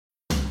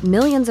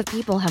Millions of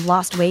people have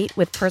lost weight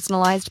with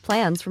personalized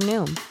plans from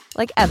Noom.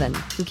 Like Evan,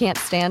 who can't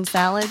stand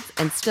salads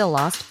and still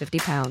lost 50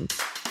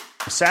 pounds.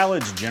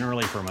 Salads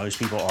generally for most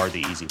people are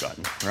the easy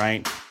button,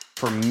 right?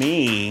 For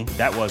me,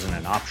 that wasn't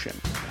an option.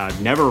 I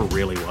never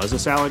really was a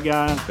salad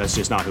guy. That's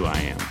just not who I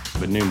am.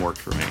 But Noom worked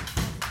for me.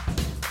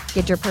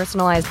 Get your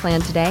personalized plan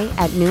today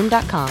at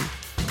Noom.com.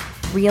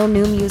 Real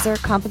Noom user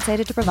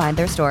compensated to provide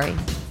their story.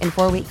 In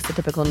 4 weeks, the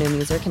typical Noom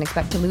user can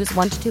expect to lose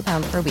 1 to 2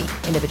 pounds per week.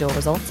 Individual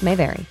results may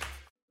vary.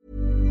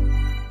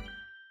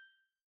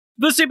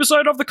 This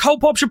episode of the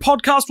Cult Popture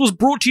podcast was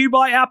brought to you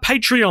by our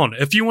Patreon.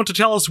 If you want to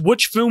tell us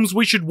which films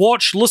we should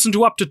watch, listen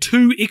to up to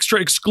 2 extra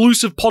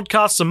exclusive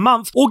podcasts a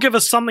month, or give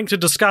us something to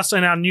discuss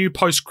in our new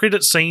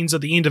post-credit scenes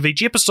at the end of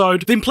each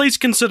episode, then please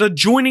consider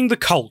joining the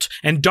cult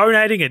and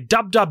donating at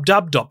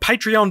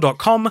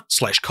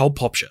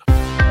www.patreon.com/cultpopture.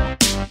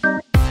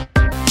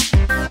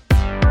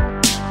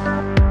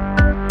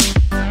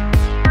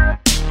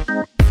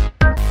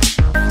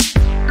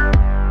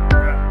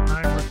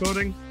 I'm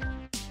recording.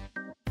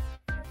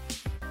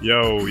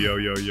 Yo.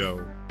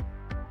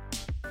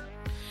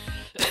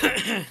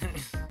 I've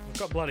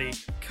got bloody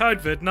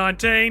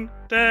COVID-19.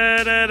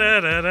 Da, da, da,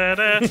 da, da,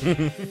 da.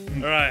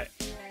 All right.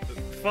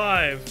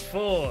 5,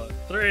 4,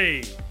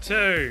 3,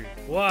 2,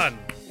 1.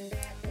 Oh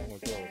my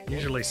god.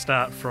 Usually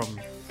start from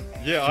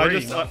Yeah,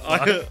 three,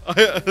 I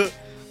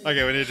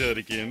okay, we need to do it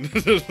again.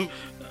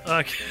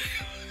 okay.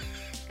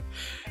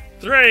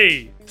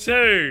 3,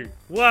 2,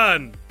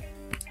 1.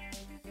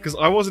 Because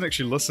I wasn't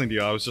actually listening to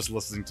you, I was just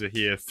listening to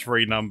hear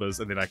 3 numbers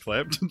and then I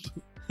clapped.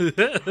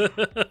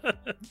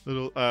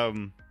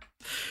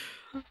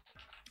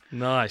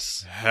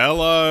 Nice.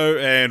 Hello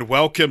and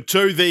welcome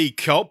to the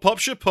Cult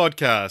Popture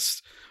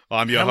podcast.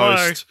 I'm your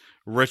host,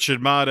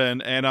 Richard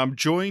Martin, and I'm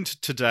joined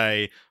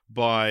today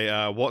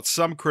by what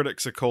some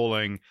critics are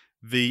calling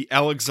the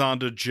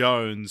Alexander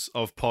Jones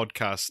of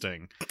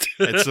podcasting.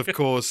 It's, of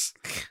course,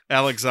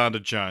 Alexander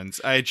Jones.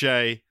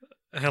 AJ,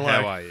 Hello.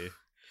 how are you?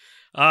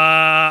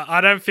 I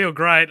don't feel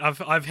great.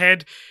 I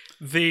had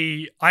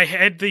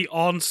the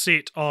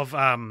onset of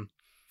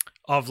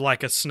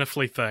like a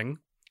sniffly thing,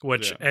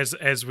 which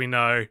as we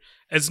know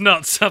is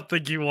not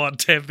something you want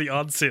to have the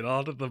onset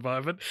on at the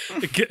moment.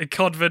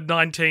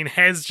 COVID-19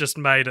 has just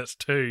made it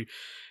to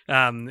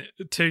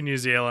New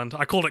Zealand.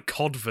 I called it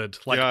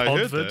Codvid, like yeah, Podvid. I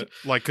heard that.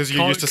 Like, because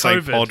you used to say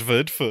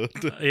Podvid for...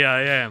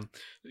 Yeah.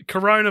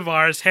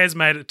 Coronavirus has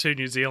made it to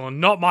New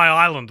Zealand. Not my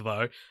island,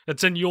 though.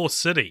 It's in your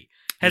city.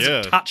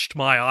 Hasn't touched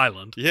my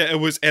island. Yeah, it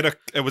was at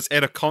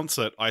a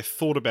concert I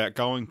thought about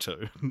going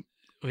to.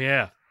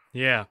 Yeah.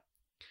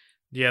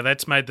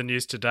 That's made the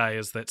news today,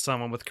 is that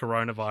someone with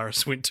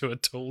coronavirus went to a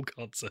Tool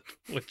concert.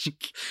 Which,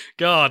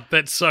 God,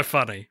 that's so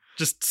funny.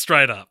 Just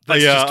straight up.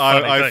 That's just a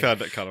funny I thing.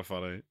 found it kind of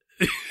funny.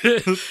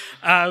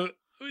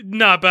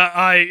 No, but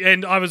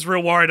I was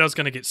real worried I was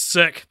going to get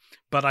sick,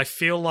 but I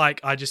feel like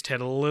I just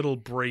had a little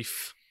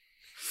brief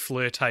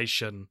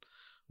flirtation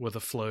with a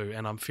flu,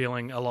 and I'm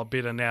feeling a lot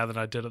better now than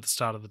I did at the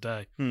start of the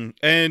day.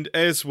 And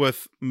as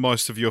with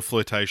most of your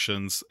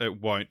flirtations,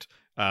 it won't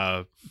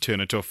turn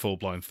into a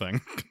full-blown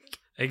thing.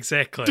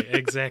 Exactly.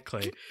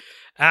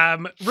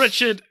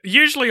 Richard,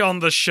 usually on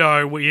the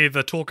show, we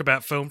either talk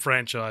about film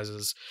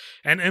franchises,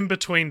 and in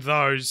between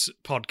those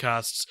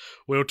podcasts,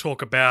 we'll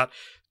talk about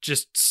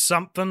just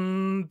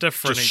something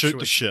different. Just shoot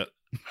the shit.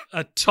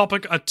 A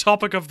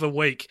topic of the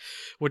week,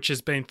 which has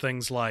been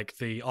things like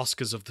the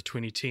Oscars of the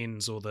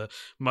 2010s or the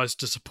most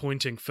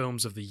disappointing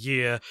films of the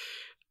year.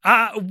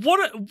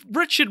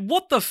 Richard,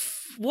 what the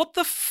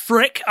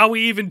frick are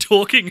we even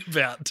talking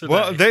about today?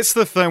 Well, that's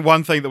the thing.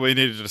 One thing that we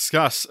need to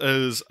discuss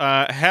is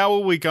how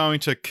are we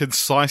going to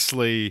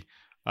concisely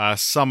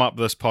sum up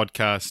this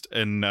podcast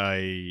in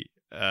a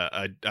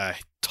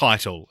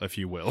title, if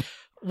you will.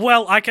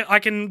 Well, I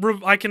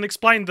can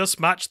explain this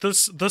much.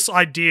 This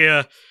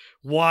idea,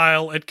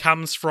 while it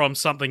comes from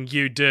something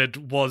you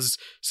did, was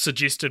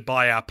suggested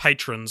by our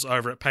patrons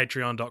over at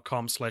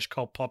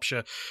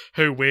patreon.com/cultpopture,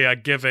 who we are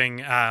giving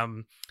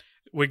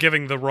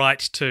the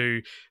right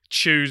to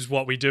choose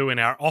what we do in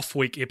our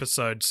off-week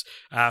episodes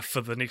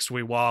for the next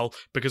wee while,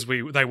 because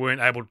they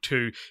weren't able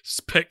to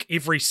pick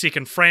every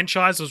second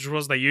franchise, which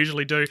was they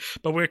usually do,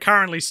 but we're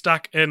currently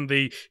stuck in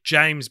the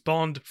James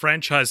Bond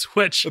franchise,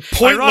 which,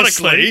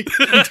 ironically,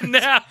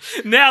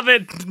 now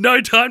that No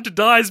Time to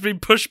Die has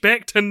been pushed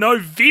back to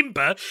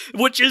November,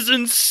 which is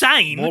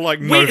insane. More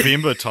like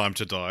November Time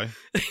to Die.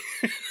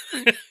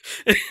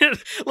 It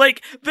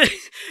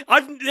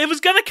was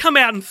going to come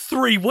out in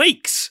 3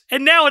 weeks,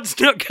 and now it's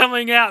not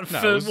coming out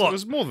for what? It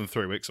was more than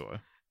 3 weeks away.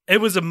 It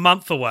was a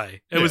month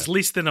away. It was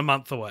less than a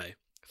month away.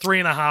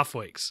 3.5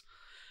 weeks,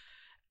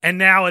 and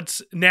now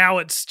it's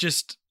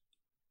just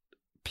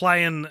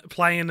playing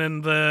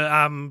in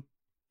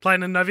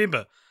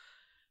November.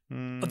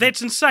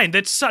 That's insane.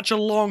 That's such a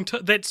long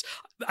time. That's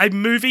a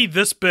movie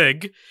this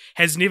big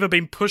has never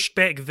been pushed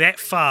back that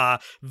far,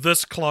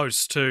 this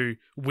close to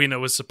when it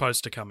was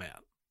supposed to come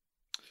out.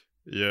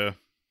 Yeah.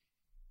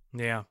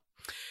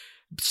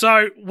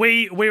 So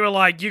we were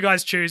like, you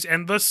guys choose,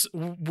 and this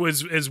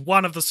is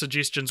one of the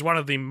suggestions, one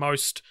of the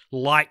most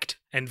liked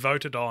and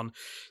voted on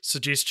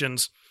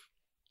suggestions.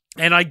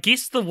 And I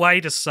guess the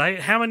way to say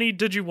it, how many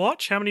did you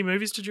watch? How many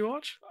movies did you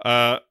watch?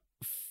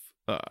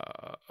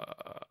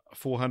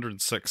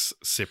 406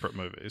 separate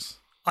movies.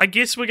 I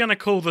guess we're going to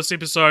call this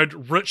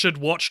episode Richard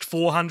watched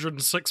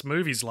 406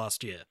 movies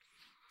last year.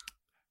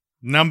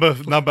 Number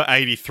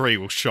 83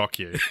 will shock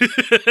you.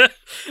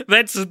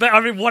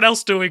 What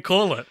else do we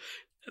call it?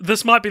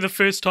 This might be the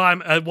first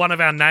time one of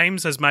our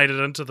names has made it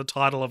into the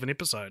title of an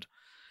episode.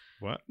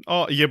 What?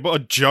 Oh, yeah,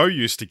 but Joe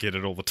used to get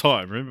it all the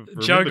time. Remember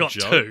Joe got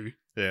Joe? 2.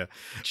 Yeah.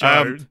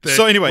 Joe,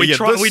 so anyway,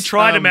 we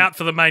tried him out out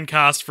for the main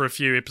cast for a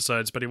few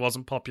episodes, but he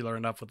wasn't popular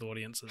enough with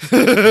audiences.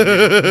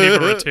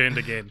 Never returned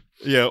again.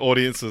 Yeah,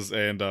 audiences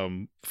and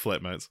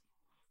flatmates.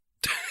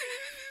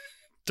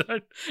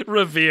 Don't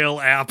reveal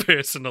our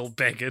personal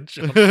baggage.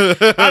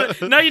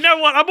 No, you know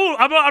what?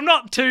 I'm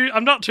not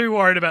too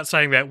worried about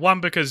saying that.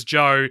 One, because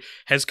Joe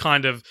has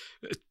kind of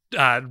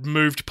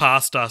moved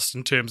past us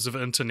in terms of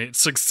internet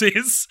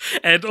success,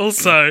 and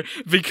also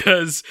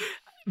because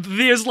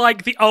there's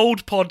like the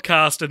old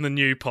podcast and the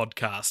new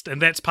podcast,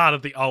 and that's part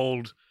of the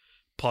old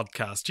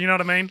podcast. Do you know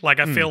what I mean? Like,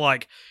 I feel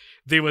like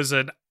there was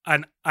a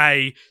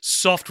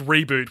soft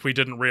reboot we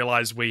didn't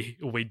realize we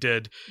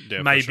did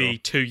maybe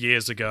 2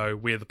 years ago,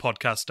 where the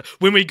podcast,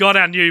 when we got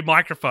our new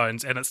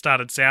microphones and it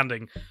started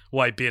sounding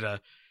way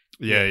better.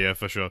 Yeah,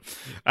 for sure.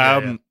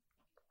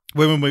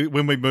 When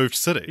we moved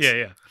cities.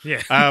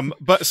 Yeah.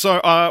 But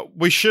so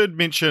we should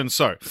mention,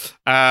 shout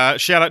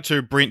out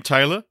to Brent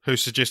Taylor, who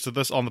suggested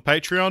this on the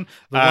Patreon.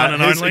 The one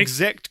and his only.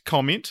 exact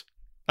comment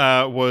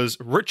was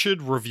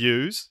Richard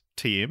reviews,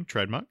 TM,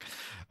 trademark,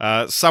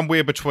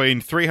 somewhere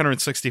between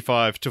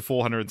 365 to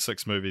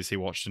 406 movies he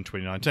watched in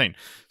 2019.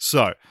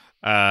 So,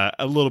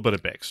 a little bit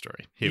of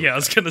backstory. I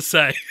was going to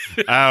say.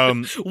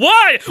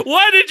 Why?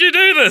 Why did you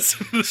do this?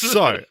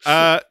 So,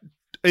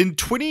 in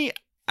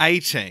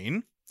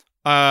 2018...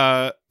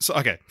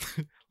 okay,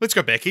 let's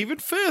go back even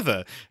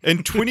further.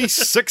 In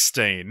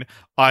 2016,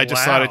 I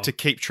decided to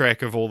keep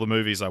track of all the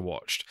movies I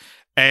watched,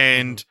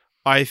 and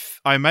I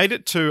made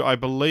it to, I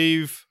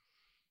believe,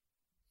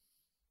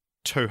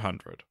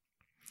 200.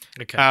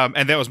 Okay,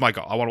 and that was my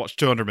goal. I want to watch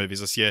 200 movies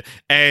this year.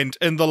 And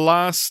in the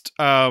last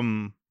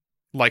 2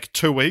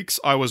 weeks,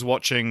 I was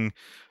watching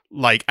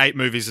like 8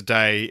 movies a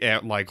day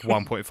at like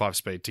 1.5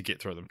 speed to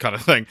get through them, kind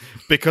of thing.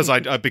 Because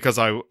when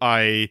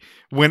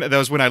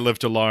I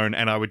lived alone,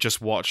 and I would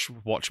just watch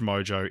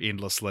Mojo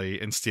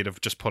endlessly instead of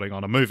just putting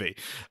on a movie.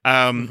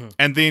 And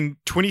then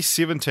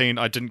 2017,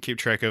 I didn't keep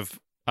track of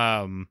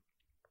the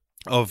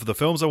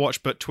films I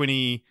watched, but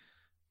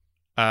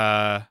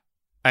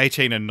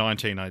 2018 and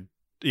 19,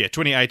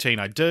 2018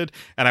 I did,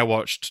 and I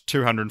watched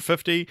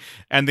 250,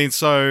 and then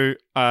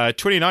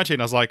 2019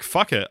 I was like,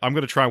 fuck it, I'm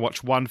going to try and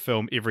watch one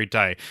film every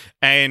day,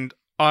 and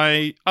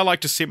I like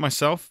to set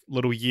myself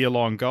little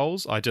year-long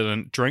goals. I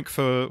didn't drink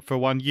for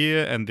 1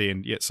 year, and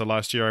then, so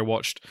last year I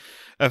watched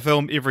a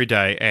film every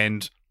day,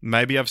 and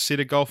maybe I've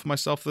set a goal for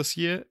myself this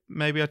year,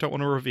 maybe I don't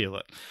want to reveal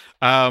it.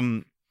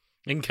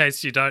 In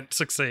case you don't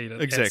succeed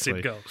at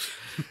said goal.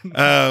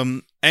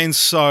 And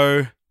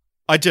so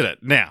I did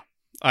it. Now,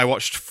 I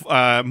watched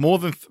more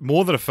than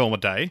a film a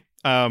day.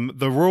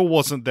 The rule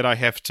wasn't that I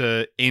have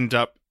to end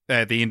up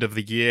at the end of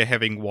the year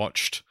having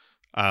watched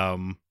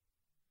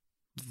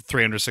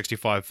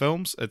 365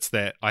 films. It's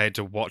that I had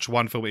to watch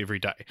one film every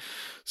day.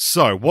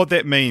 So what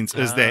that means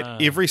is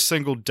that every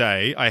single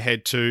day I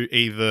had to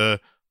either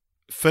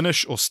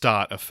finish or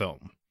start a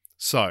film.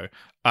 So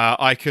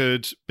I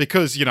could,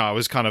 because, I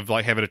was kind of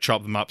like having to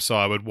chop them up, so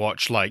I would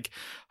watch like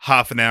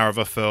half an hour of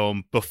a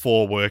film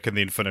before work and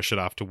then finish it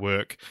after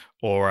work.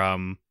 Or,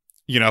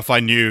 if I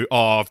knew,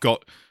 I've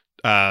got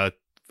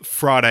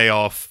Friday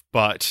off,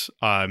 but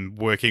I'm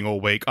working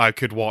all week, I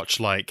could watch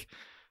like,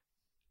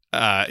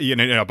 but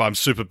I'm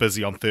super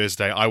busy on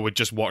Thursday, I would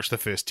just watch the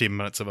first 10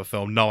 minutes of a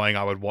film, knowing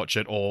I would watch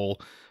it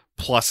all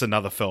plus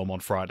another film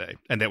on Friday,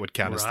 and that would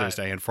count as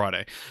Thursday and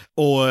Friday.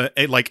 Or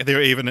there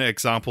are even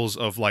examples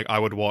of like I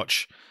would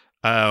watch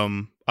a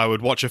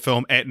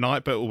film at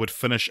night, but it would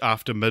finish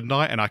after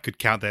midnight, and I could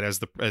count that as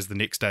the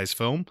next day's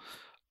film.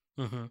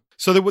 Mm-hmm.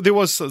 So there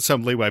was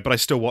some leeway, but I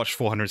still watched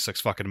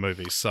 406 fucking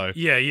movies. So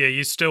yeah,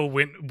 you still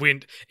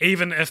went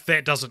even if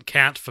that doesn't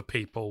count for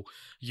people,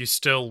 you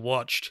still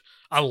watched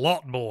a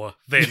lot more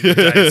than the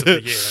days of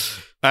the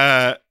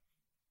year.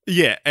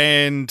 Yeah,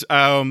 and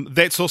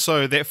that's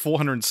also that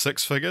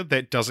 406 figure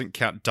that doesn't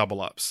count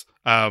double ups.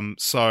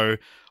 So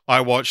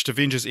I watched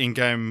Avengers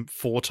Endgame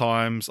 4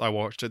 times. I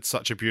watched It's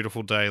Such a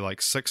Beautiful Day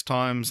like 6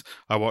 times.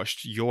 I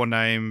watched Your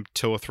Name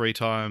 2 or 3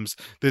 times.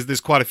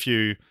 There's quite a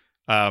few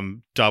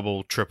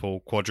double, triple,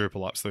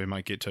 quadruple ups that we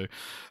might get to.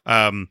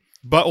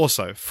 But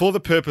also, for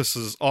the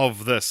purposes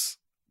of this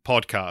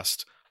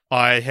podcast,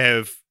 I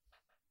have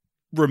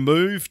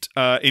removed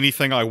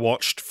anything I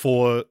watched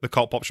for the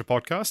Cult Popture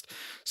podcast.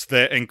 So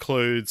that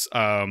includes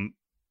all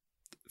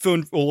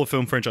the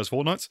film franchise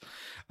fortnights.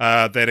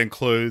 That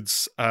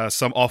includes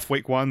some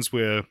off-week ones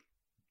where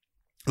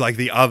like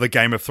the other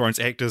Game of Thrones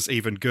actors,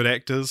 even good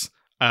actors,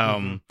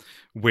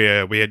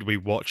 where we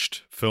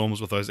watched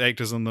films with those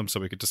actors in them so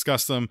we could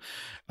discuss them.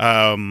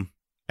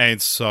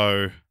 And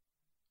so,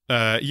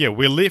 what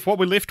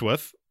we're left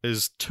with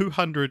is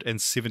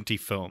 270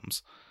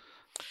 films.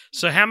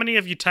 So how many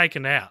have you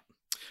taken out?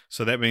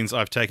 So that means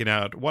I've taken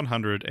out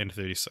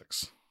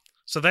 136.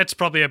 So that's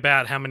probably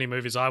about how many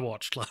movies I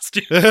watched last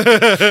year.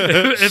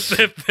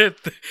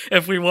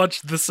 if we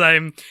watched the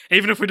same,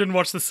 even if we didn't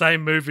watch the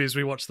same movies,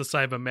 we watched the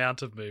same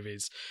amount of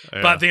movies.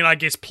 Yeah. But then I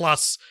guess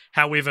plus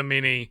however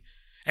many.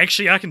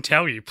 Actually, I can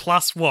tell you,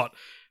 plus what?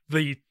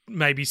 The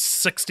maybe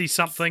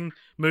 60-something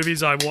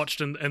movies I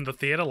watched in the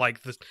theater,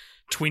 like the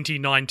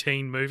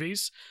 2019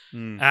 movies.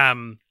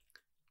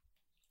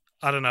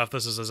 I don't know if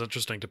this is as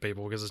interesting to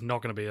people because it's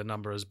not going to be a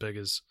number as big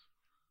as...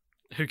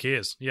 Who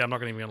cares? Yeah, I'm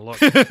not even going to look.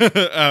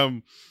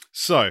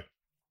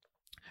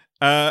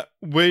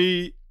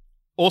 We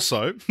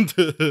also,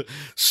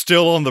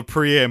 still on the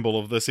preamble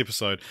of this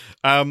episode,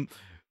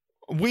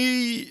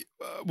 we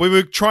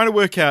were trying to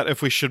work out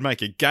if we should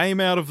make a game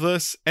out of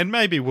this, and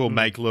maybe we'll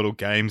make little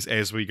games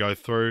as we go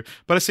through.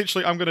 But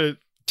essentially, I'm going to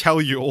tell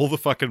you all the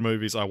fucking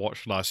movies I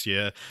watched last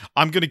year.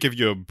 I'm going to give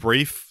you a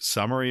brief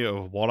summary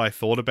of what I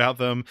thought about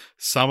them.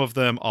 Some of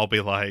them I'll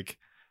be like,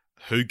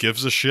 who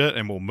gives a shit,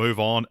 and we'll move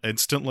on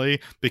instantly,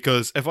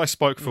 because if I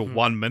spoke for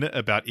 1 minute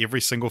about every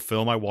single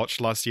film I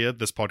watched last year,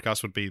 this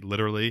podcast would be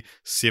literally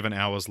 7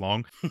 hours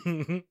long.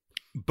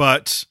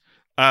 But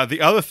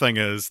the other thing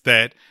is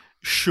that,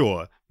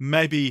 sure,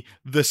 maybe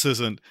this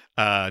doesn't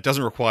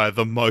require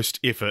the most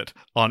effort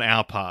on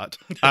our part,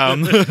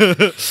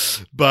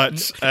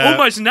 but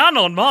almost none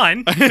on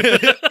mine.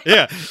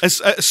 Yeah,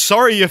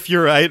 sorry if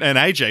you're an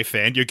AJ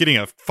fan, you're getting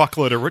a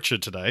fuckload of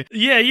Richard today.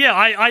 Yeah.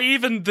 I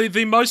even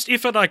the most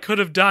effort I could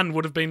have done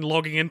would have been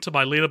logging into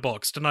my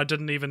Letterboxd, and I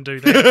didn't even do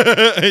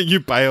that. You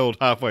bailed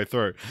halfway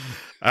through.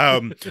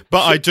 But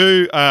I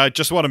do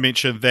just want to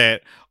mention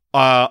that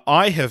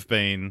I have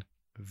been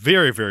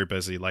very, very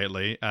busy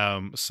lately,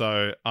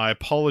 so I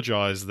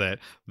apologize that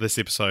this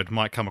episode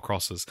might come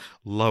across as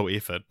low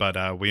effort,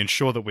 but we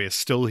ensure that we're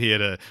still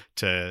here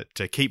to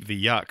keep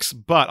the yucks.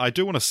 But I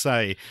do want to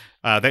say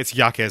that's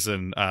yuck as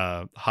in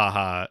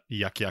haha,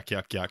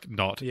 yuck,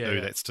 not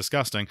that's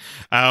disgusting.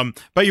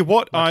 But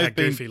what like I've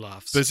been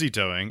busy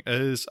doing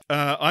is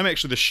I'm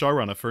actually the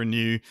showrunner for a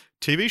new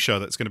TV show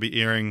that's going to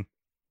be airing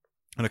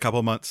in a couple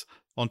of months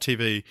on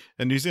TV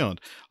in New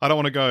Zealand. I don't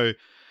want to go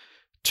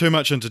too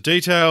much into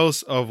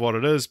details of what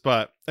it is,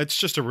 but it's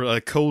just a really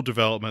cool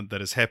development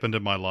that has happened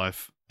in my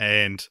life,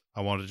 and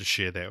I wanted to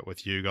share that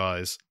with you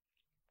guys.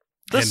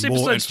 This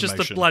episode's just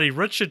the bloody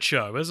Richard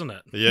show, isn't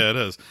it? Yeah, it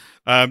is.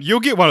 You'll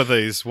get one of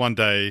these one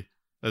day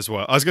as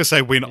well. I was going to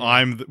say when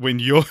I'm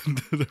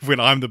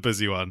the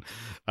busy one,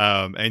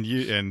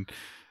 and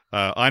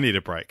I need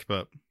a break,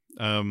 but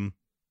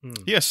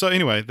yeah. So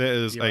anyway, there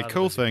is a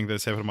cool thing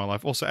that's happened in my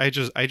life. Also,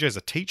 AJ's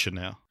a teacher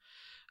now.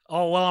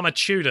 Oh well, I'm a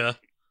tutor.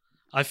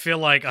 I feel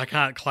like I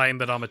can't claim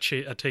that I'm a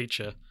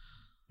teacher.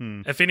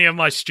 If any of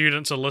my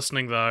students are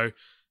listening, though,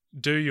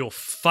 do your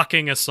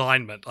fucking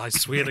assignment. I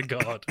swear to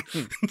God.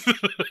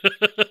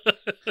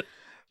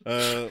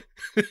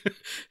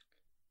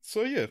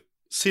 So yeah,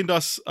 send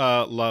us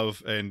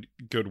love and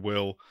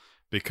goodwill,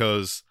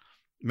 because,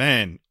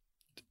 man,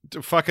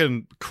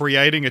 fucking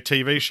creating a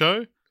TV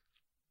show,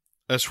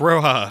 it's real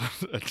hard.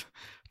 It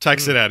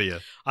takes it out of you.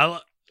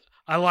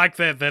 I like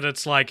that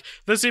it's like,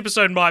 this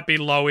episode might be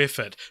low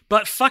effort,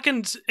 but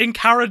fucking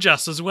encourage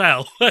us as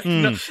well.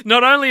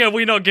 Not only are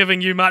we not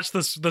giving you much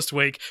this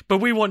week, but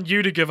we want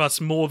you to give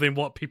us more than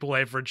what people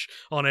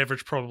on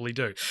average probably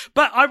do.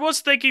 But I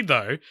was thinking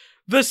though,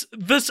 this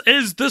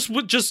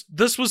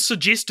was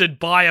suggested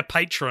by a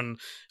patron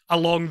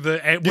along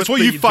that's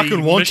what you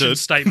fucking wanted.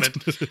 Statement.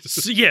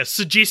 Yeah,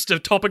 suggest a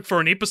topic for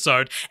an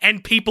episode,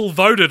 and people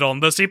voted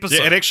on this episode.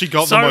 Yeah, it actually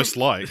got the most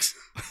likes.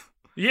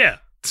 Yeah,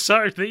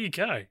 so there you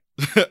go.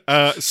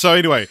 So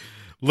anyway,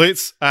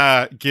 let's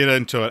get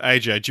into it.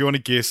 AJ, do you want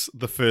to guess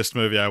the first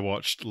movie I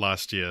watched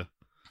last year?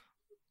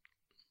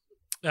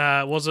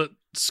 Was it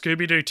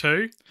Scooby-Doo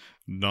 2?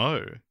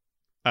 No.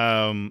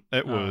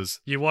 It was...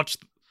 You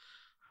watched...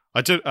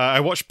 I did. I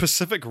watched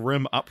Pacific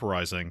Rim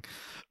Uprising.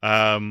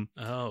 And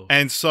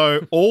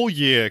so all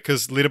year,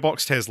 because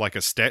Letterboxd has like a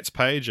stats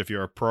page if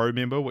you're a pro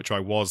member, which I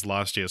was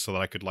last year, so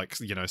that I could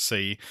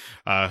see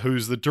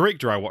who's the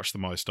director I watched the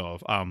most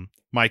of.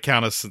 My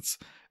account has since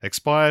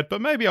expired,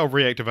 but maybe I'll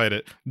reactivate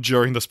it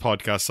during this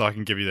podcast so I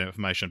can give you that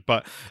information.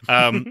 But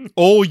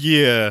all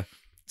year,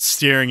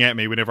 staring at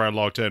me whenever I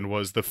logged in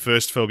was the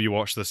first film you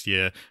watched this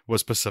year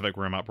was Pacific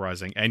Rim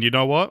Uprising. And you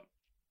know what?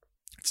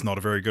 It's not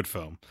a very good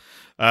film.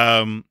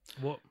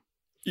 What?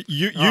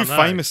 You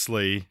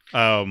famously...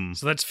 so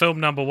that's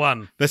film number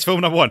one. That's film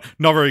number one.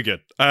 Not very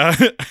good.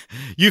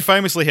 You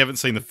famously haven't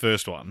seen the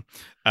first one.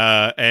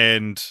 Yeah.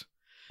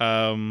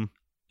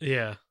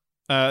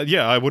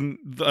 I wouldn't...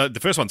 the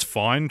first one's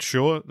fine,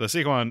 sure. The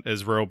second one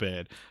is real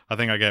bad. I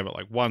think I gave it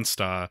like 1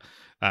 star,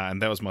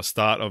 and that was my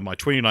start of my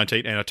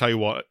 2019, and I tell you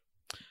what,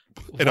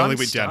 it only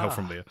went downhill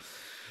from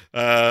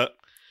there.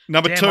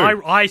 Number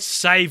Damn, 2. I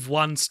save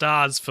 1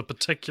 stars for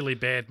particularly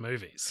bad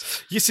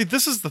movies. You see,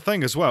 this is the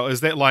thing as well,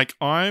 is that like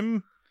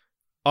I'm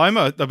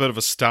a bit of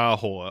a star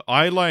whore.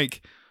 I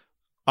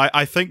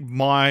think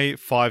my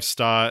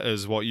 5-star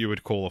is what you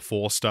would call a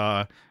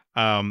 4-star.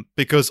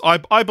 Because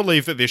I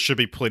believe that there should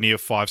be plenty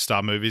of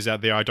 5-star movies out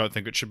there. I don't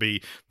think it should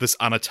be this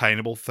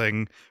unattainable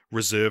thing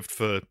reserved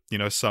for,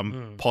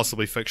 some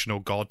possibly fictional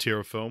god tier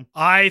of film.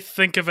 I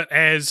think of it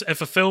as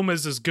if a film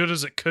is as good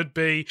as it could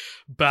be,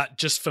 but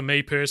just for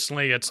me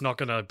personally, it's not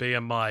going to be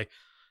in my,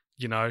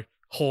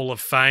 Hall of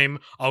Fame.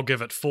 I'll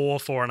give it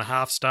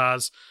 4.5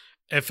 stars.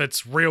 If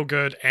it's real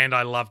good and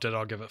I loved it,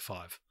 I'll give it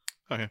 5.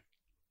 Okay.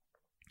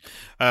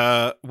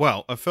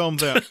 Well, a film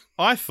that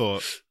I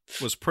thought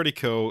was pretty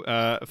cool.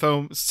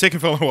 Second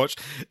film I watched,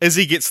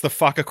 Izzy Gets the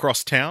Fuck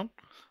Across Town.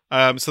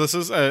 So this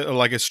is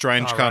a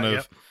strange kind of.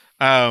 Yep.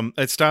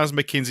 It stars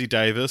Mackenzie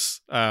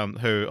Davis,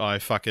 who I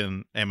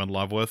fucking am in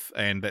love with,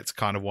 and that's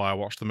kind of why I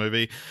watched the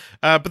movie.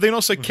 But then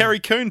also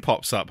Carrie Coon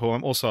pops up, who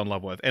I'm also in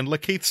love with, and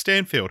Lakeith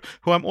Stanfield,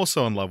 who I'm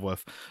also in love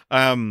with.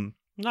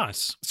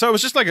 Nice. So it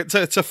was just like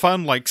it's a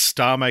fun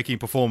star-making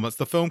performance.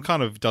 The film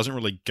kind of doesn't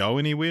really go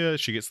anywhere.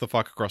 She gets the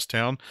fuck across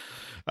town,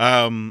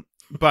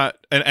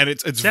 but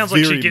it's sounds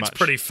very like she gets much...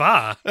 pretty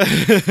far.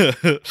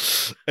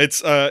 It's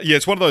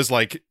it's one of those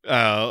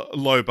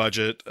low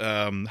budget.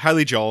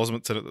 Haley Joel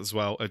Osment's in it as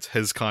well. It's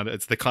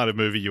the kind of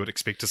movie you would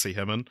expect to see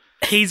him in.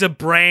 He's a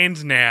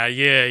brand now.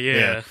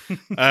 Yeah.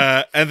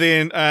 And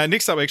then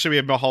next up, actually, we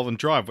have Mulholland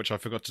Drive, which I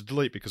forgot to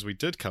delete because we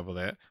did cover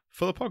that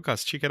for the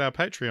podcast. Check out our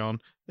Patreon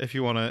if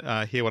you want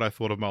to hear what I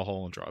thought of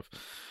Mulholland Drive.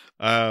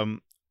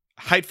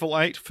 Hateful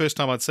Eight, first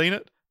time I'd seen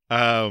it.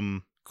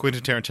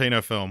 Quentin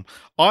Tarantino film.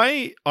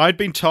 I'd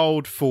been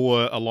told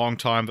for a long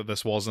time that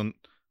this wasn't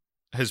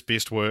his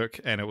best work,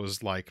 and it was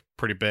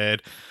pretty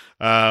bad.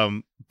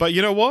 But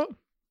you know what?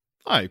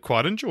 I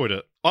quite enjoyed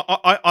it.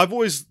 I've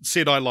always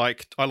said I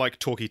like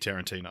talky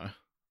Tarantino.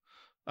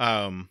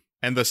 And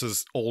this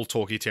is all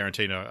talky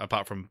Tarantino,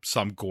 apart from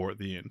some gore at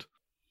the end.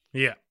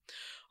 Yeah.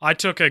 I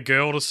took a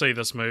girl to see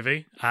this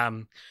movie,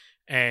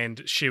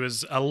 and she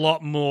was a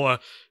lot more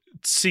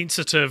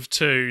sensitive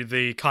to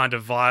the kind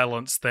of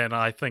violence than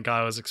I think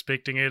I was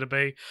expecting her to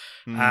be.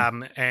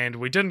 And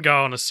we didn't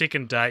go on a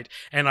second date,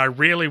 and I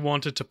really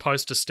wanted to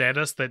post a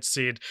status that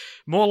said,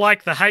 more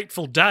like the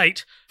hateful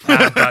date,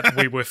 but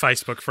we were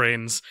Facebook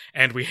friends,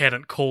 and we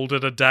hadn't called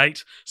it a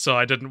date, so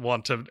I didn't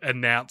want to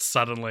announce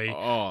suddenly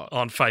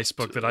on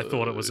Facebook that I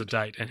thought it was a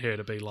date, and her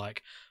to be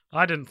like,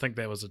 I didn't think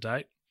that was a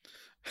date.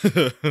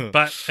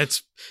 But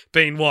it's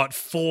been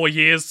 4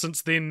 years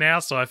since then now,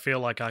 so I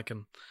feel like I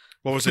can.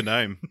 What was her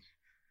name?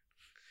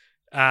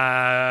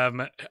 I'm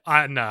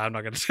not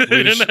going to say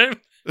her name.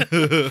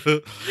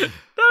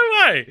 No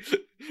way.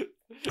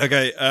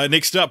 Okay,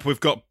 next up we've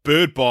got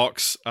Bird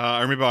Box.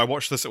 I remember I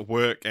watched this at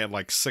work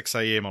at 6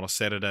 a.m. on a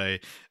Saturday,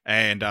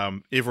 and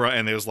everyone,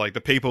 and there was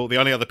the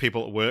only other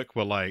people at work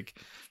were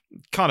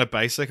kind of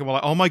basic, and we're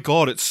like, oh my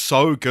god, it's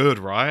so good,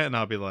 right? And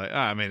I'll be like,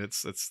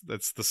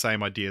 it's the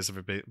same ideas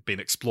have been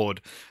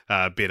explored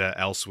better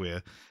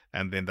elsewhere.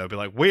 And then they'll be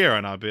like, where?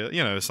 And I'll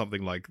be,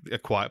 something like A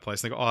Quiet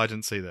Place. And they go, oh, I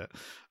didn't see that.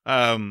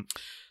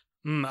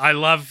 I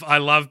love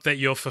that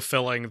you're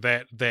fulfilling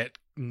that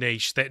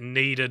niche, that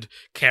needed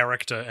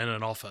character in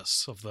an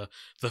office of the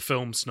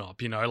film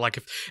snob.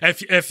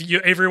 If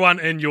everyone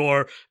in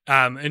your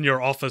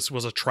office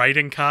was a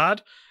trading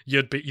card,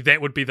 that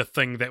would be the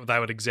thing that they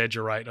would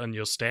exaggerate in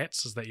your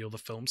stats, is that you're the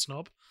film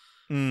snob.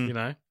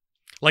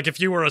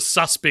 If you were a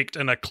suspect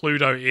in a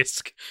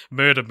Cluedo-esque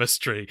murder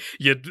mystery,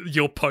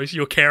 your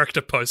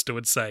character poster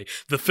would say,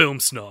 the film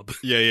snob.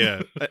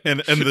 Yeah.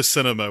 And in the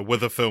cinema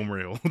with a film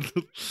reel.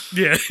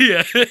 Yeah.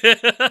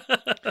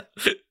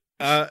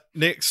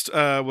 Next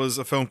was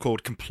a film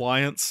called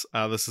Compliance.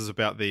 This is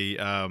about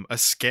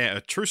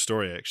a true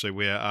story, actually,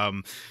 where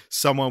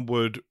someone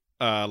would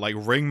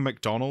ring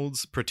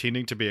McDonald's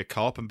pretending to be a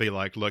cop and be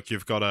like, look,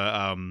 you've got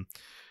to...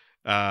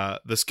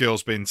 this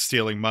girl's been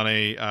stealing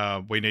money.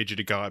 We need you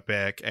to go out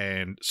back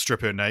and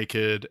strip her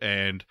naked.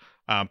 And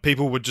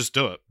people would just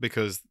do it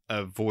because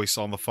a voice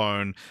on the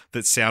phone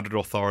that sounded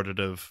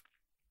authoritative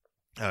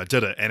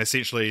did it. And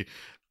essentially,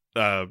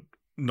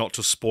 not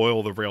to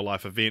spoil the real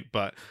life event,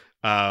 but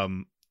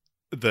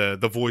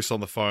the voice on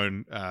the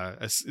phone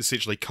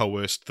essentially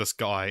coerced this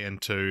guy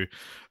into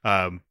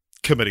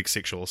committing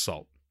sexual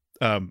assault,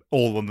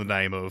 all in the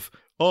name of,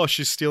 oh,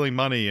 she's stealing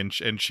money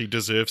and she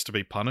deserves to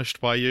be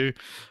punished by you.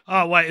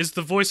 Oh, wait, is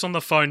the voice on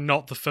the phone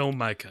not the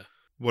filmmaker?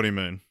 What do you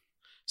mean?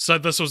 So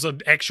this was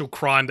an actual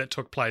crime that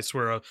took place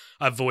where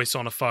a voice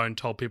on a phone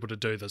told people to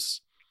do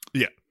this?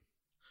 Yeah.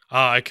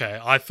 Oh, okay.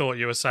 I thought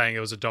you were saying it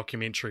was a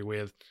documentary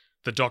where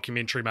the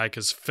documentary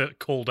makers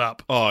called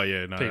up. Oh,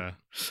 yeah, no.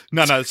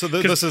 So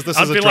this is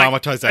a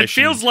dramatization. It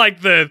feels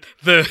like the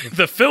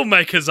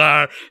filmmakers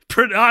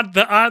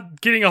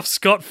aren't getting off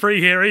scot-free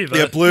here either.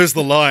 Yeah, blurs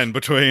the line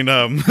between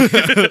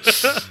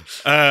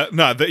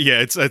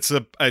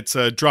it's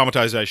a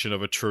dramatization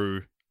of a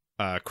true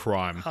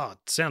crime. Oh, it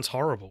sounds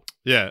horrible.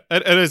 Yeah,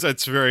 it is.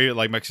 It's very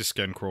makes your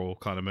skin crawl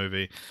kind of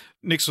movie.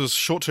 Next was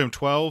Short Term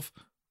 12.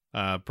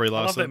 Brie Larson. I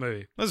love that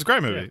movie. This is a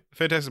great movie. Yeah.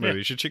 Fantastic movie. Yeah.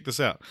 You should check this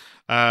out.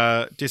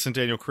 Destin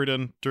Daniel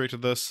Cretton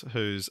directed this,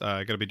 who's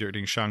going to be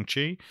directing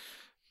Shang-Chi.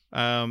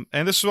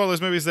 And this is one of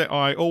those movies that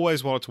I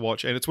always wanted to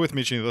watch, and it's worth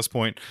mentioning at this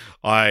point.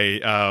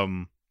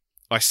 I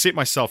set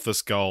myself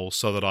this goal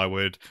so that I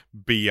would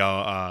be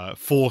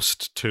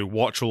forced to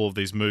watch all of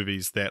these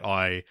movies that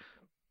I,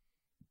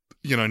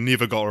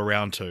 never got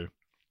around to.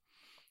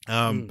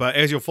 But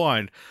as you'll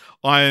find,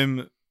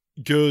 I'm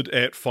good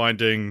at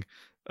finding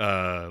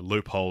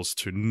loopholes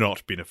to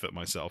not benefit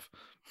myself.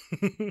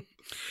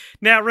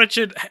 Now,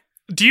 Richard,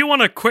 do you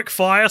want to quick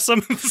fire some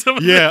of this?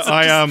 Yeah,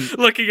 I am.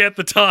 Looking at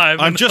the time,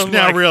 I'm just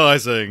now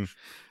realizing.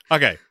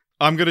 Okay,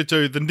 I'm going to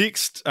do the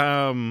next.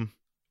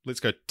 Let's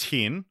go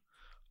 10.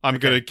 I'm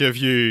going to give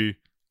you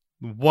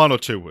 1 or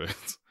 2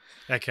 words.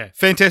 Okay.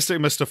 Fantastic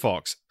Mr.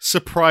 Fox.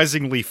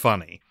 Surprisingly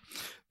funny.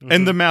 Mm-hmm.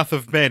 In the Mouth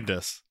of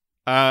Madness.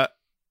 Great.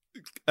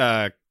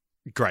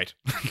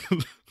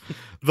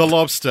 The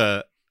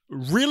Lobster.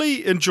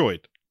 Really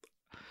enjoyed.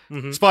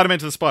 Mm-hmm. Spider-Man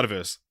to the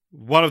Spider-Verse.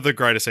 One of the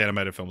greatest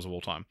animated films of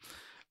all time.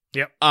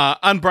 Yep.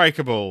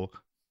 Unbreakable.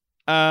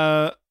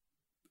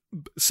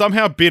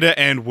 Somehow better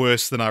and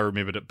worse than I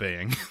remembered it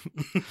being.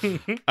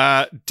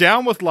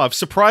 Down with Love.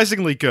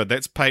 Surprisingly good.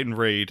 That's Peyton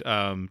Reed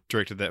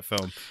directed that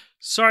film.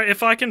 Sorry,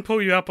 if I can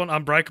pull you up on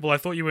Unbreakable, I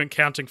thought you weren't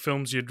counting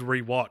films you'd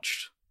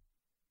rewatched.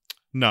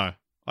 No,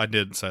 I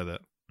didn't say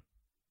that.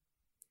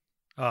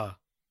 Ah.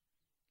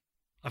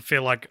 I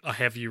feel like I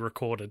have you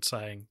recorded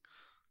saying...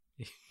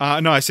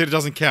 No, I said it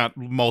doesn't count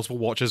multiple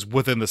watches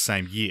within the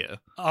same year.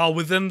 Oh,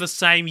 within the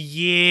same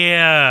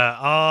year.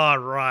 Oh,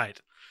 right.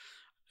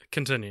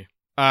 Continue.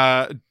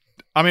 I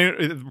mean,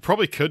 it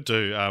probably could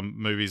do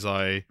movies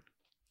from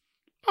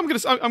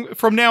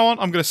now on,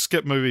 I'm gonna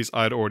skip movies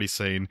I'd already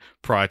seen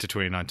prior to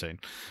 2019.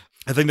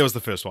 I think that was the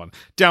first one.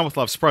 Down with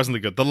Love, surprisingly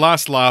good. The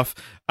Last Laugh,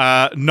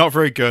 not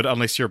very good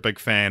unless you're a big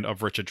fan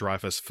of Richard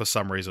Dreyfuss for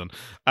some reason.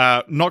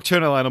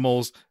 Nocturnal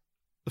Animals,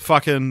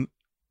 fucking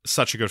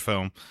such a good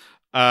film.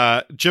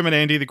 Jim and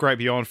Andy, The Great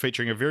Beyond,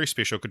 featuring a very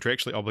special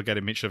contractually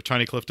obligated mention of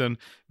Tony Clifton.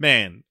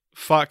 Man,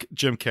 fuck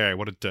Jim Carrey,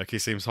 what a dick. He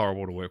seems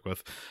horrible to work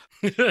with.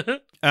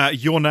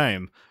 Your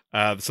Name.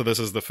 So this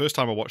is the first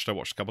time I watched it. I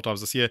watched a couple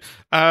times this year.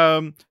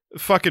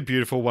 Fucking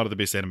beautiful. One of the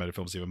best animated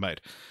films ever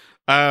made.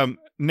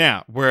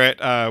 Now, we're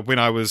at when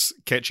I was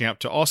catching up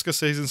to Oscar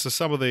season, so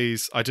some of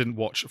these I didn't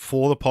watch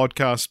for the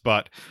podcast,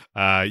 but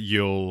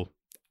you'll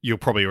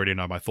probably already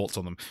know my thoughts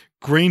on them.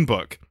 Green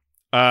Book.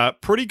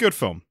 Pretty good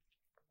film.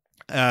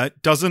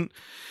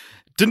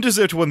 Didn't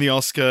deserve to win the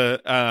Oscar,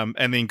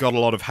 and then got a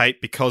lot of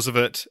hate because of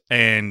it,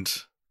 and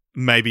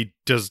maybe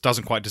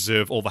doesn't quite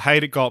deserve all the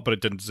hate it got, but it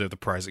didn't deserve the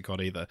praise it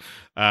got either.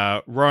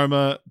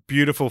 Roma,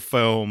 beautiful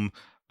film,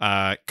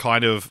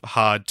 kind of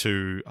hard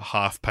to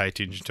half pay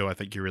attention to. I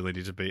think you really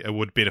need to it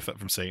would benefit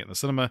from seeing it in the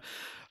cinema.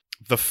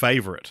 The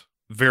Favourite,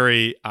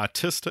 very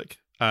artistic,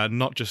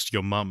 not just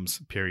your mum's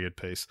period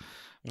piece.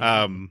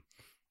 In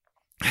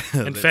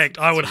fact,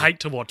 I would hate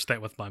to watch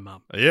that with my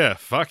mum. Yeah,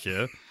 fuck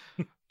yeah.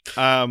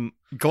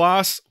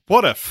 Glass,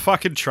 what a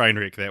fucking train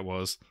wreck that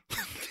was.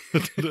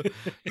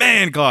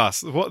 Man,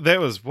 Glass, what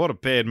a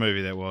bad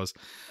movie that was.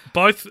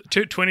 Both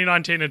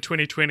 2019 and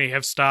 2020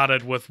 have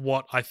started with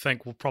what I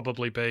think will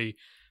probably be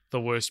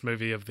the worst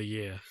movie of the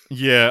year.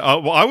 Yeah,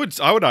 well, I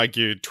would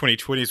argue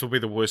 2020s will be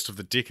the worst of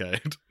the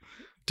decade.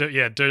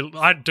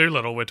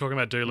 Doolittle. We're talking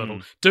about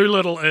Doolittle.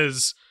 Doolittle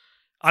is,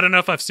 I don't know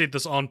if I've said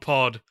this on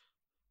pod.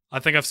 I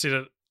think I've said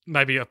it.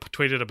 Maybe I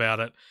tweeted about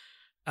it.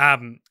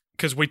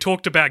 Because we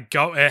talked about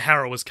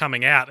how it was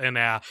coming out in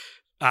our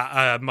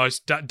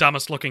most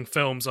dumbest looking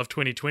films of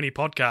 2020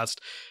 podcast,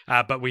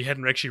 but we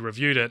hadn't actually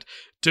reviewed it.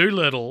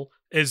 Doolittle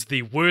is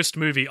the worst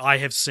movie I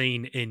have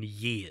seen in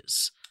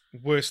years.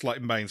 Worst,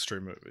 like,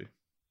 mainstream movie.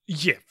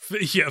 Yeah,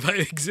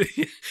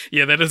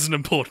 that is an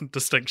important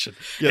distinction.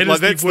 Yeah, it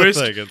like, is the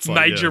worst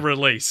major yeah.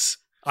 release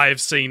I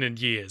have seen in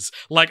years.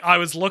 Like, I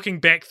was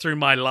looking back through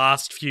my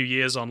last few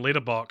years on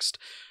Letterboxd,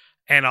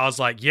 and I was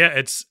like, yeah,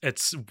 it's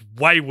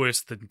way worse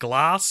than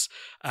Glass.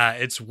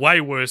 It's way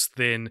worse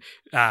than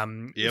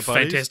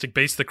Fantastic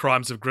Beasts: The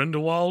Crimes of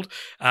Grindelwald.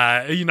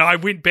 I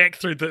went back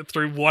through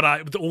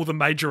all the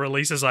major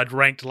releases I'd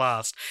ranked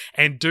last,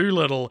 and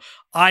Doolittle,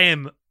 I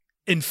am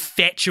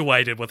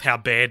infatuated with how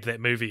bad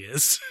that movie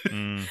is.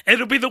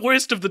 It'll be the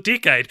worst of the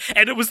decade,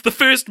 and it was the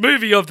first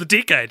movie of the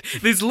decade.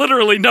 There's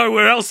literally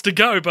nowhere else to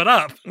go but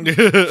up.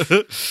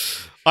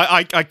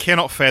 I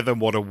cannot fathom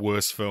what a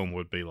worse film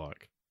would be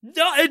like.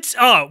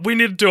 No, we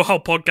need to do a whole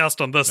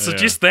podcast on this. Yeah.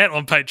 Suggest that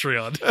on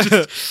Patreon.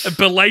 Just a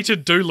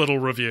belated Doolittle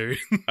review.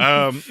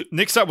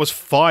 Next up was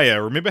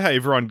Fire. Remember how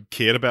everyone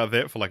cared about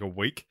that for like a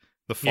week?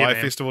 The Fire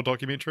man. Festival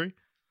documentary?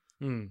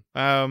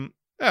 That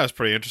was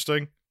pretty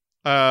interesting.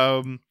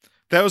 That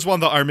was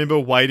one that I remember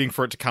waiting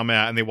for it to come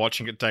out and then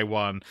watching it day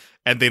one,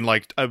 and then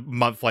like a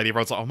month later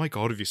everyone's like, oh my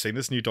god, have you seen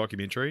this new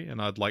documentary?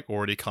 And I'd like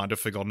already kind of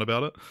forgotten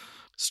about it.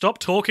 Stop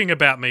talking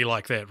about me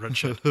like that,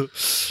 Richard.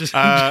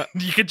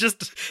 You could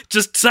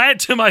just say it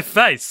to my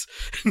face.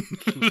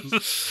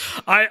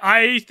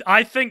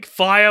 I think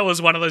Fire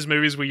was one of those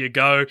movies where you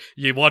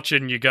watch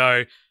it and you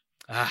go,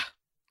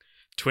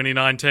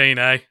 2019,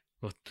 eh?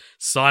 Well,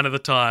 sign of the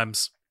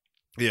times.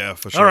 Yeah,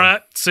 for sure. All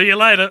right, see you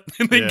later.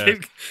 And then Yeah.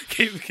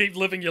 keep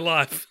living your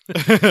life.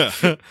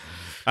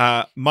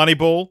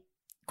 Moneyball,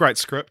 great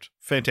script,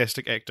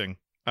 fantastic acting.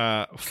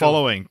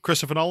 Following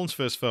Christopher Nolan's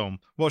first film,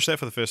 watched that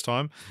for the first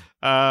time.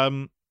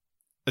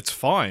 It's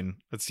fine.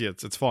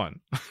 It's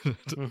fine.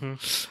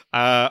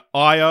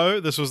 IO,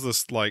 this was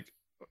this like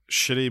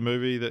shitty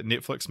movie that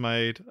Netflix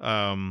made.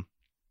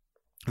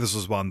 This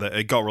was one that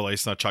it got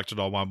released and I chucked it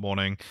on one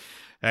morning.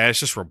 And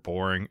it's just real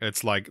boring.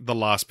 It's like The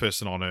Last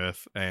Person on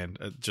Earth, and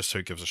just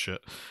who gives a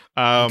shit.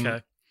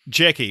 Okay.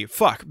 Jackie,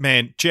 fuck,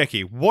 man,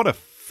 Jackie, what a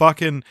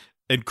fucking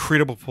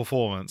incredible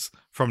performance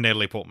from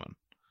Natalie Portman.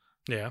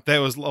 Yeah. That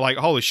was like,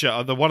 holy shit,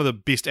 one of the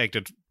best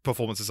acted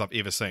performances I've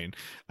ever seen.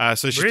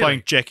 So she's Really?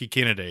 playing Jackie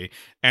Kennedy,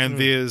 and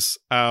there's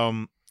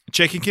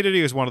Jackie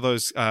Kennedy is one of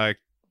those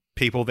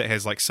people that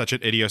has like such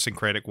an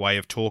idiosyncratic way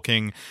of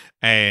talking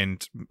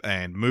and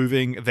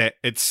moving that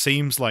it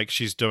seems like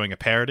she's doing a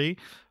parody.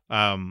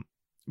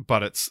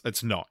 But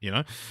it's not, you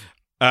know?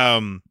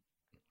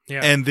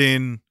 Yeah. And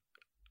then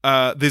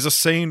there's a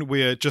scene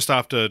where just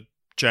after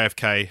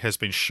JFK has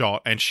been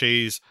shot and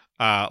she's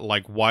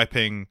like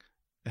wiping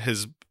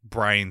his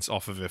brains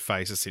off of her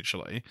face,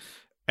 essentially.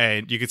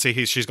 And you can see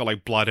she's got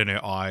like blood in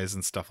her eyes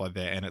and stuff like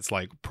that. And it's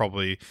like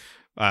probably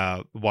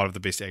one of the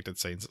best acted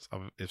scenes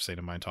I've seen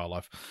in my entire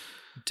life.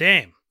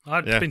 Damn.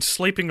 I'd Yeah. been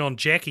sleeping on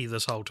Jackie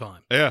this whole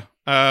time. Yeah.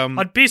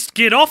 I'd best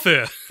get off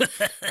her.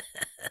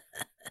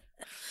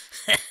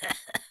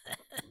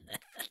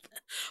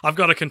 I've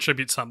got to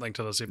contribute something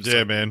to this episode.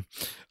 Yeah, man.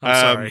 I'm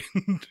sorry.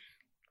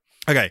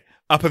 Okay,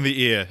 Up in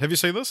the Air. Have you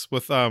seen this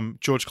with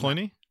George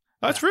Clooney?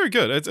 It's very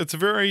good. It's a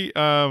very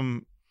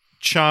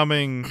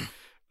charming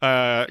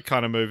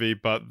kind of movie,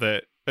 but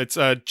that it's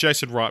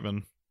Jason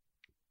Reitman.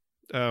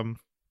 It's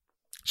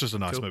just a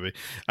nice Cool. movie.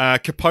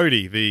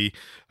 Capote, the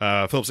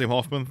Philip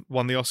Seymour Hoffman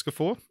won the Oscar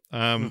for.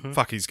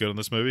 Fuck, he's good in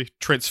this movie.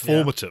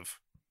 Transformative.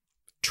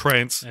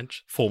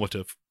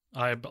 Transformative.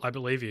 I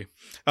believe you.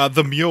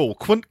 The Mule.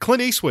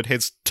 Clint Eastwood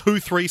has 2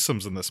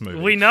 threesomes in this movie.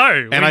 We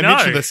know. And I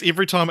mention this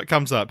every time it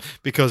comes up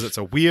because it's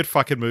a weird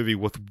fucking movie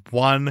with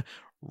one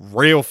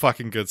real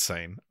fucking good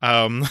scene.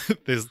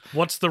 There's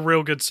What's the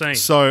real good scene?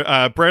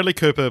 so Bradley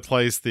Cooper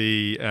plays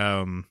the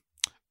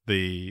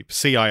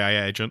CIA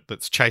agent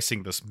that's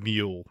chasing this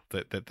mule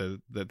that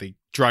the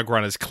drug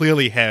runners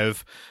clearly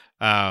have,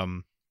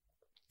 and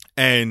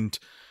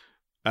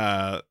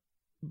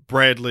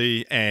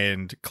Bradley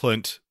and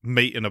Clint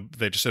meet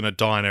they're just in a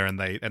diner and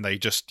they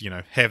just, you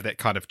know, have that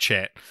kind of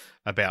chat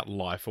about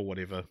life or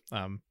whatever.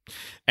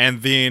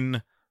 And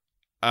then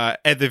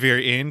at the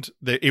very end,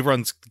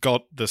 everyone's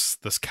got this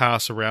car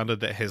surrounded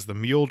that has the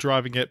mule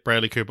driving it.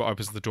 Bradley Cooper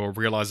opens the door,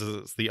 realizes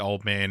it's the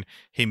old man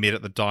he met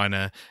at the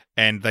diner,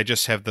 and they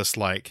just have this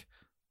like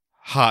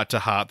heart to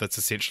heart that's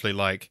essentially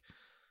like,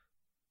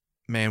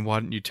 man, why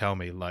didn't you tell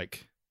me?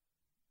 Like,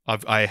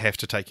 I have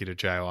to take you to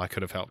jail. I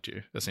could have helped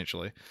you,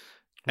 essentially.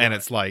 And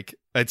it's like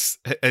it's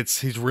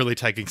he's really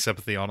taking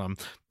sympathy on him,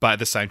 but at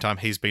the same time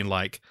he's been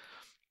like,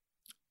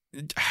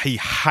 he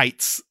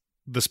hates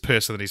this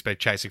person that he's been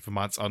chasing for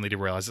months, only to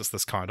realize it's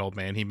this kind old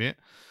man he met.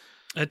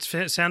 It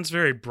sounds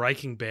very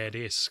Breaking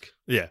Bad-esque.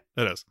 Yeah,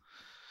 it is.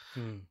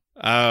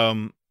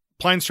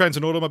 Planes, Trains,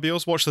 and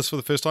Automobiles. Watch this for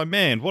the first time.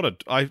 Man,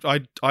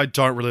 I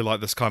don't really like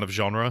this kind of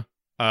genre.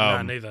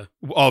 No, neither.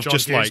 Of John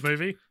just Hughes like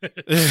movie.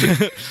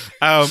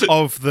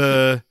 of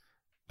the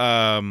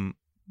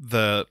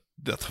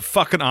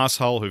fucking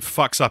asshole who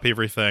fucks up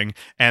everything,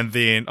 and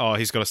then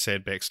he's got a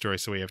sad backstory,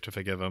 so we have to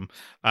forgive him.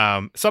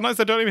 Sometimes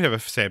they don't even have a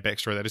sad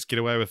backstory; they just get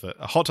away with it.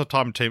 Hot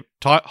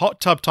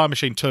Tub Time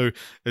Machine 2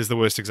 is the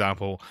worst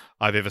example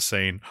I've ever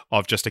seen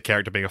of just a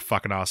character being a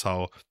fucking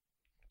asshole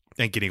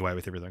and getting away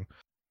with everything.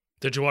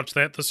 Did you watch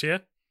that this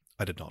year?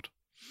 I did not.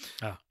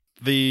 Ah.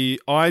 The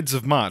Ides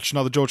of March,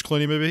 another George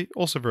Clooney movie,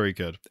 also very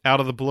good. Out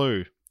of the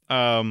Blue.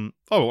 I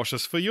watched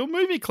this for your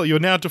movie club, your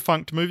now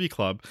defunct movie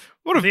club.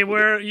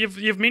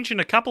 You've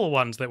mentioned a couple of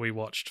ones that we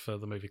watched for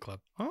the movie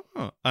club.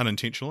 Oh,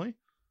 unintentionally.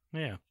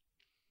 Yeah,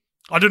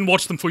 I didn't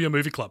watch them for your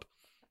movie club.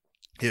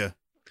 Yeah.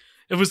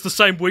 It was the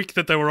same week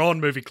that they were on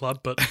movie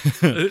club, but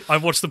I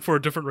watched them for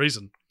a different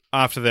reason.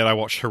 After that, I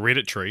watched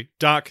Hereditary.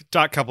 Dark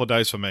couple of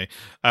days for me,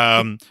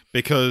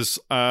 because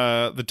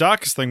the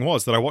darkest thing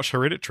was that I watched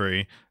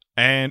Hereditary,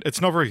 and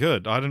it's not very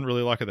good. I didn't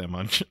really like it that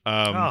much.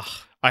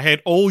 I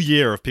had all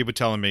year of people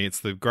telling me it's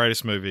the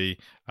greatest movie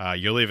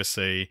you'll ever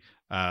see.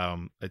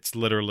 It's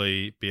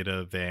literally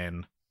better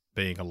than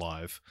Being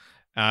Alive.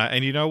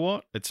 And you know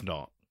what? It's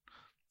not.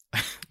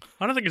 I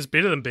don't think it's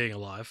better than Being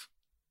Alive.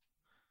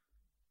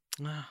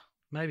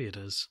 Maybe it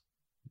is.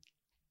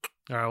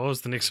 All right, what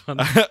was the next one?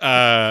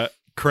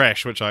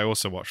 Crash, which I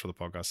also watched for the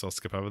podcast, so I'll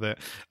skip over that.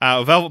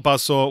 Velvet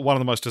Buzzsaw, one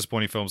of the most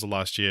disappointing films of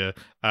last year.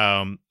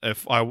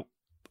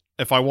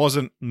 If I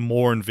wasn't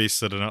more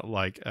invested in it,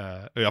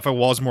 if I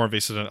was more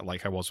invested in it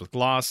like I was with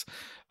Glass,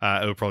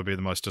 it would probably be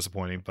the most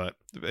disappointing, but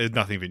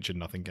nothing ventured,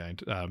 nothing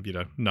gained.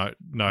 No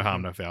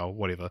harm, no foul,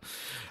 whatever.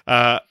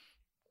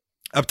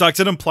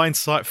 Abducted in Plain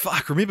Sight.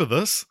 Fuck, remember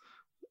this?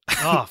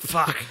 Oh,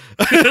 fuck.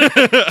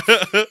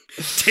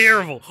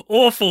 Terrible.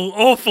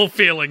 Awful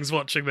feelings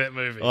watching that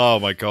movie. Oh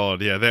my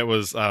god, yeah, that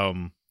was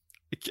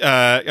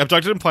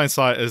Abducted in Plain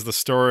Sight is the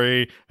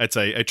story. It's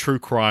a true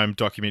crime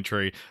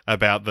documentary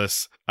about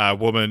this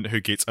woman who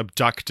gets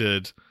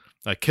abducted,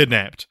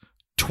 kidnapped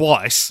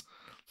twice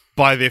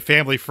by their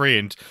family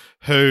friend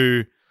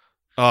who,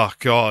 oh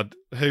god,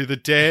 who the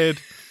dad...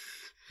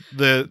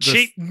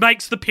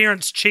 makes the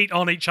parents cheat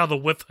on each other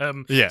with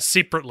him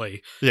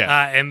separately.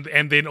 Yeah.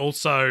 And then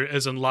also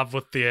is in love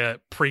with their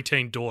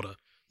preteen daughter.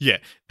 Yeah.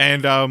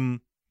 And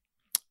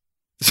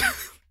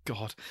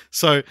God.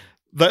 So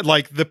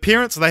the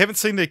parents, they haven't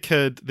seen their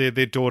kid, their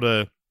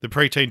daughter, the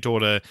preteen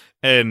daughter,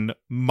 in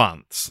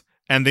months.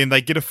 And then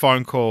they get a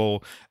phone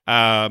call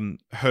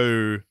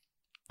who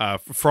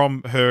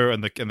from her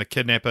and the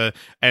kidnapper,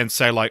 and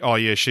say like, oh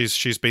yeah,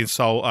 she's been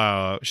sold,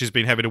 she's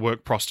been having to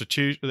work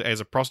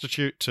as a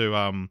prostitute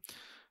to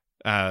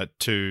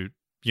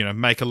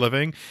make a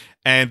living,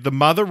 and the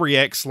mother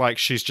reacts like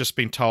she's just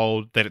been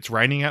told that it's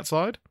raining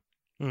outside.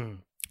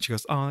 She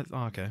goes, oh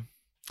okay,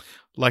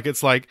 like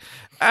it's like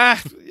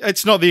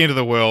it's not the end of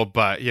the world,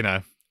 but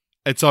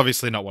it's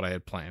obviously not what I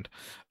had planned.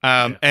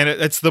 And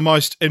it's the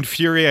most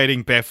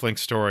infuriating, baffling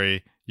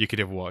story you could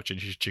ever watch,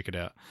 and you should check it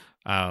out.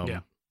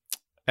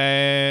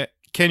 Can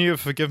You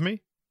Forgive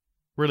Me?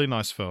 Really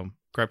nice film.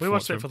 Great. We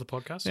watched that for the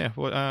podcast. Yeah,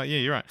 well, yeah,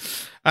 you're right.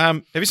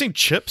 Have you seen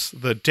Chips,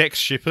 the Dax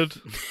Shepard?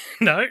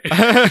 No.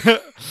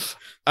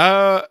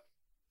 Yeah,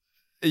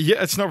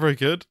 it's not very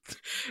good.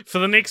 For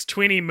the next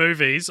 20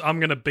 movies, I'm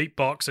going to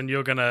beatbox, and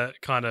you're going to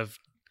kind of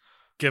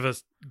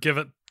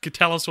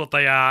tell us what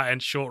they are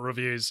and short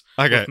reviews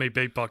with me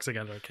beatboxing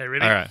under. Okay,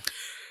 ready? All right.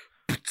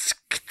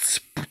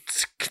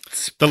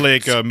 The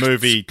Lego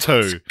Movie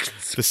 2.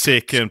 The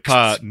second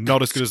part,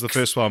 not as good as the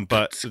first one,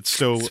 but it's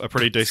still a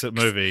pretty decent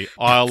movie.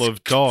 Isle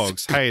of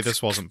Dogs. Hey,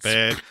 this wasn't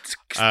bad.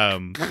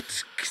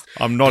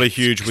 I'm not a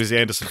huge Wes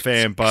Anderson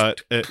fan,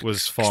 but it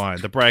was fine.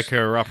 The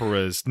Breaker-Upper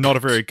is not a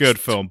very good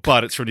film,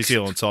 but it's from New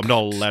Zealand, so I'm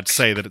not allowed to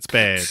say that it's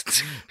bad.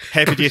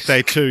 Happy Death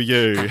Day to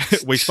You.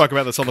 We spoke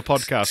about this on the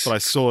podcast, but I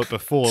saw it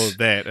before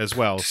that as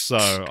well, so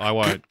I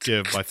won't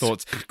give my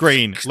thoughts.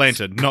 Green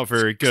Lantern, not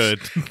very good.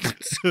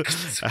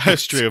 A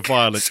History of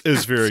Violence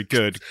is very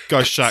good.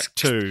 Ghost Shark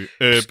 2,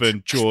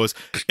 Urban Jaws,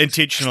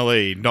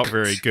 intentionally not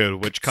very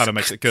good, which kind of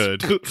makes it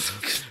good.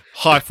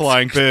 High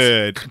Flying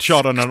Bird,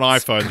 shot on an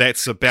iPhone.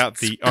 That's about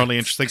the only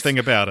interesting thing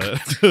about it.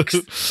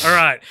 All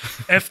right.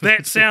 If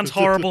that sounds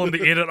horrible in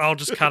the edit, I'll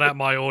just cut out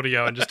my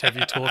audio and just have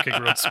you talking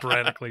real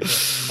sporadically.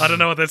 But I don't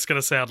know what that's going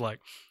to sound like.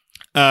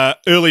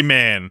 Early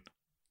Man,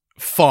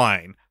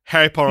 fine.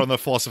 Harry Potter and the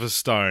Philosopher's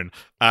Stone.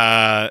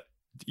 I'm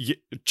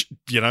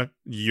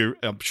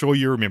sure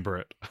you remember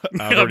it.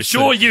 I'm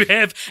sure you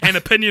have an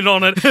opinion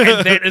on it,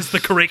 and that is the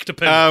correct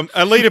opinion.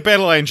 Alita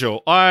Battle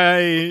Angel.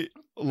 I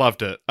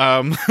loved it.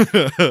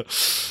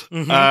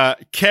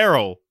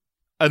 Carol,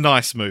 a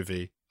nice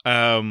movie.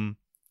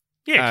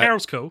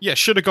 Carol's cool. Yeah,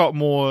 should have got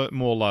more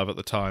love at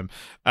the time.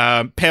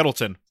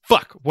 Paddleton,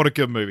 fuck, what a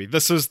good movie.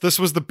 This was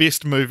the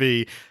best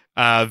movie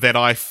that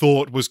I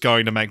thought was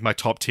going to make my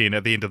top 10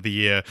 at the end of the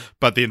year,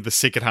 but then the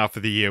second half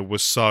of the year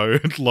was so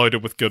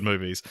loaded with good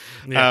movies.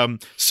 Yeah.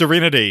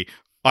 Serenity,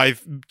 I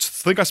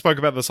think I spoke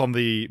about this on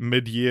the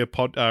mid-year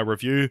pod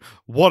review.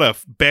 What a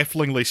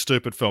bafflingly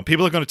stupid film.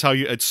 People are going to tell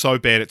you it's so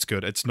bad it's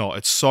good. It's not.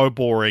 It's so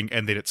boring,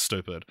 and then it's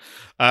stupid.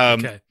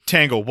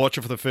 Tangle, watch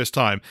it for the first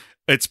time.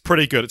 It's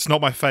pretty good. It's not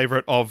my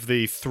favorite of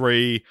the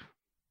 3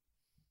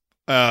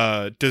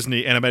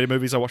 Disney animated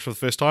movies I watched for the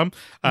first time.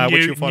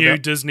 Which you'll find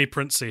out. Disney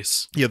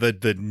princess. Yeah,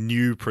 the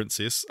new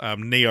princess,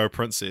 Neo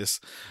Princess.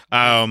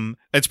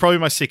 It's probably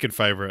my second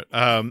favorite.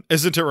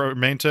 Isn't It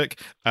Romantic?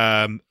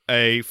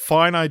 A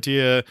fine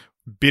idea,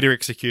 better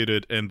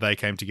executed, and they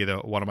came together.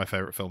 One of my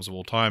favorite films of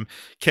all time.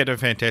 Captain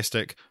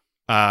Fantastic.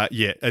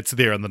 It's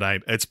there in the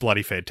name. It's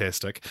bloody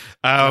fantastic.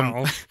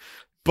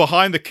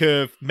 Behind the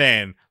Curve,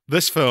 man,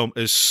 this film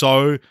is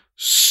so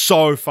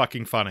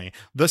fucking funny.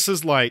 This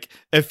is like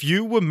if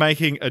you were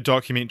making a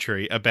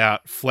documentary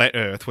about Flat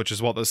Earth, which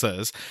is what this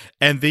is,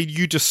 and then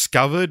you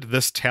discovered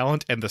this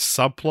talent and the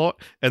subplot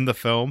in the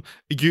film,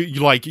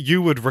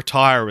 you would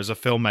retire as a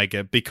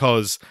filmmaker,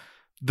 because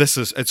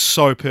it's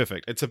so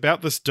perfect. It's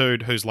about this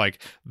dude who's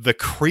like the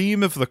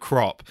cream of the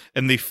crop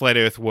in the Flat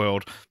Earth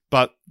world,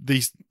 but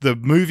the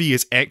movie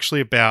is actually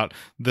about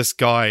this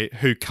guy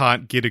who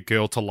can't get a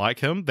girl to like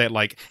him, that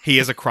like he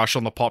has a crush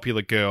on the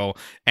popular girl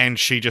and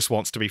she just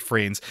wants to be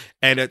friends,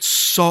 and it's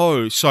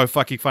so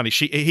fucking funny.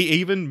 He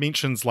even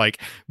mentions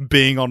like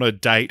being on a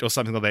date or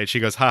something like that.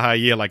 She goes, haha,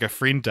 yeah, like a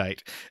friend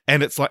date,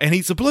 and it's like, and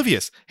he's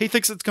oblivious. He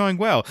thinks it's going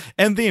well,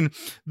 and then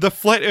the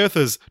Flat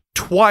Earthers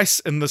twice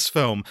in this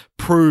film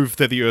prove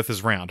that the Earth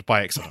is round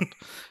by accident.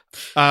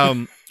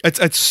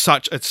 It's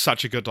such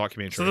a good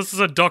documentary. So this is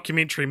a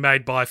documentary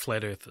made by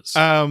Flat Earthers.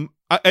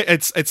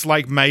 It's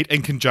like made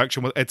in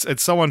conjunction with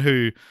it's someone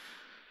who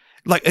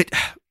like it.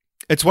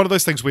 It's one of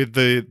those things where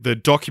the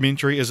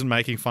documentary isn't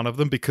making fun of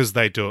them because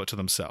they do it to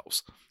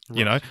themselves. Right.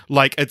 You know,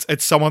 like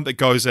it's someone that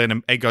goes in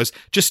and goes,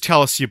 just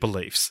tell us your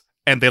beliefs.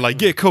 and they're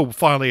like, yeah, cool,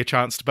 finally a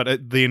chance.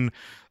 But then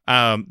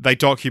they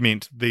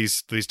document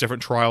these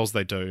different trials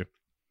they do.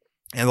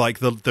 And like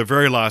the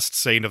very last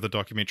scene of the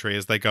documentary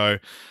is they go,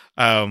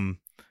 so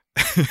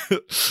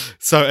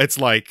it's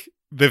like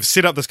they've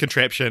set up this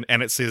contraption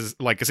and it says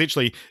like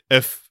essentially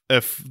if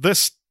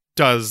this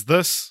does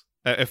this,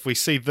 if we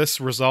see this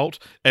result,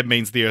 it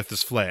means the Earth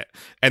is flat.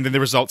 And then the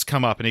results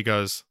come up and he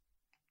goes,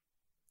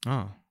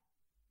 oh,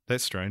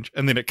 that's strange.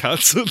 And then it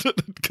cuts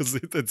because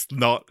it's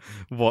not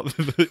what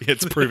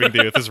it's proving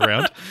the Earth is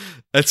round.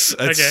 It's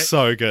okay.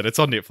 So good. It's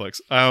on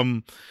Netflix.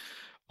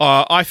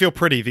 I Feel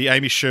Pretty, the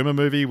Amy Schumer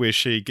movie where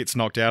she gets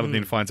knocked out and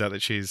then finds out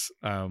that she's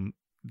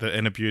the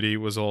inner beauty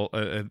was all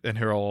in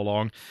her all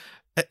along.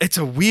 It's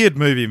a weird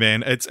movie,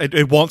 man.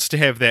 It wants to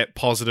have that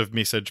positive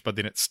message, but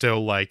then it's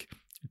still like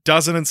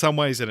doesn't in some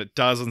ways and it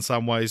does in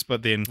some ways.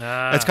 But then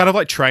it's kind of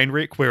like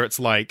Trainwreck, where it's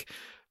like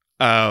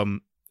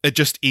it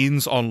just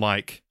ends on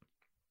like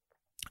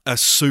a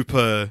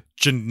super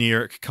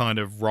generic kind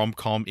of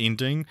rom-com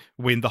ending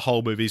when the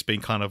whole movie's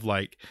been kind of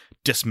like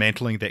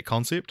dismantling that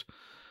concept.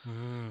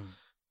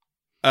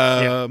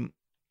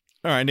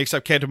 All right, next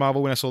up, Captain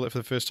Marvel. When I saw that for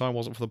the first time,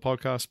 wasn't for the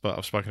podcast, but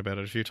I've spoken about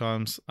it a few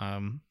times.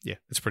 Yeah,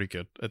 it's pretty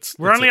good.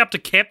 We're only up to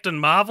Captain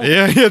Marvel.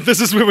 Yeah.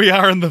 This is where we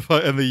are in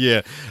the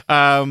year.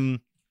 Captain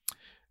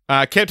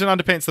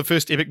Underpants, the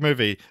first epic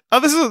movie. Oh,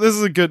 this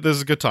is a good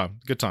time.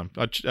 Good time.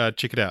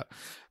 Check it out.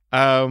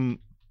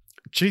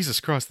 Jesus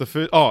Christ,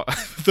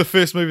 the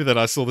first movie that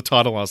I saw the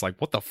title, I was like,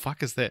 what the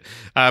fuck is that?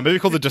 A movie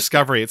called The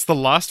Discovery. It's the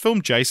last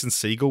film Jason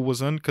Segel was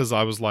in, because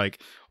I was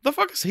like, what the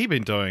fuck has he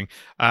been doing?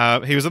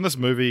 He was in this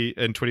movie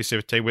in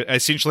 2017 where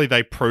essentially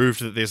they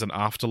proved that there's an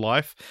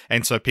afterlife,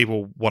 and so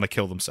people want to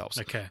kill themselves.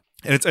 Okay.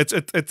 And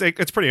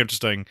it's pretty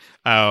interesting.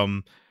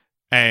 And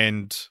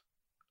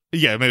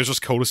yeah, I mean, it was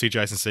just cool to see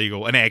Jason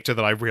Segel, an actor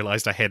that I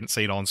realized I hadn't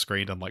seen on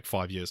screen in like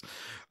 5 years.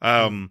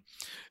 Young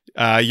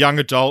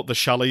adult, the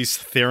Charlize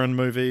Theron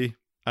movie.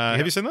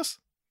 Have you seen this?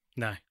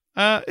 No.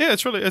 Yeah,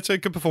 it's a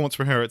good performance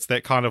from her. It's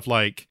that kind of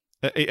like,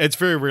 it's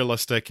very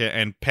realistic,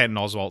 and Patton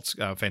Oswalt's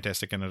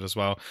fantastic in it as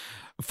well.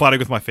 Fighting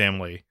with My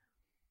Family.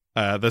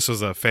 This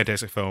was a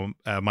fantastic film.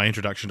 My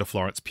introduction to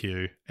Florence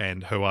Pugh,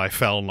 and who I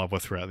fell in love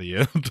with throughout the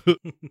year.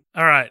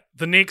 All right,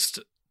 the next,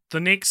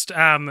 you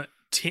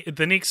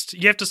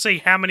have to see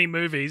how many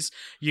movies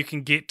you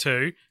can get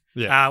to.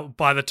 Yeah.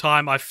 By the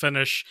time I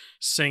finish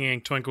singing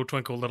 "Twinkle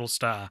Twinkle Little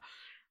Star."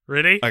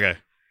 Ready? Okay.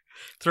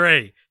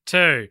 3,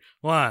 2,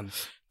 1.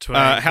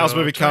 Howl's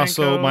Moving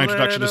Castle, my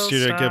introduction to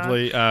Studio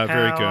Ghibli,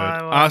 very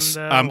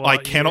good. I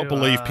cannot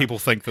believe people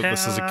think that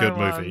this is a good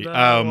movie.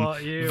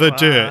 The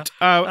Dirt,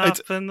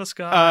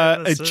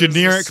 it's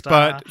generic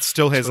but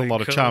still has a lot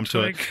of charm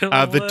to it.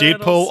 The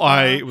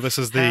Deadpool, this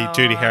is the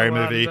Dirty Harry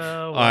movie.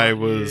 I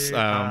was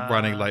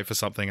running late for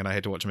something and I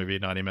had to watch a movie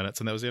in 90 minutes,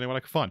 and that was the only one I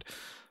could find.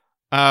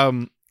 How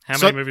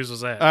many movies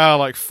was that?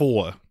 Like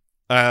 4.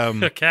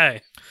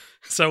 Okay.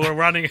 So we're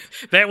running.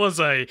 That was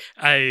a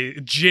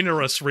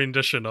generous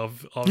rendition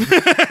of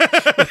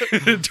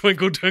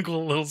Twinkle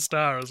Twinkle Little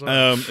Star as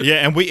well. Yeah,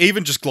 and we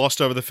even just glossed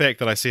over the fact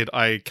that I said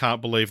I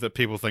can't believe that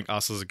people think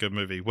Us is a good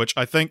movie, which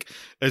I think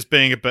is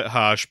being a bit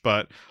harsh,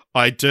 but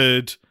I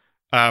did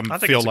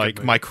feel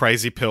like my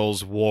crazy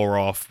pills wore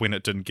off when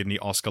it didn't get any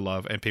Oscar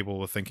love, and people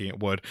were thinking it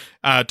would.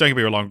 Don't get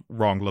me wrong,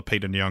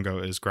 Lupita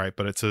Nyong'o is great,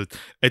 but it's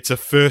a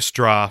first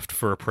draft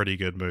for a pretty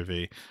good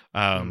movie.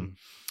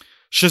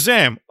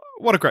 Shazam!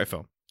 What a great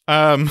film.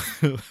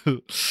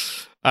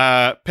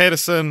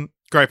 Patterson,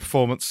 great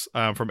performance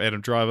from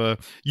Adam Driver.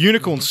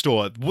 Unicorn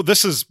Store. Well,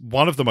 this is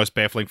one of the most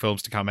baffling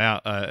films to come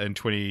out in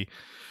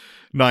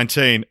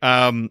 2019.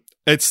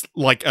 It's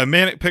like a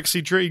manic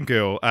pixie dream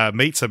girl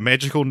meets a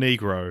magical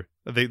Negro.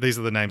 These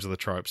are the names of the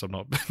tropes. I'm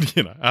not,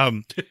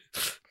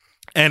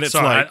 and it's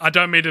sorry, like I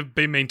don't mean to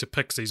be mean to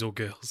pixies or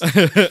girls.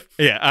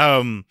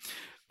 Yeah.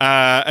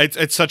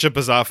 It's such a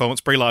bizarre film. It's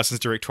Brie Larson's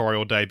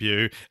directorial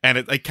debut, and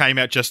it came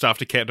out just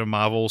after Captain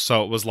Marvel,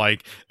 so it was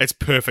like it's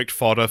perfect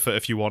fodder for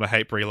if you want to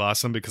hate Brie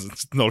Larson, because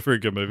it's not a very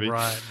good movie.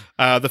 Right.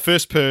 The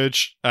first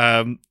Purge,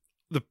 the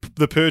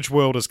Purge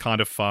world is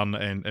kind of fun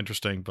and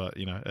interesting, but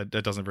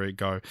it doesn't really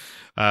go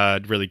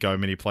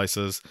many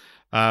places.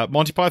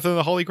 Monty Python and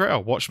the Holy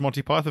Grail. Watched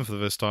Monty Python for the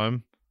first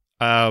time.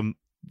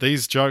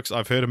 These jokes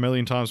I've heard a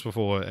million times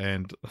before,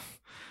 and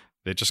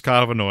they're just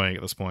kind of annoying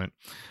at this point.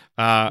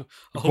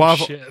 Guava,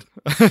 shit.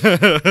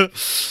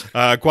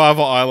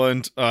 Guava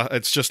Island,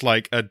 it's just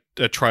like a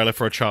trailer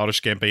for a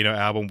Childish Gambino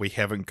album we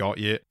haven't got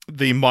yet.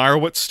 The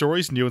Meyerowitz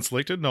Stories, new and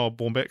selected, Noah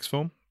Baumbach's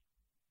film.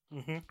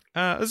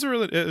 It's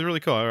really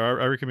cool.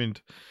 I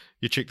recommend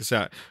you check this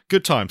out.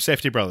 Good Time,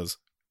 Safdie Brothers,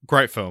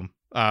 great film.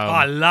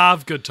 I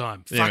love Good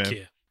Time. Fuck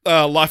yeah.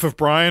 Life of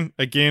Brian,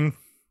 again,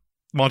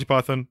 Monty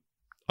Python.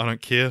 I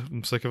don't care.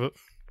 I'm sick of it.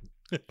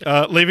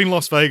 Leaving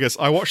Las Vegas.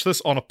 I watched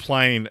this on a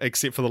plane,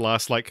 except for the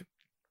last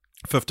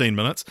 15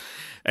 minutes.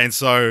 And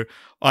so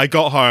I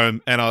got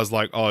home and I was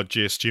like, oh,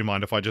 Jess, do you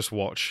mind if I just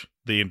watch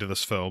the end of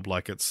this film.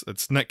 Like it's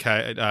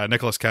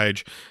Nicolas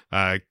Cage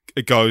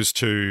it goes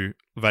to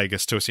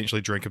Vegas to essentially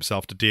drink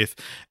himself to death,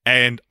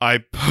 and I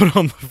put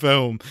on the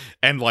film,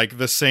 and like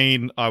the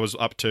scene I was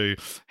up to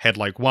had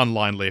like one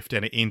line left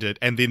and it ended,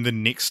 and then the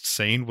next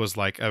scene was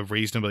like a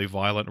reasonably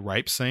violent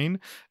rape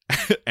scene,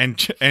 and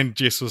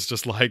Jess was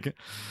just like,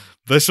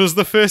 this was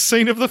the first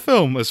scene of the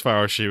film as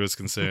far as she was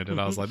concerned,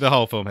 and I was like, the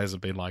whole film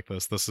hasn't been like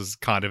this. This is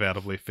kind of out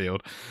of left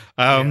field.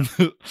 But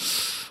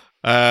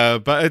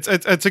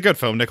it's a good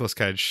film. Nicolas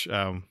Cage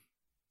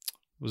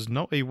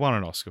he won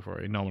an Oscar for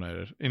it. He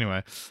nominated.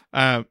 Anyway,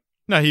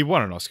 no, he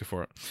won an Oscar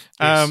for it.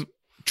 Yes.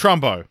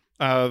 Trumbo.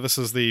 This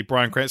is the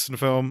Bryan Cranston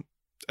film.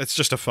 It's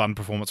just a fun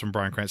performance from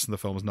Bryan Cranston. The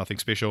film is nothing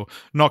special.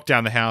 Knock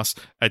Down the House.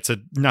 It's a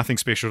nothing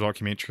special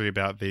documentary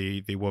about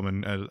the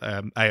woman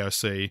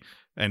AOC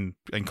in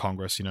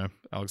Congress. You know,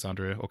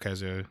 Alexandria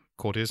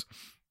Ocasio-Cortez.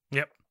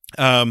 Yep.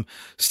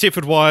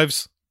 Stepford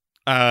Wives.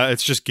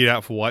 It's just Get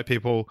Out for white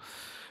people.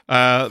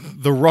 The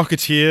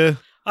Rocketeer.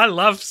 I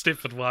loved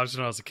Stepford Wives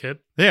when I was a kid.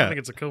 Yeah. I think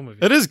it's a cool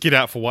movie. It is Get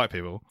Out for white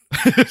people.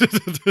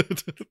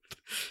 The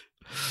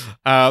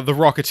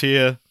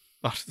Rocketeer.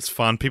 Oh, it's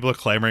fun. People are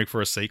clamoring for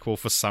a sequel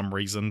for some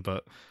reason,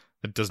 but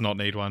it does not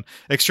need one.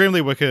 Extremely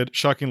Wicked,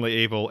 Shockingly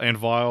Evil, and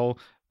Vile.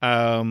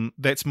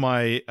 That's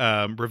my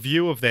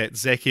review of that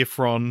Zac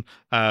Efron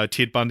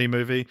Ted Bundy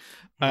movie.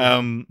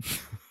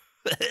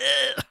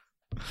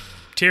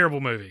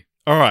 Terrible movie.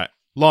 All right,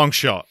 Long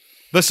Shot.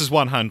 This is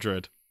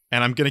 100.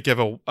 And I'm going to give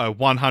a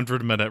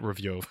 100-minute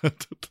review of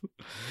it.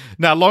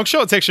 Now, Long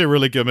Shot's actually a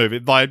really good movie.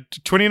 Like,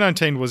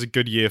 2019 was a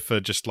good year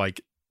for just,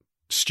 like,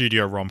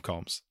 studio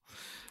rom-coms.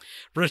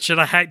 Richard,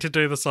 I hate to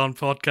do this on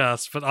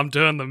podcast, but I'm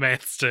doing the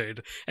maths,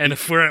 dude. And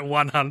if we're at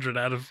 100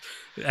 out of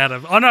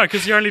oh no,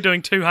 because you're only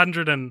doing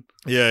 200 and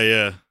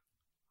yeah.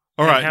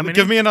 All right,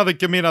 give me another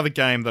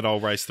game that I'll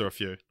race through a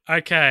few.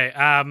 Okay,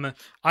 I'm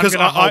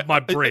gonna hold my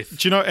breath.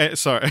 Do you know?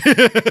 Sorry.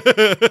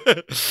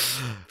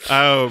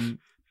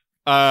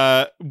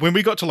 When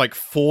we got to like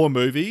 4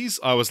 movies,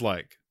 I was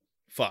like,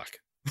 fuck.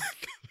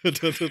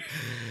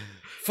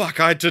 Fuck,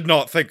 I did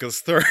not think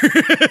this through.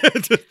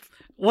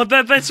 Well,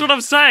 that's what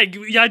I'm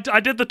saying. Yeah, I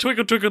did the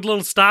twinkle twinkle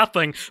little star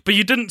thing, but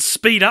you didn't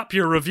speed up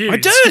your reviews. I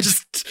did.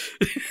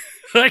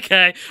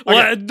 Okay.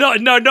 Well,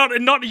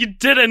 not you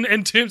did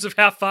in terms of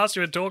how fast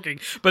you were talking,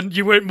 but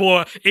you weren't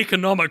more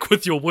economic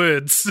with your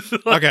words.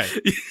 Okay.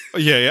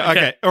 Yeah.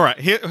 Okay. All right.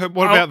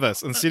 What about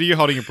this? Instead of you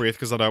holding your breath,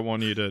 because I don't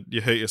want you to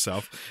hurt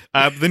yourself,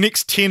 the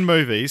next 10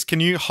 movies, can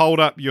you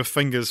hold up your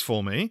fingers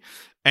for me?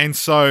 And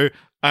so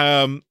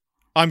I'm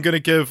going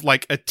to give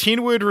like a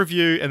 10-word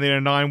review and then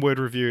a 9-word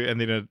review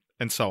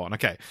and so on.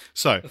 Okay.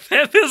 So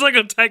that feels like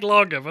it'll take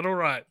longer, but all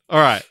right.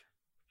 All right.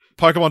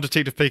 Pokemon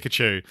Detective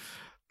Pikachu.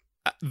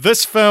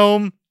 This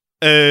film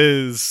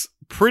is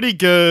pretty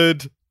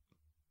good,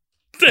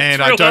 and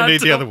I don't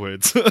need the other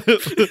words.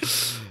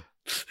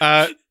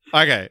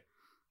 Okay.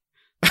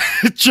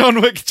 John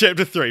Wick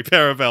Chapter 3,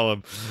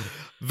 Parabellum.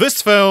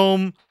 This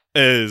film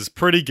is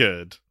pretty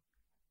good.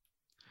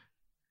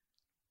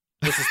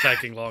 This is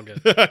taking longer.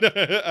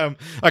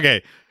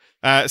 Okay.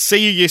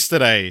 See You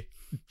Yesterday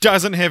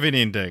doesn't have an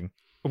ending.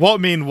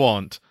 What Men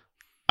Want.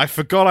 I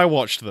forgot I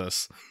watched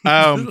this.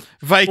 Vacation.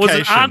 Was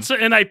an answer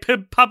in a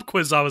pub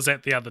quiz I was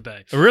at the other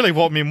day. Really?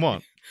 What Men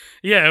Want?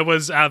 Yeah, it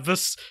was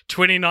this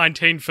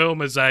 2019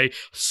 film is a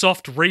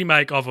soft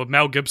remake of a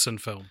Mel Gibson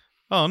film.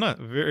 Oh, no.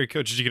 Very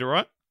cool. Did you get it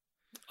right?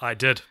 I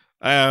did.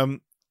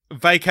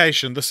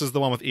 Vacation. This is the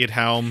one with Ed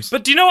Helms.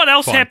 But do you know what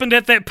else happened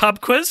at that pub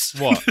quiz?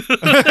 What?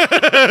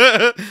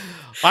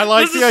 I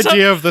like the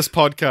idea of this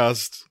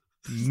podcast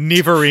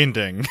never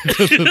ending.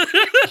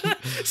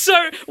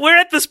 So we're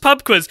at this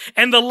pub quiz,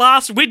 and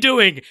we're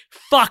doing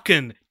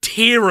fucking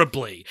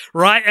terribly,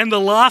 right? And the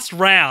last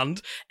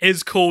round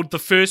is called The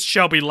First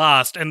Shall Be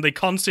Last, and the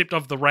concept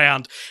of the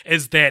round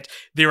is that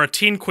there are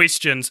 10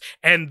 questions,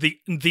 and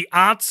the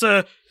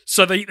answer.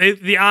 So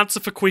the answer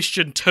for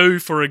question 2,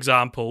 for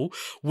example,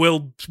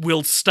 will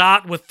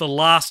start with the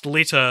last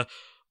letter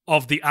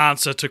of the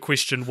answer to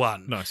question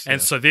 1. Nice.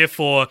 And so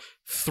therefore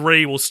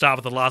 3 will start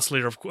with the last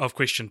letter of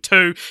question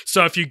 2.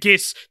 So if you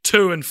guess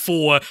 2 and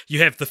 4, you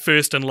have the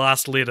first and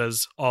last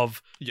letters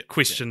of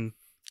question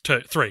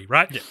 3,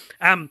 right?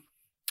 Yeah.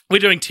 We're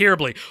doing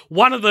terribly.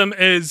 One of them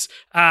is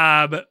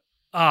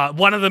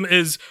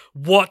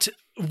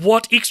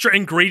what extra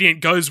ingredient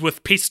goes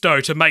with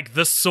pesto to make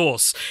this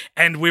sauce?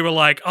 And we were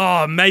like,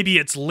 oh, maybe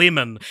it's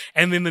lemon.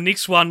 And then the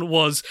next one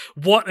was,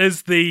 what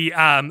is the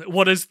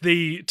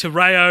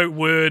Terreo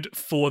word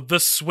for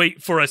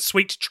a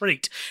sweet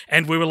treat?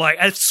 And we were like,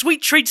 a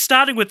sweet treat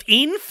starting with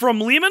N from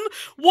lemon?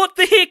 What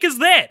the heck is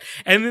that?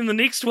 And then the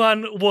next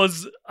one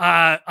was,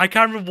 I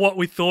can't remember what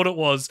we thought it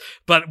was,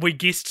 but we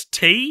guessed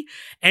tea.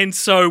 And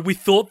so we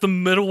thought the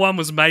middle one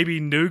was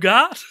maybe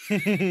nougat.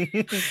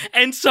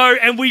 And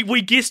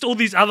we guessed all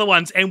these these other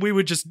ones, and we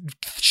were just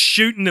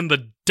shooting in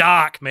the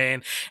dark,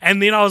 man.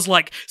 And then I was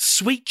like,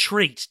 sweet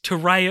treat to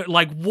Ray,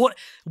 like, what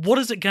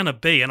is it gonna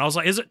be? And I was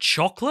like, is it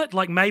chocolate?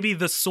 Like, maybe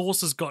the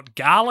sauce has got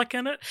garlic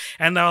in it?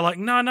 And they were like,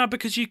 no,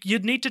 because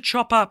you'd need to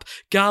chop up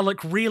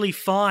garlic really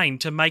fine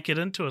to make it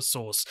into a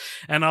sauce.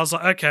 And I was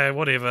like, okay,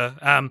 whatever.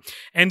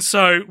 And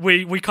so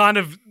we kind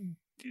of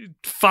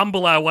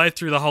fumble our way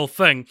through the whole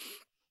thing.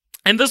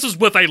 And this is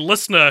with a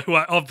listener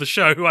of the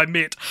show who I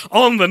met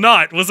on the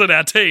night, was in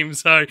our team.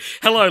 So,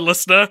 hello,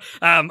 listener.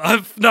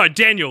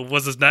 Daniel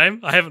was his name.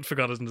 I haven't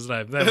forgotten his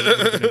name. That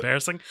would be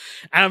embarrassing.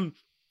 And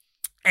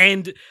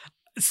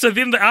so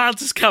then the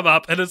answers come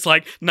up, and it's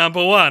like,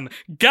 number 1,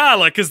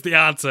 garlic is the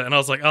answer. And I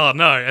was like, oh,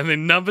 no. And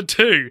then number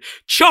 2,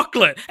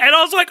 chocolate. And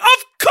I was like,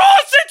 of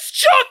course it's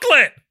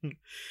chocolate!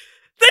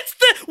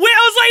 Where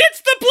I was like, it's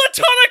the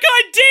platonic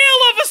ideal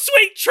of a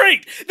sweet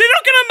treat. They're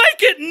not going to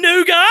make it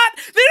nougat.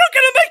 They're not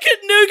going to make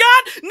it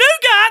nougat.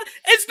 Nougat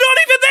is not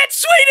even that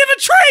sweet of a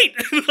treat.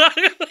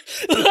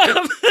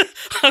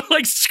 I'm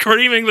like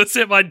screaming this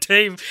at my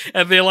team,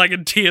 and they're like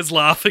in tears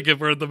laughing,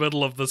 and we're in the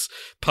middle of this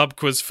pub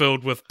quiz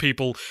filled with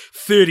people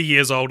 30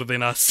 years older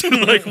than us,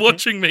 like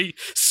watching me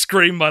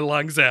scream my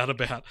lungs out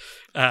about.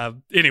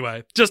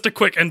 Anyway, just a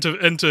quick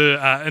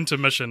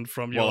intermission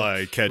from your while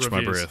I catch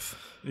reviews. my breath.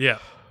 Yeah.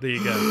 There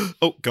you go.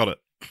 Oh, got it.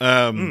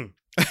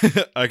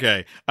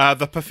 Okay.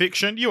 The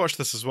Perfection. You watched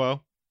this as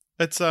well.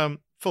 It's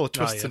full of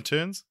twists and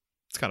turns.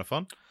 It's kind of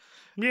fun.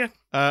 Yeah.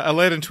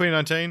 Aladdin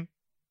 2019.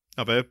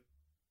 Not bad.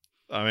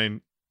 I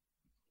mean,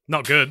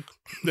 not good.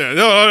 Yeah.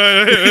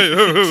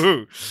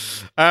 No.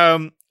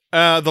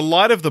 The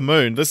Light of the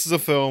Moon. This is a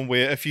film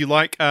where if you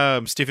like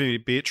Stephanie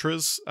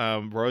Beatriz,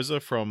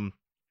 Rosa from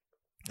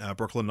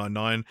Brooklyn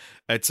Nine-Nine,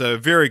 it's a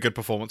very good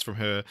performance from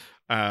her.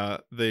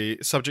 The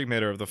subject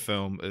matter of the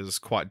film is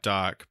quite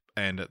dark,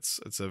 and it's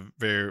a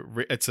very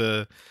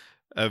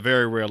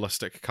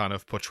realistic kind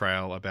of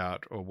portrayal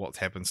about what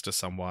happens to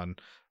someone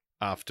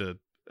after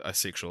a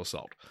sexual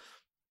assault.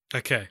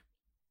 Okay,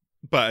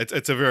 but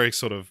it's a very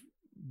sort of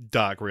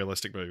dark,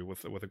 realistic movie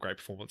with a great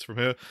performance from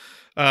her.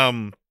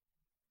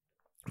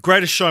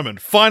 Greatest Showman.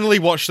 Finally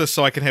watched this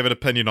so I can have an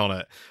opinion on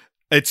it.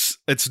 It's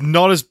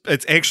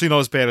actually not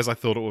as bad as I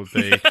thought it would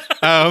be.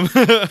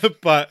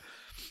 But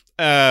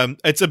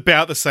it's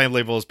about the same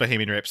level as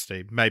Bohemian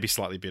Rhapsody, maybe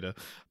slightly better.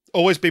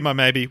 Always Be My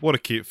Maybe, what a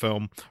cute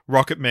film.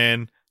 Rocket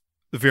Man,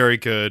 very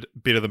good,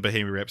 better than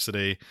Bohemian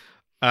Rhapsody.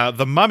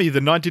 The Mummy,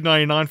 the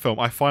 1999 film,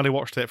 I finally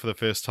watched that for the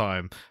first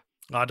time.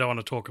 I don't want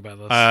to talk about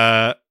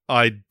this.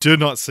 I do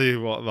not see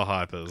what the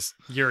hype is.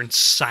 You're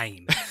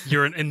insane.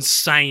 You're an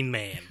insane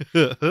man.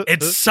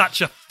 It's such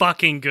a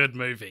fucking good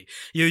movie.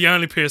 You're the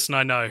only person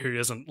I know who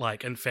isn't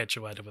like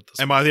infatuated with this.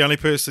 Am I the only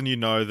person you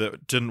know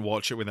that didn't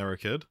watch it when they were a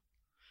kid?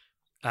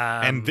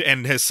 And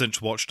has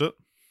since watched it?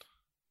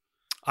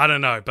 I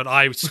don't know, but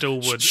I still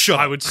would.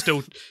 I would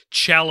still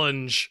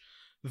challenge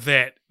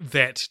that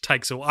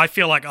takes a. I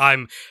feel like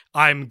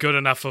I'm good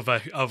enough of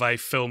a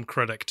film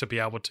critic to be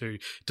able to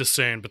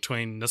discern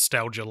between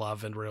nostalgia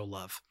love and real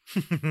love.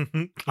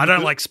 I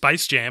don't like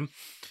Space Jam.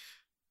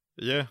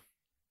 Yeah,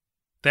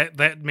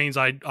 that means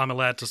I'm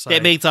allowed to say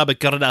that means I'm a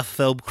good enough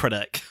film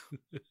critic.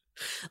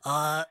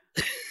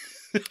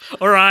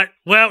 All right,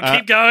 well,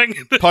 keep going.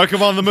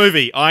 Pokemon the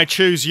movie. I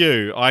choose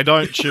you. I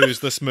don't choose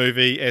this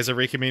movie as a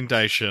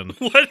recommendation.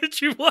 Why did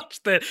you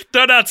watch that?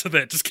 Don't answer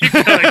that. Just keep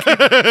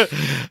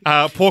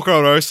going.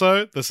 Porco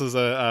Rosso. This is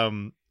a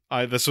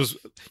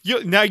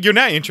you're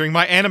now entering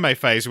my anime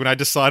phase when I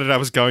decided I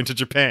was going to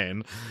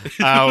Japan.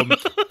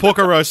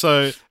 Porco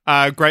Rosso,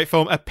 great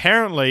film.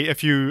 Apparently,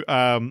 if you're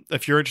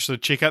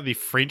interested, check out the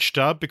French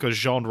dub because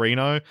Jean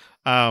Reno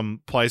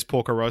plays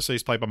Porco Rosso.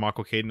 He's played by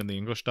Michael Keaton in the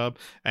English dub,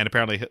 and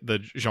apparently the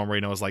Jean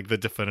Reno is like the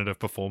definitive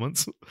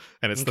performance,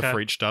 and it's the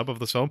French dub of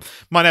this film.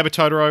 My Neighbor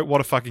Totoro,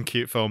 what a fucking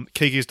cute film.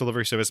 Kiki's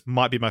Delivery Service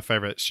might be my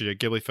favorite Studio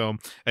Ghibli film.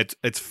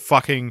 It's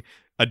fucking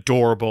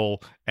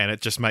adorable, and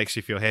it just makes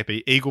you feel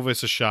happy. Eagle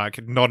vs.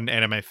 Shark, not an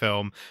anime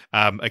film,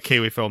 a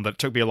Kiwi film that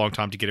took me a long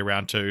time to get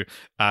around to.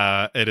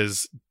 It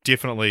is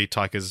definitely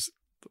Taika's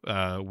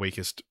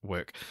weakest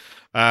work.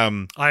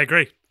 I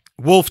agree.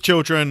 Wolf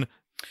Children,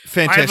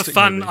 fantastic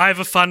movie. I have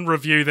a fun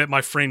review that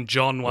my friend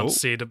John once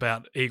said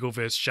about Eagle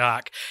vs.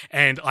 Shark,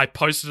 and I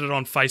posted it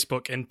on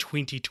Facebook in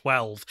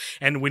 2012,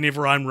 and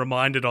whenever I'm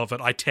reminded of it,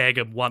 I tag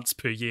him once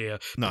per year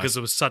because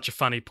it was such a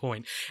funny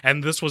point.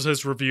 And this was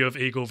his review of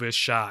Eagle vs.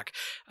 Shark.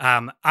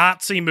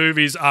 Artsy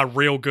movies are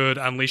real good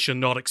unless you're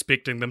not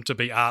expecting them to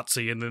be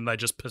artsy, and then they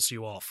just piss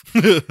you off.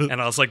 And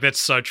I was like, that's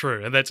so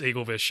true, and that's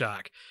Eagle vs.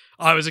 Shark.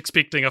 I was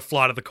expecting a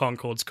Flight of the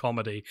Conchords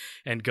comedy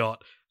and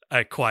got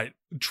a quite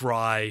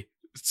dry,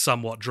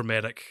 somewhat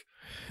dramatic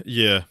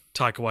Taika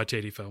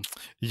Waititi film.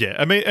 Yeah,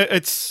 I mean,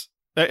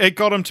 it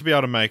got him to be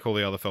able to make all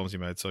the other films he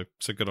made, so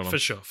good on him. For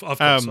sure,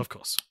 of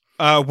course.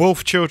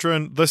 Wolf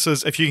Children, this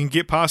is, if you can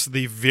get past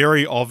the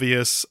very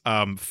obvious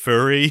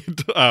furry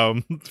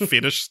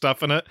fetish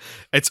stuff in it,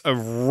 it's a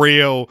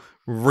real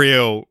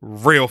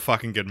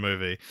fucking good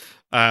movie.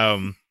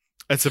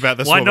 It's about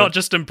this Why woman. not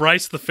just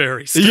embrace the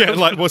furry stuff? Yeah,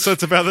 so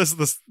it's about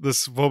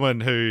this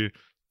woman who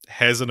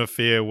has an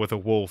affair with a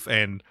wolf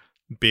and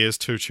bears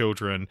 2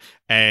 children,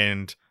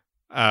 and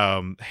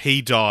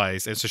he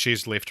dies, and so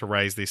she's left to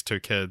raise these 2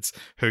 kids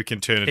who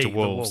can turn into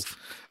wolves.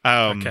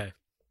 Okay.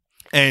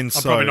 And I'm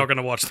so, probably not going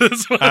to watch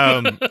this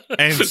one.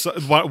 and so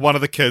one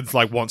of the kids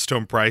like wants to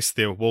embrace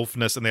their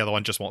wolfness, and the other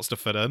one just wants to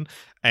fit in.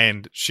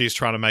 And she's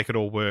trying to make it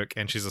all work,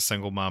 and she's a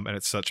single mum, and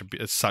it's such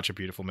a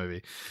beautiful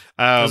movie.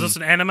 Is this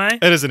an anime?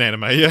 It is an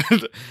anime, yeah.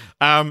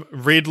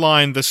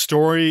 Redline, the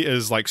story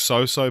is like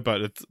so,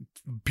 but it's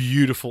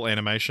beautiful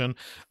animation.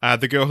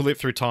 The Girl Who Leapt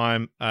Through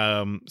Time,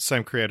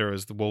 same creator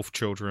as the Wolf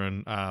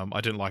Children.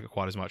 I didn't like it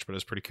quite as much, but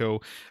it's pretty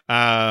cool.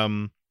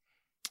 Murder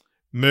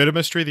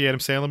Mystery, the Adam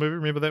Sandler movie.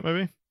 Remember that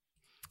movie?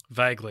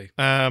 Vaguely.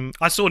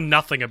 I saw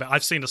nothing about.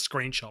 I've seen a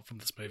screenshot from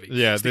this movie.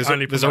 Yeah, It's there's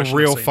the a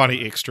real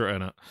funny extra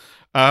in it.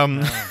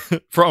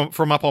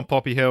 From Up on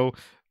Poppy Hill.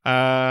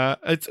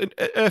 It's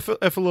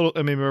if a little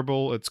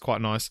immemorable, it's quite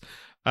nice.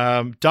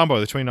 Dumbo,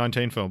 the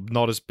 2019 film,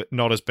 not as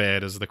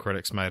bad as the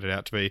critics made it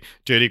out to be.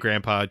 Dirty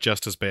Grandpa,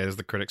 just as bad as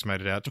the critics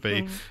made it out to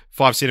be.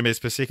 5 centimeters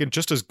per second,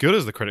 just as good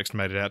as the critics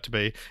made it out to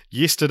be.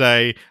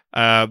 Yesterday,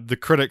 the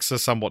critics are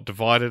somewhat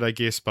divided, I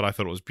guess, but I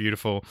thought it was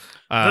beautiful.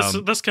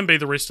 This can be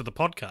the rest of the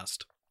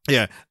podcast.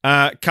 Yeah,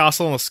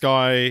 Castle in the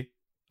Sky.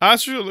 It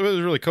was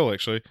really cool,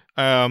 actually.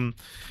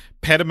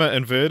 Padma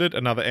Inverted,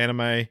 another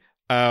anime.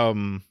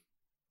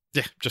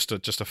 Yeah, just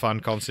a fun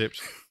concept.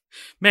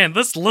 Man,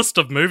 this list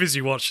of movies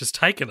you watch has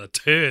taken a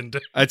turn.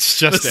 Dude. It's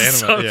just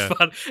This anime, is so yeah.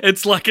 fun.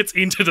 It's like it's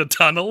entered a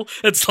tunnel.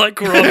 It's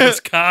like we're on this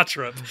car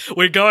trip.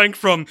 We're going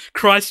from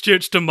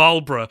Christchurch to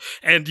Marlborough,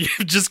 and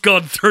you've just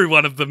gone through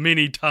one of the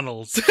many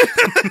tunnels.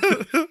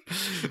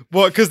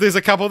 Well, because there's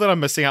a couple that I'm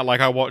missing out.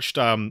 Like I watched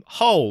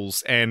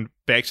Holes and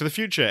Back to the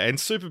Future and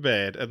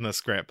Superbad in this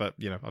scrap, but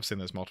I've seen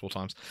those multiple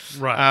times.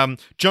 Right.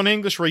 Johnny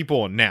English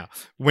Reborn. Now,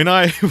 when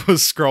I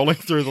was scrolling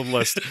through the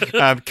list,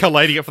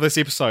 collating it for this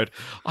episode,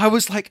 I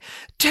was like,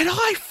 did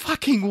I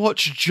fucking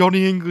watch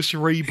Johnny English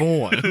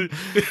Reborn?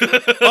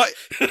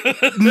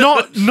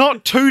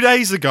 Not 2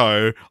 days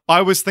ago,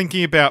 I was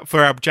thinking about,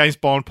 for our James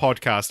Bond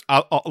podcast,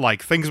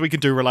 like things we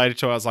could do related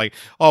to it. I was like,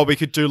 we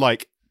could do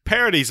like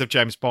parodies of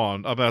James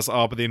Bond. I was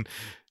like, but then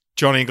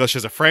Johnny English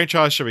is a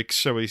franchise.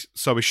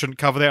 So we shouldn't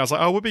cover that. I was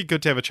like, it would be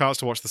good to have a chance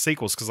to watch the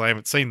sequels because I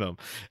haven't seen them.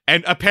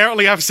 And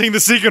apparently, I've seen the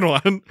second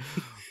one.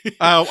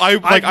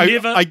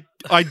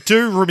 I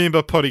do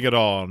remember putting it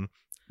on,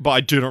 but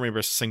I do not remember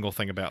a single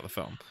thing about the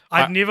film.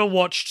 I've never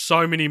watched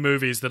so many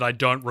movies that I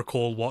don't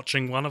recall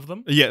watching one of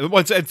them. Yeah,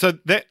 and so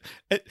that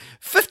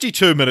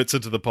 52 minutes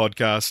into the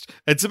podcast,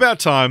 it's about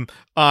time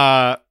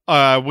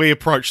we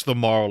approach the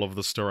moral of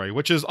the story,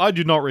 which is I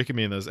do not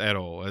recommend this at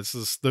all. It's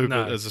a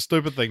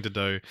stupid thing to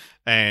do,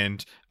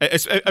 and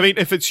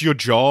if it's your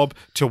job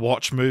to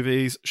watch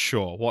movies,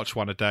 sure, watch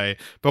one a day.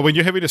 But when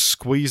you're having to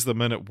squeeze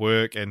them in at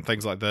work and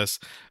things like this,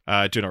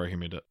 do not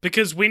recommend it.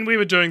 Because when we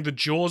were doing the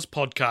Jaws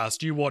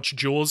podcast, you watched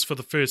Jaws for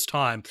the first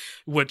time,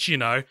 which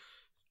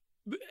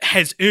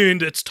has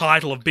earned its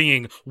title of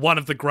being one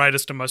of the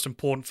greatest and most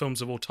important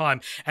films of all time,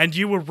 and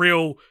you were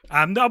real.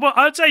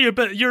 I'd say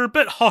you're a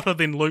bit hotter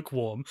than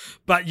lukewarm,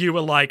 but you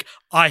were like,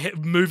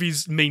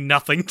 movies mean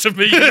nothing to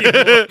me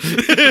anymore.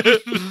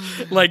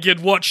 Like you'd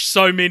watched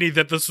so many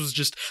that this was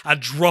just a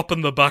drop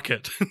in the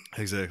bucket.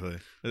 Exactly,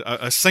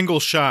 a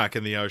single shark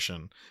in the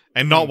ocean,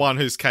 and not one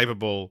who's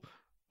capable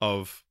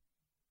of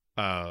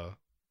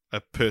a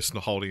person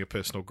holding a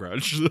personal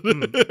grudge.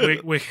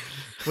 We're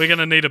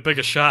gonna need a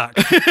bigger shark.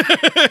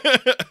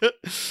 The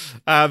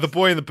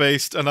Boy and the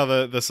Beast.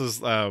 This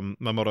is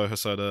Mamoru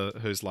Hosoda,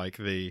 who's like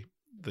the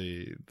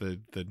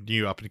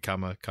new up and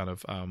comer kind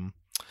of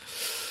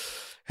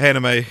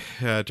anime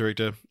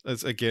director.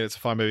 It's a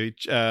fine movie.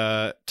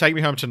 Take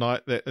Me Home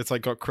Tonight. It's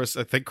like got Chris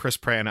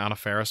Pratt and Anna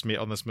Faris met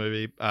on this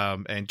movie,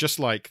 and just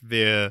like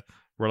their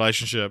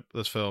relationship,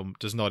 this film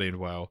does not end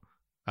well.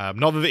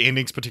 Not that the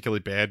ending's particularly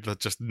bad, but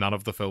just none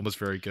of the film is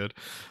very good.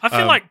 I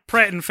feel like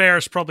Pratt and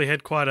Faris probably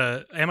had quite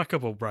a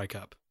amicable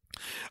breakup.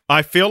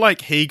 I feel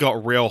like he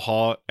got real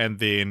hot, and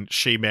then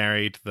she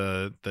married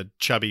the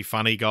chubby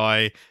funny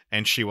guy,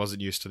 and she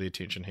wasn't used to the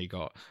attention he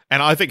got.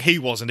 And I think he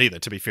wasn't either,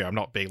 to be fair. I'm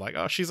not being like,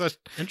 she's a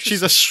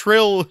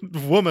shrill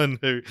woman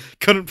who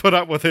couldn't put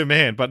up with her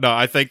man. But no,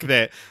 I think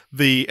that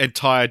the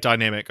entire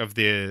dynamic of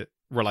their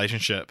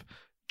relationship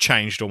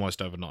changed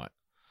almost overnight.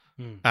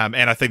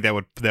 And I think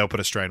they'll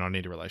put a strain on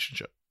any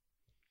relationship.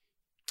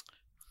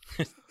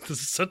 This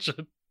is such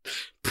a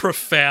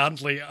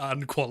profoundly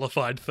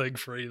unqualified thing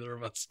for either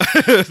of us.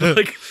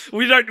 Like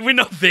we're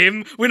not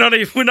them. We're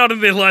not in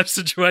their life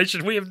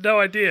situation. We have no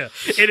idea.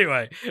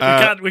 Anyway,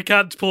 we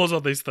can't pause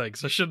on these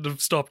things. I shouldn't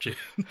have stopped you.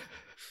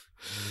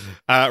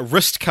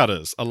 Wrist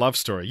Cutters, a love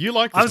story. You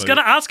like this I was going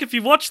to ask if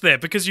you watched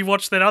that because you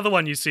watched that other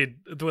one you said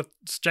with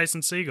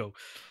Jason Segel.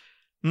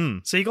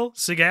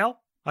 Segal?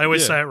 I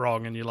always say it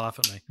wrong and you laugh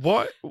at me.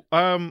 What?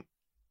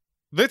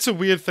 That's a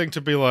weird thing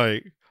to be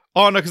like,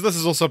 oh no, because this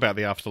is also about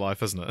the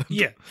afterlife, isn't it?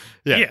 Yeah.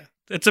 Yeah.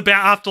 It's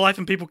about afterlife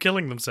and people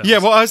killing themselves. Yeah,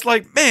 well, I was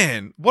like,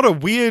 man, what a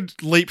weird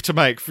leap to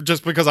make,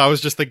 just because I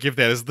was just thinking of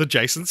that as the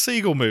Jason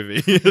Segel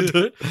movie.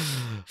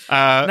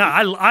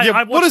 I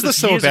watched what is this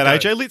film years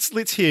about, ago. AJ?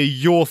 Let's hear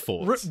your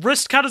thoughts.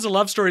 Wrist Cut as a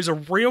Love Story is a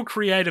real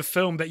creative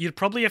film that you'd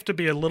probably have to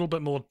be a little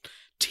bit more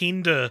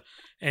tender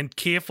and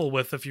careful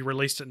with if you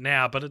released it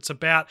now, but it's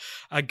about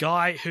a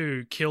guy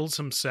who kills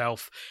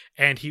himself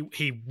and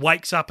he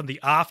wakes up in the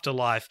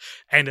afterlife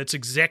and it's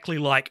exactly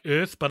like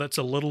Earth, but it's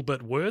a little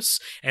bit worse,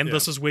 and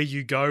this is where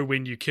you go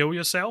when you kill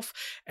yourself.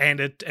 And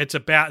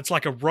it's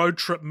like a road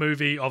trip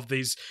movie of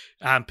these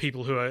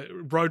people who are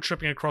road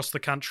tripping across the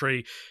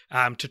country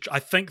I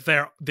think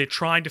they're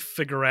trying to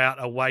figure out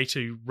a way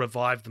to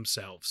revive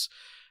themselves.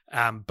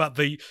 But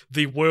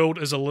the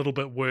world is a little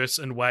bit worse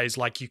in ways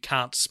like you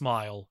can't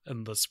smile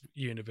in this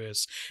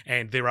universe,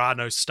 and there are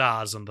no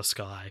stars in the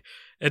sky.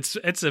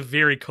 It's a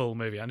very cool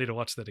movie. I need to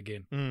watch that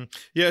again.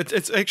 Yeah,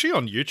 it's actually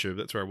on YouTube.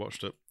 That's where I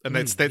watched it, and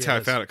that's how I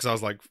found it, because I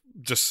was like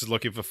just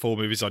looking for full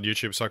movies on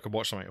YouTube so I could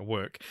watch something at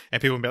work. And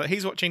people would be like,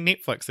 "He's watching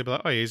Netflix." They'd be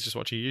like, "Oh, he's just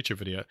watching a YouTube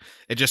video."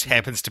 It just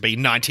happens to be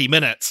 90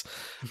 minutes.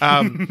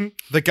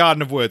 The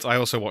Garden of Words. I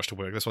also watched at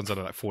work. This one's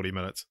under like 40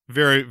 minutes.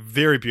 Very,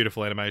 very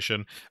beautiful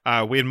animation.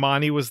 When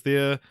Marnie was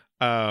there.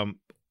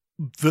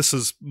 This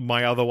is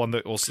my other one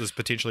that also is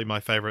potentially my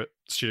favorite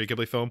Studio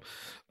Ghibli film.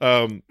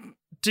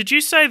 Did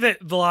you say that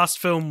the last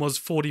film was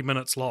 40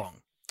 minutes long?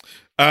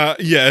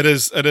 Yeah, it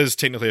is. It is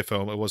technically a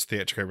film. It was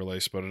theatrically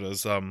released, but it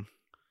is.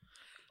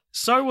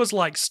 So was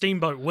like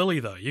Steamboat Willie,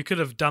 though. You could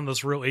have done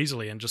this real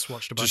easily and just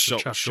watched a bunch of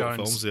Chuck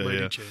Jones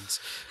Looney Tunes.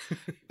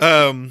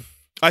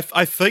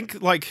 I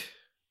think like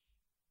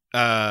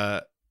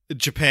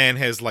Japan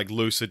has like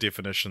looser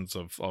definitions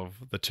of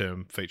the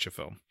term feature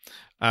film.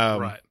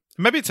 Right.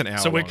 Maybe it's an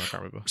hour long, I can't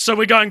remember. So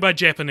we're going by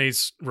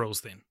Japanese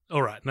rules then.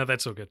 All right. No,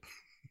 that's all good.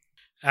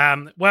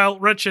 Well,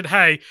 Richard,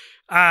 hey,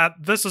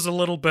 this is a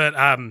little bit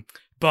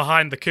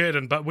behind the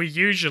curtain, but we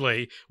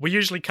usually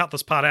cut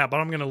this part out, but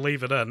I'm going to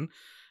leave it in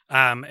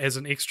as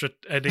an extra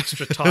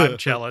time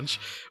challenge.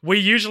 We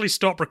usually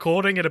stop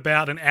recording at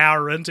about an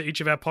hour into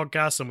each of our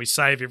podcasts, and we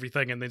save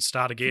everything and then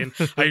start again.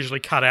 I usually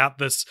cut out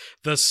this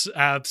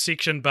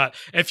section, but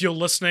if you're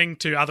listening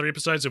to other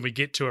episodes and we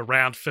get to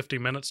around 50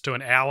 minutes to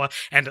an hour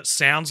and it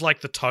sounds like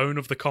the tone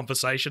of the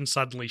conversation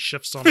suddenly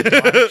shifts on a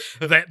dime,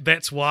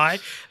 that's why.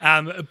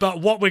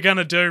 But what we're going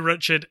to do,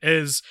 Richard,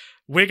 is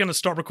we're going to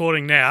stop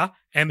recording now,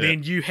 and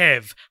then you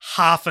have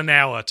half an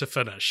hour to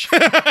finish.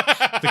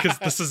 Because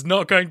this is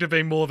not going to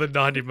be more than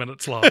 90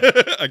 minutes long.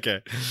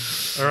 Okay.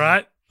 All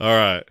right? All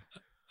right.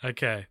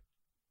 Okay.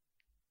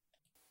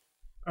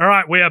 All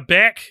right, we are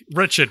back.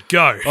 Richard,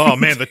 go. Oh,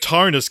 man, the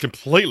tone has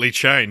completely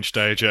changed,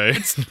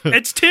 AJ.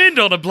 It's turned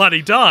on a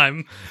bloody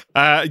dime.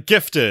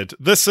 Gifted.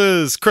 This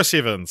is Chris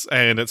Evans,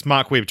 and it's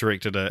Mark Webb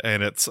directed it,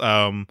 and it's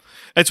one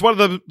of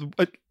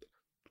the...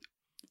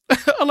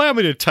 Allow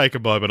me to take a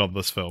moment on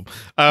this film.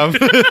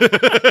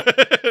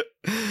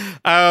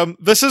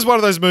 This is one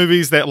of those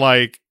movies that,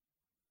 like,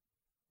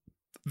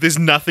 there's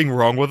nothing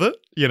wrong with it,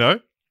 you know?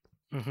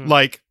 Mm-hmm.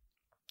 Like,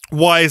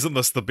 why isn't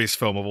this the best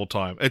film of all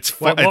time? It's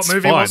fine. What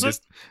movie fine. was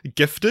it? It's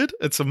Gifted.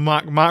 It's a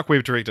Mark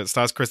Webb directed. It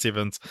stars Chris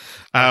Evans.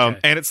 And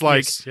it's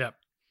like... Yes, yep.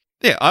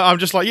 Yeah, I'm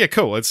just like, yeah,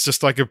 cool. It's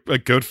just like a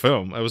good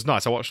film. It was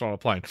nice. I watched it on a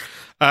plane.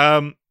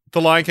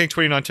 The Lion King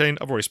 2019.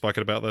 I've already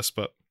spoken about this,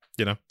 but,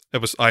 you know,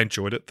 I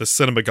enjoyed it. The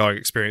cinema going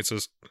experience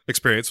was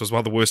one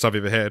of the worst I've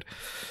ever had.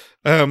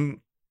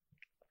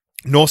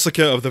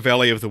 Nausicaa of the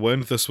Valley of the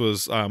Wind. This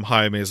was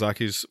Hayao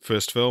Miyazaki's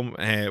first film.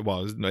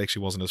 Well, it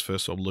actually wasn't his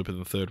first film. Lupin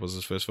the Third was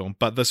his first film,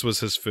 but this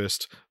was his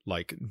first,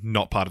 like,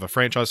 not part of a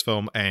franchise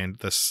film, and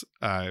this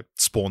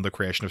spawned the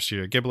creation of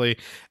Studio Ghibli.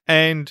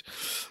 And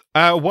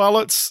while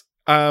it's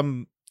not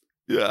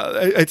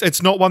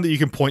one that you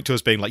can point to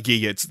as being like,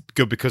 yeah, it's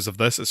good because of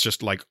this. It's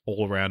just like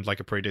all around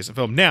like a pretty decent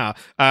film. Now,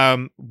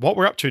 what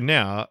we're up to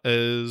now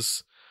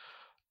is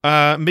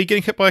me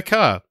getting hit by a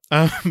car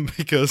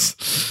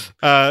because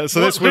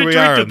that's where we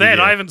are. Who directed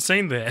that? I haven't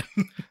seen that.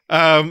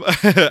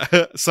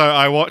 So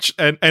I watched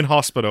in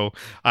hospital.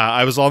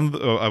 I was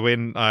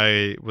when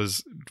I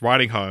was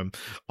riding home.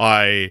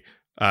 I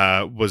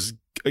was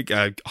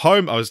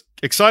home. I was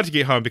excited to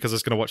get home because I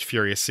was going to watch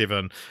Furious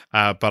 7,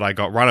 but I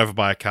got run over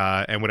by a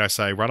car. And when I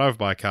say run over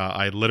by a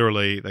car,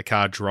 the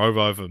car drove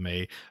over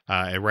me.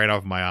 It ran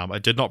over my arm. I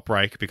did not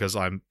brake because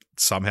I'm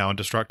somehow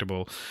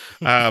indestructible.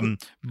 But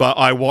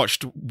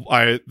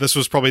this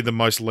was probably the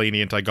most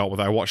lenient I got with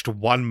it. I watched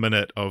 1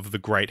 minute of The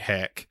Great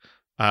Hack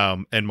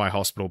in my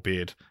hospital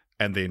bed,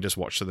 and then just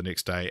watched it the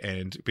next day.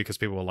 And because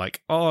people were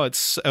like, oh,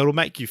 it'll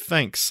make you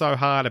think so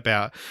hard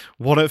about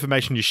what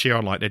information you share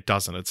online. It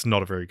doesn't. It's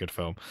not a very good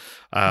film.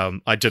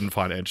 I didn't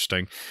find it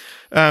interesting.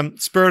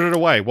 Spirited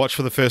Away, watch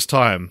for the first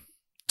time.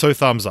 2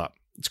 thumbs up.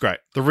 It's great.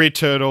 The Red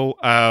Turtle,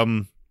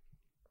 I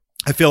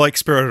feel like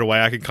Spirited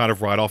Away I can kind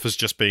of write off as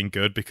just being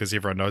good because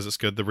everyone knows it's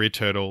good. The Red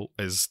Turtle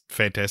is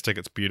fantastic.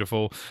 It's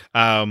beautiful.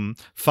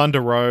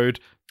 Thunder Road,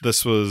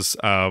 this was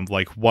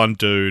like one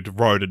dude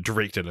wrote and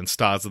directed and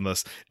stars in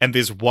this. And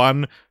there's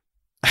one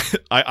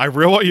I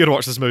really want you to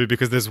watch this movie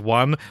because there's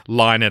one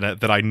line in it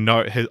that I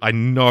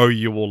know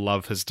you will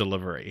love his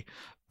delivery.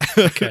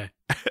 Okay.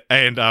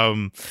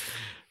 And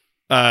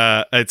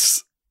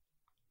it's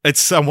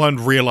someone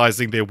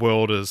realizing their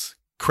world is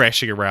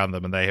crashing around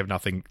them and they have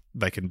nothing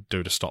they can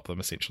do to stop them,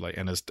 essentially.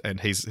 And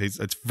he's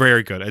it's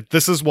very good.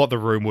 This is what The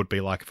Room would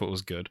be like if it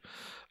was good.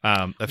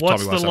 If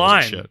What's Tommy the Wiseau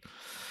line?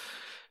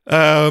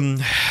 wasn't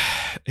shit.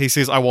 He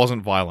says, "I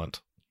wasn't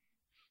violent."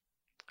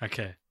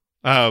 Okay.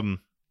 Almost.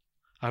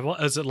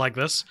 Is it like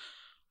this?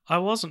 I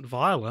wasn't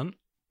violent.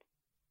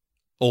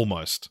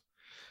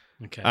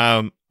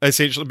 Okay.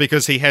 Essentially,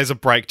 because he has a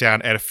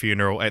breakdown at a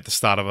funeral at the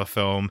start of a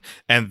film,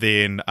 and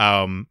then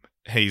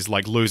he's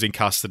like losing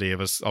custody of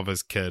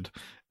his kid,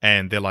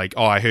 and they're like,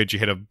 "Oh, I heard you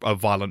had a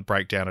violent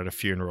breakdown at a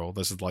funeral."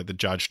 This is like the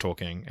judge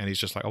talking, and he's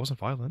just like, "I wasn't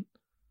violent.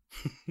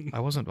 I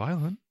wasn't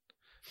violent."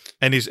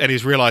 And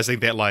he's realizing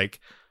that, like,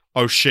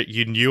 oh shit,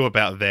 you knew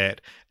about that,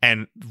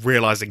 and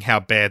realizing how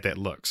bad that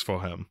looks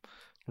for him.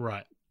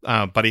 Right.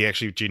 But he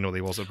actually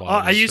genuinely wasn't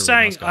violent. Are you He's a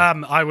really saying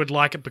nice guy. I would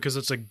like it because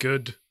it's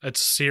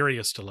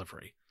serious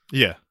delivery?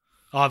 Yeah.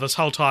 Oh, this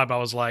whole time I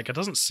was like, it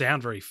doesn't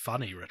sound very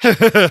funny,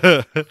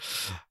 Richard.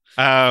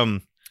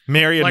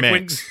 Mary and Like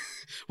Max.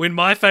 when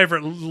my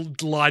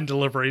favorite line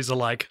deliveries are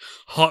like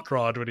Hot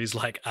Rod, when he's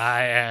like,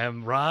 "I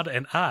am Rod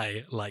and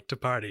I like to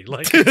party."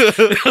 Like,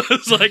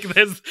 it's like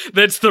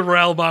that's the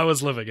realm I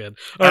was living in.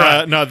 All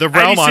right, No, the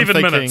realm I'm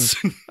 87 thinking. minutes.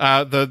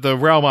 The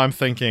realm I'm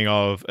thinking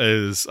of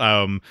is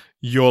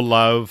your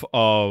love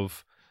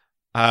of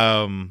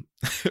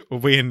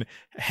when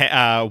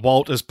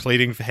Walt is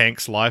pleading for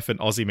Hank's life in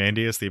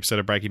Ozymandias, the episode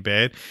of Breaking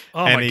Bad,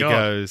 Oh and my he God.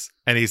 goes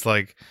and he's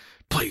like,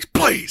 "Please,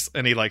 please,"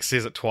 and he like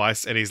says it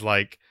twice, and he's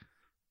like,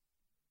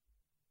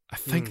 I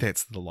think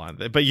that's the line,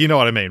 but you know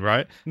what I mean,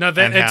 right? No,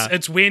 And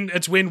it's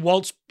when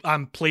Walt's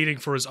pleading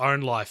for his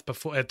own life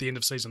before at the end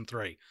of season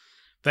 3.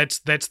 That's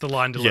the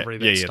line delivery.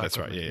 That's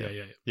right.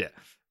 Yeah.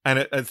 And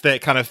it's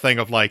that kind of thing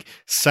of like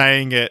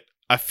saying it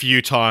a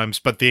few times,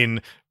 but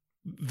then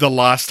the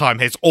last time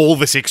has all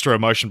this extra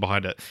emotion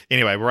behind it.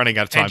 Anyway, we're running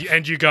out of time.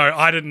 And you go,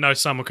 I didn't know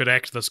someone could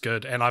act this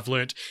good, and I've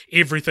learnt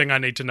everything I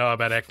need to know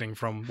about acting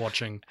from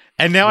watching.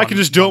 And now I can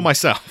just do it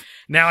myself.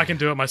 Now I can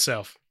do it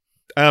myself.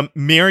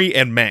 Mary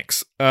and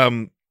Max.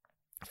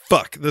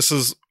 This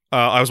is.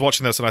 I was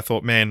watching this and I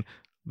thought, man,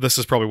 this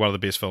is probably one of the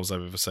best films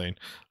I've ever seen.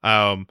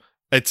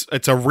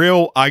 It's a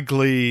real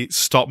ugly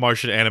stop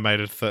motion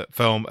animated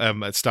film.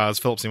 It stars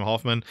Philip Seymour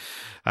Hoffman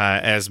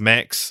as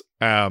Max,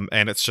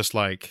 and it's just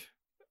like.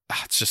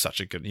 It's just such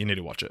a good. You need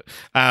to watch it.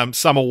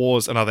 Summer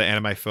Wars, another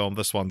anime film.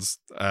 This one's.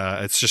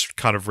 It's just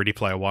kind of Ready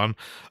Player One.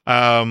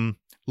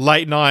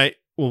 Late Night.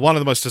 Well, one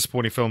of the most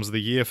disappointing films of the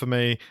year for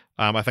me.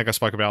 I think I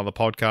spoke about it on the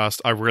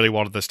podcast. I really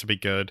wanted this to be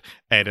good,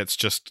 and it's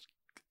just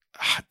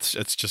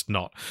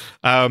not.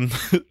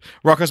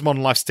 Rocko's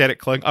Modern Life, Static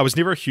Cling. I was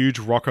never a huge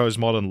Rocko's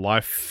Modern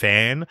Life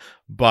fan,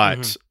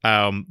 but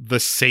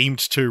this seemed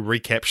to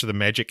recapture the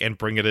magic and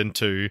bring it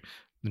into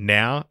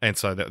now, and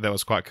so that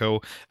was quite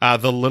cool.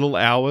 The Little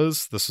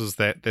Hours. This is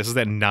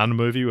that nun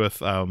movie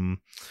with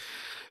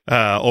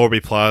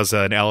Aubrey Plaza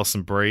and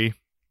Alison Brie.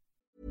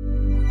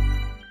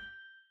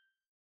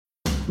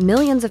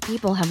 Millions of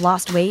people have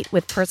lost weight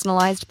with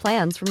personalized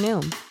plans from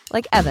Noom.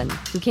 Like Evan,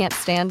 who can't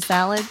stand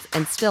salads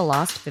and still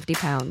lost 50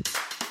 pounds.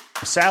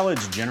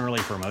 Salads generally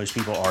for most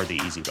people are the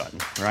easy button,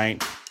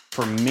 right?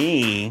 For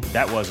me,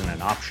 that wasn't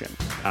an option.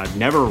 I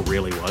never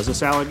really was a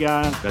salad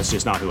guy. That's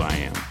just not who I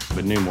am.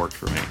 But Noom worked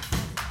for me.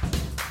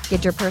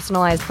 Get your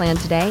personalized plan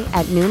today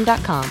at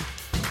Noom.com.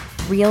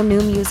 Real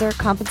Noom user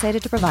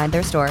compensated to provide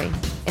their story.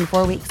 In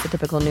 4 weeks, the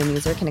typical Noom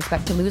user can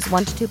expect to lose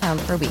 1 to 2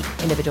 pounds per week.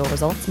 Individual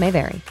results may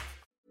vary.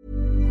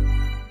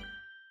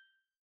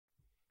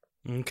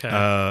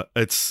 Okay.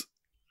 It's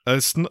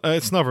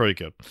not very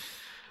good.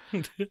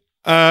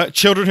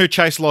 Children Who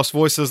Chase Lost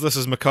Voices. This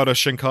is Makoto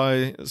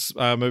Shinkai's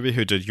movie,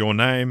 who did Your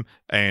Name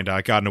and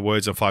Garden of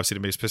Words and 5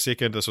 centimeters per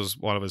second. This was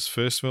one of his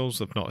first films,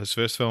 if not his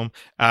first film.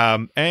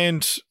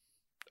 And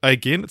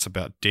again, it's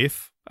about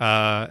death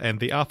and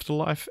the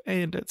afterlife,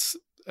 and it's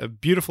a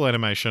beautiful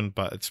animation,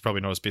 but it's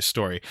probably not his best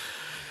story.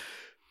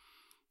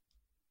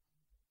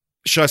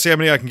 Should I see how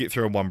many I can get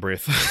through in one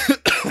breath?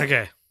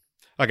 Okay.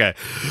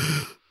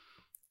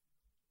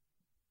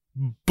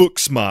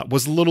 Booksmart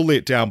was a little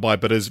let down by,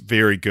 but is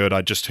very good.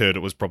 I just heard it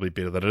was probably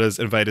better than it is.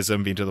 Invaders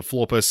Inventor the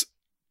Florpus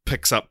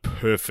picks up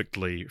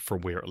perfectly from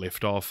where it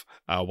left off.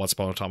 Once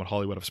Upon a Time in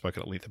Hollywood, I've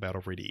spoken at length about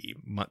already.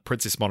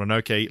 Princess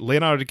Mononoke,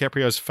 Leonardo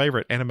DiCaprio's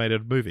favorite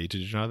animated movie.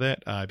 Did you know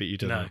that? I bet you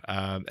didn't.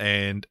 No.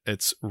 And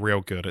it's real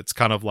good. It's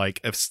kind of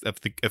like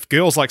if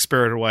girls like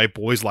Spirited Away,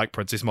 boys like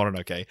Princess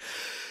Mononoke.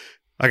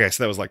 Okay,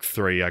 so that was like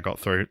 3 I got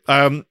through.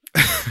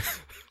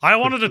 I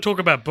wanted to talk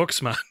about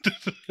Booksmart.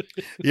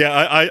 Yeah,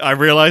 I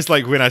realized,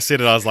 like, when I said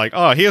it, I was like,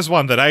 oh, here's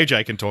one that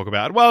AJ can talk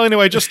about. Well,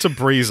 anyway, just to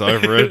breeze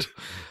over it.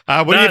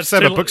 What do you have to say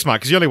about Booksmart?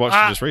 Because you only watched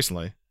it just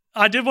recently.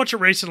 I did watch it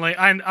recently,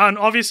 and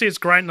obviously it's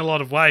great in a lot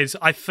of ways.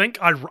 I think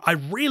I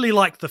really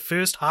liked the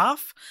first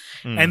half,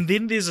 and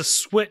then there's a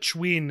switch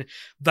when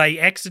they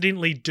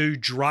accidentally do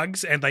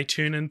drugs and they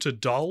turn into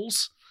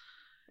dolls.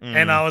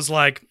 and I was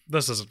like,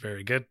 this isn't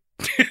very good.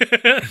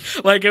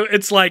 Like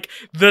it's like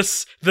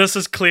this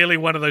is clearly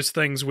one of those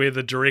things where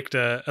the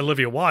director,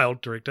 Olivia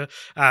Wilde director,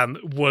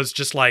 was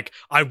just like,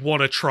 I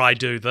want to try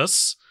do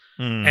this.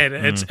 And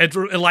it's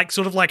like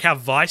sort of like how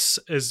Vice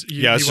is.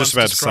 I was just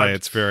about to say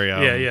it's very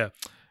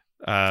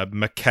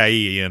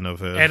McKayian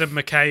of her. Adam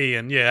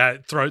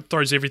McKayian,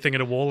 throws everything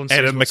at a wall and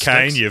Adam says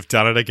McCain, sticks. you've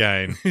done it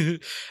again.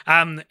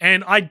 And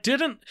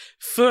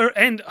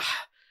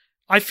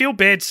I feel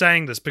bad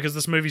saying this because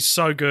this movie's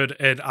so good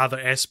in other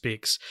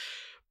aspects,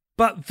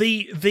 but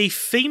the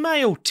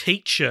female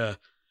teacher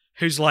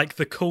who's like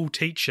the cool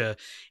teacher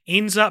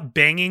ends up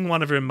banging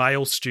one of her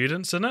male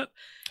students in it.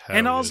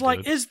 And I was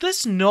like, dude. is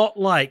this not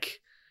like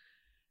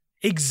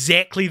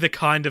exactly the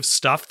kind of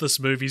stuff this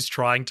movie's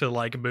trying to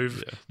like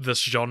move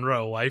this genre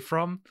away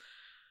from?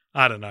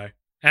 I don't know.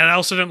 And I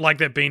also didn't like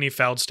that Beanie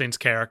Feldstein's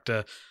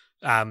character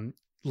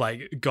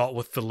like got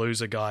with the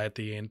loser guy at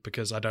the end,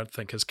 because I don't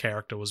think his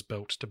character was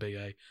built to be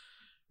a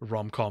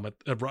rom-com,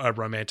 a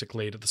romantic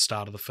lead at the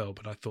start of the film.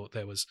 But I thought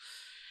that was,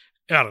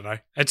 I don't know.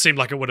 It seemed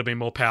like it would have been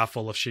more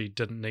powerful if she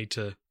didn't need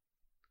to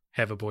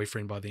have a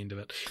boyfriend by the end of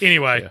it.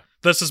 Anyway,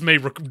 this is me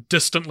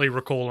distantly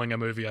recalling a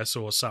movie I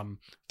saw some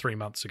 3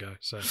 months ago.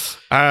 So,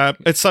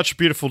 It's Such a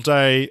Beautiful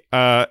Day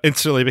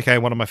instantly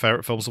became one of my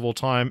favorite films of all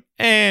time,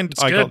 and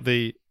I got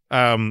the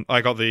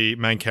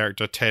main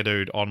character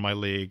tattooed on my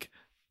leg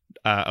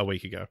a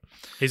week ago.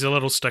 He's a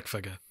little stick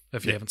figure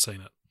if you haven't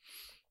seen it.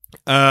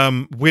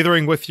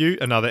 Weathering with You,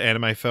 another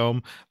anime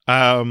film.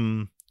 Have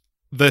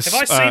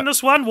I seen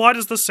this one? Why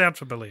does this sound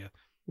familiar?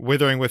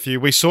 Weathering with You.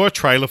 We saw a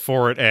trailer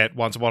for it at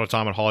Once Upon a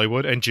Time in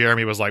Hollywood, and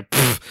Jeremy was like,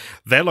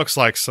 that looks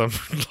like some,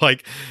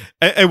 like,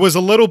 it was a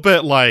little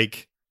bit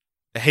like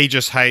he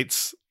just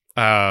hates,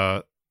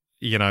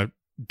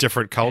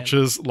 different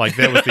cultures. Like,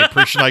 that was the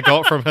impression I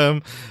got from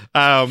him,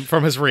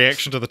 from his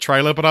reaction to the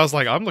trailer, but I was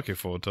like, I'm looking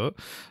forward to it.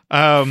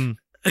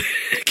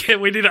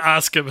 We need to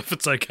ask him if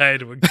it's okay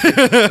to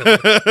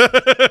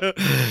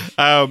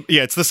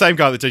it's the same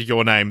guy that did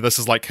Your Name. This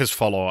is like his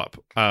follow-up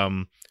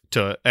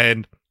to it,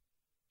 and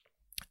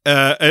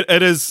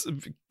it is,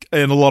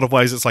 in a lot of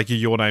ways, it's like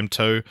Your Name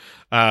too,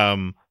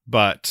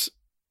 but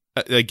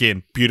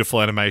again,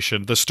 beautiful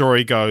animation. The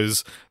story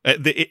goes,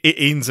 it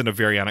ends in a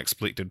very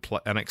unexpected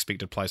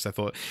place, I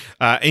thought.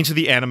 Into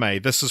the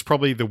Anime, this is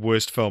probably the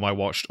worst film I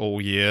watched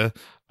all year.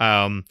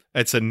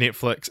 It's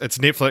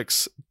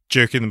Netflix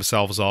jerking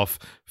themselves off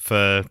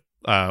for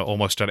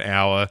almost an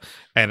hour,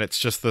 and it's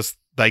just this.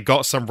 They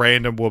got some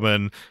random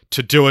woman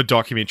to do a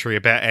documentary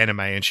about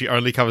anime, and she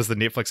only covers the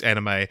Netflix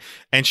anime,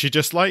 and she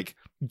just like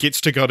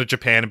gets to go to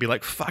Japan and be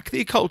like, fuck,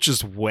 their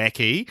culture's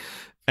wacky,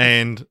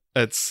 and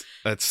it's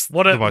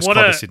the most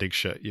condescending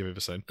shit you've ever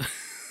seen.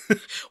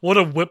 What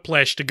a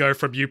whiplash to go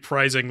from you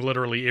praising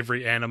literally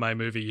every anime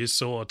movie you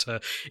saw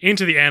to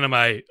Into the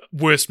Anime,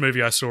 worst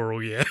movie I saw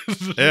all year.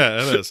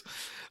 Yeah, it is.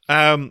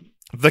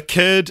 The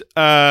Kid,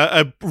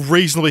 a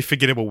reasonably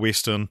forgettable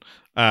Western,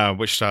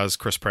 which stars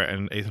Chris Pratt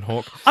and Ethan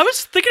Hawke. I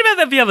was thinking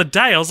about that the other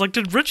day. I was like,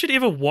 did Richard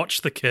ever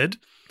watch The Kid?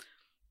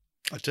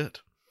 I did.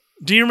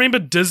 Do you remember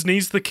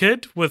Disney's The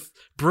Kid with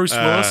Bruce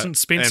Willis and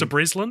Spencer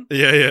Breslin?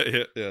 Yeah,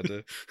 I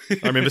do.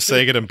 I remember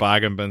seeing it in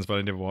bargain bins, but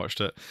I never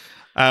watched it.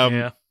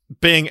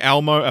 Being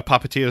Elmo, A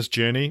Puppeteer's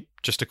Journey,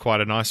 just quite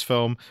a nice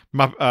film.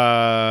 There's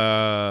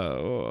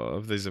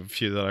a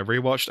few that I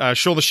rewatched.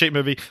 Shaun the Sheep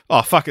movie.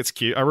 Oh, fuck, it's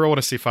cute. I really want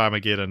to see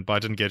Farmageddon, but I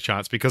didn't get a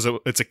chance because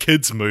it's a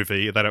kids'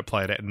 movie. They don't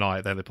play it at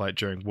night. They only play it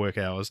during work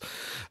hours.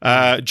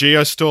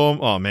 Geostorm.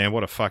 Oh, man,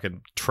 what a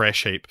fucking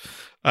trash heap.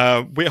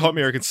 Wet Hot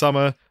American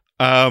Summer.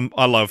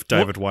 I love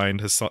David Wayne,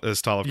 his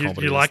style of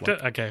comedy. You liked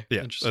it? Okay.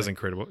 Yeah, it was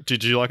incredible.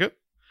 Did you like it?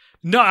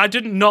 No, I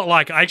did not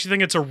like it. I actually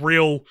think it's a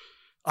real...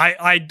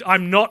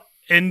 I'm not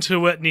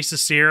into it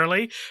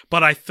necessarily,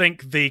 but I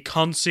think the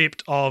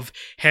concept of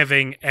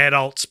having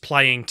adults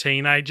playing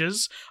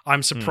teenagers,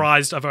 I'm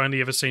surprised I've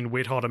only ever seen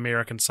Wet Hot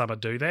American Summer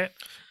do that.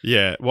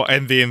 Yeah, well,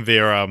 and then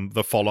their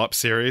the follow-up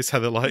series, how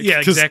they're like...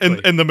 Yeah,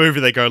 exactly. In the movie,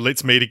 they go,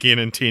 let's meet again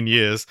in 10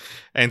 years.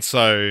 And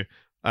so...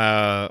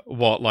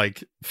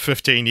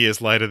 15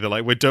 years later, they're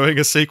like, we're doing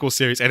a sequel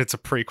series, and it's a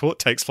prequel. It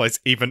takes place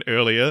even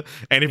earlier,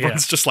 and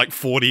everyone's just like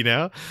 40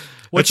 now.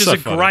 Which is so a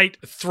funny. great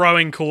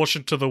throwing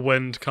caution to the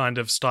wind kind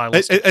of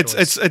stylistic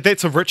choice.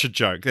 That's a Richard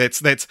joke.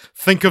 That's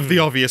think of the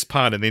obvious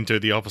pun and then do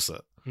the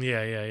opposite.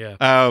 Yeah.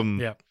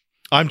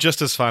 I'm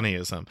just as funny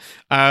as him.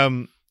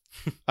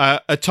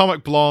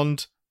 Atomic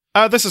Blonde.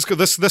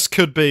 This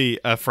could be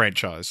a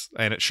franchise,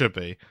 and it should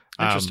be.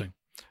 Interesting.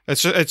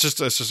 It's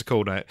just a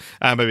cool night.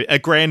 Maybe A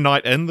Grand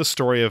Night In, the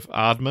story of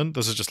Aardman.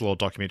 This is just a little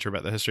documentary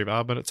about the history of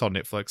Aardman. It's on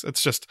Netflix.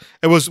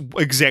 It was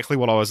exactly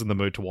what I was in the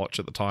mood to watch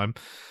at the time.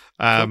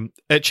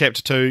 At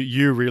Chapter 2,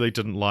 you really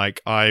didn't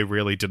like. I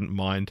really didn't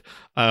mind.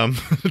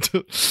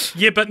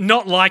 Yeah, but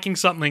not liking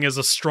something is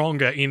a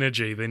stronger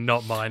energy than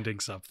not minding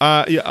something.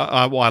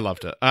 I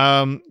loved it.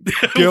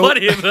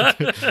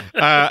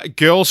 Whatever.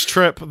 Girls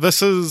Trip.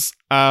 This is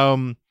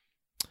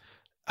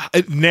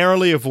it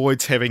narrowly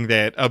avoids having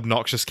that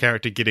obnoxious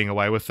character getting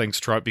away with things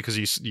trope because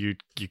you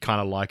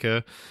kind of like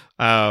her.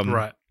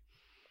 Right.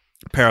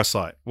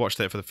 Parasite. Watched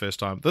that for the first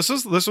time.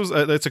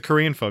 It's a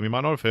Korean film. You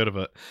might not have heard of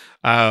it.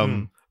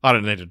 I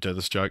don't need to do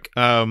this joke.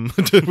 We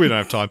don't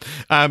have time.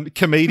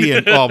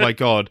 Comedian. Oh my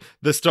god,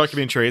 this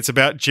documentary. It's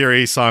about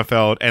Jerry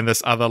Seinfeld and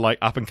this other like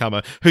up and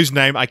comer whose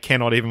name I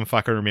cannot even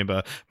fucking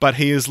remember. But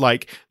he is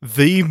like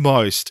the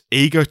most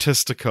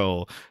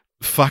egotistical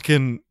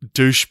fucking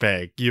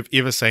douchebag you've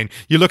ever seen.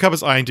 You look up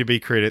his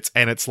IMDb credits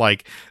and it's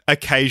like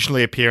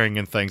occasionally appearing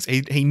in things.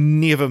 He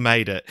never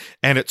made it,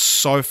 and it's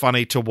so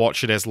funny to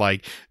watch it as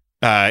like.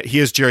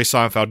 Here's Jerry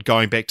Seinfeld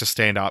going back to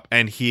stand up,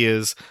 and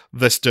here's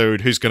this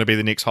dude who's going to be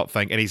the next hot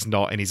thing, and he's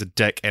not, and he's a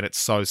dick, and it's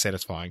so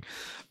satisfying.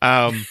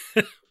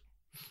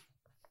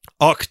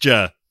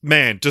 Okja.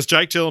 Man, does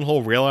Jake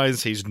Gyllenhaal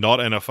realize he's not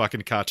in a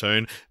fucking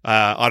cartoon?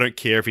 I don't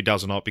care if he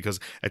does or not, because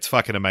it's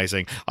fucking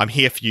amazing. I'm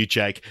here for you,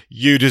 Jake.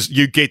 You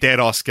get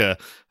that Oscar.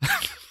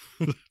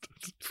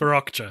 For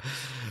Okja.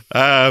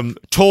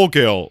 Tall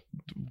Girl.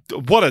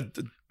 What a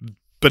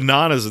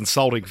bananas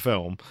insulting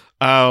film.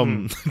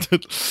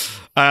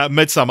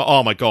 Midsummer.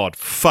 Oh my god,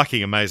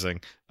 fucking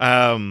amazing.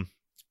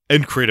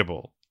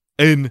 Incredible.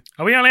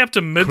 Are we only up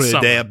to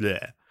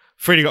Midsummer?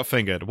 Freddy Got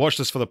Fingered. Watch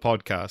this for the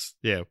podcast.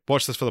 Yeah,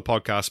 watch this for the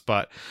podcast.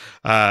 But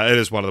it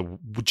is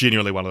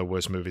genuinely one of the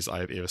worst movies I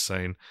have ever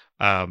seen.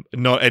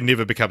 It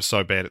never becomes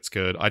so bad it's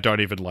good. I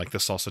don't even like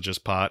the sausages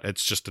part.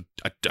 It's just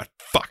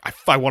fuck.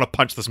 I want to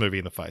punch this movie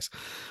in the face.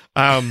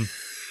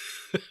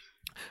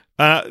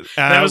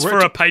 That was for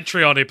a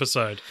Patreon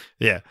episode.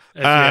 Yeah.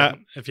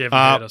 If you haven't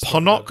heard us.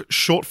 Ponok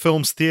Short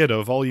Films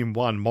Theatre, Volume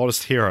 1,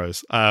 Modest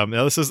Heroes.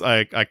 Now, this is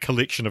a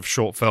collection of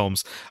short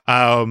films.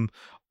 The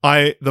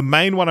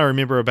main one I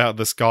remember about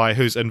this guy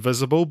who's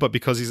invisible, but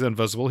because he's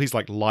invisible, he's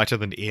like lighter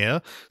than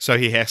air. So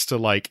he has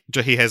to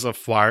he has a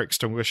fire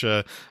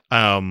extinguisher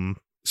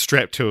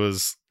strapped to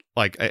his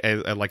like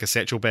a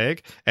satchel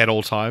bag at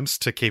all times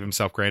to keep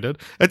himself grounded.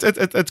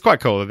 It's quite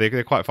cool.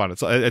 They're quite fun.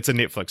 It's a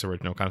Netflix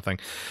original kind of thing.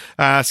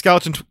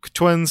 Skeleton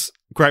Twins,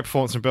 great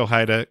performance from Bill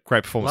Hader,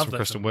 great performance from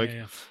Kristen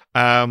Wiig.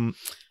 Yeah.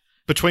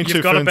 Between You've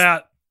two got films,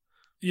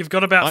 You've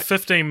got about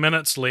 15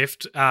 minutes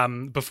left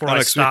before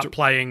I start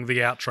playing the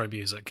outro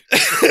music.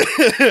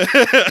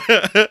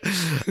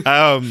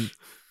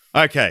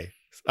 Okay.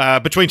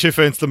 Between Two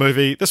Ferns, the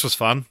movie. This was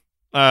fun.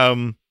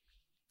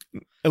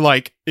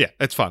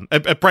 It's fun.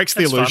 It breaks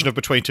the illusion of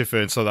Between Two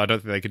Ferns, so that I don't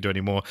think they could do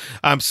any more.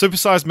 Super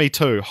Size Me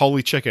Too,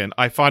 Holy Chicken.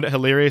 I find it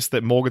hilarious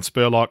that Morgan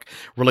Spurlock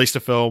released a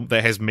film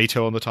that has Me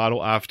Too on the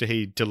title after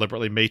he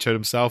deliberately Me Too'd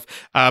himself.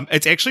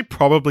 It's actually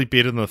probably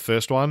better than the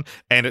first one,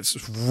 and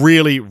it's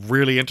really,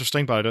 really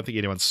interesting, but I don't think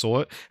anyone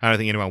saw it. I don't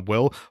think anyone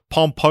will.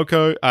 Pom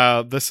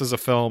Poko, this is a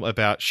film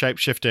about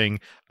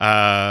shape-shifting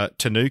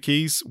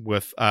tanukis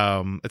with,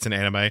 it's an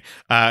anime,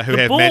 who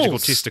have magical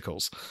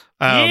testicles.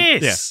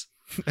 Yes! Yeah.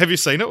 Have you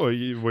seen it, or are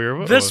you aware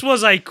of it? This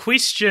was a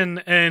question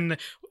in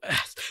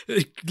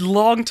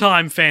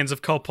long-time fans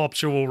of Cult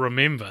Popture will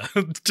remember.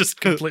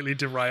 Just completely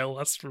derail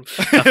us from a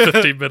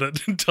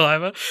 15-minute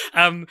timer.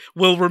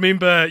 We'll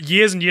remember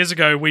years and years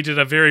ago, we did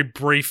a very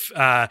brief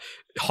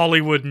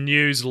Hollywood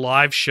News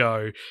live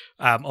show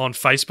on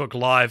Facebook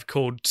Live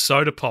called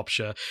Soda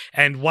Popture,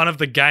 and one of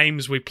the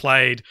games we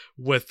played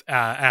with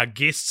our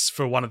guests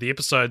for one of the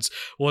episodes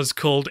was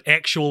called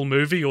Actual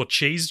Movie or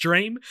Cheese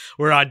Dream,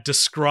 where I'd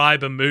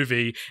describe a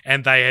movie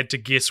and they had to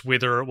guess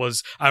whether it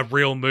was a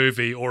real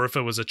movie or if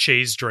it was a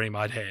cheese dream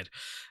I'd had.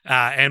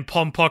 And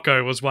Pom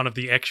Poko was one of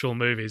the actual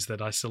movies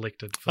that I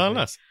selected.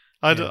 Nice.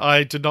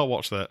 I did not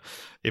watch that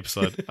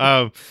episode.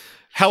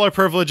 Hello,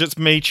 Privilege. It's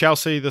me,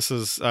 Chelsea. This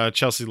is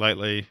Chelsea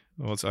Lately.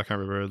 I can't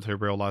remember her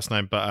real last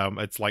name, but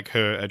it's like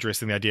her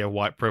addressing the idea of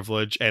white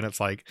privilege, and it's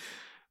like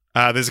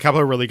there's a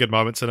couple of really good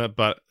moments in it,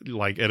 but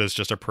like it is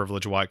just a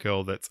privileged white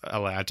girl that's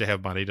allowed to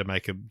have money to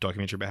make a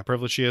documentary about how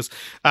privileged she is.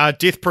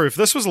 Death Proof.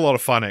 This was a lot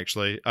of fun,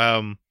 actually.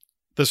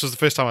 This was the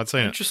first time I'd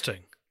seen it. Interesting.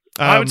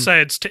 I would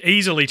say it's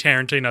easily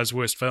Tarantino's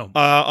worst film.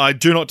 I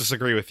do not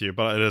disagree with you,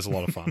 but it is a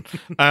lot of fun.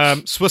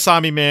 Swiss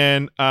Army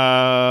Man.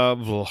 God,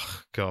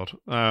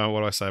 what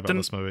do I say about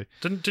this movie?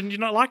 Didn't you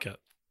not like it?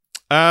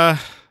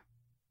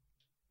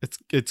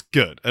 It's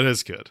good. It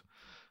is good.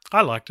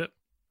 I liked it.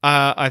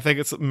 I think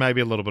it's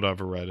maybe a little bit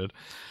overrated.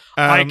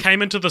 I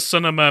came into the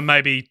cinema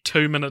maybe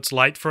 2 minutes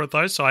late for it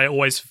though, so I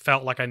always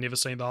felt like I'd never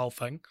seen the whole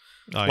thing.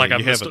 I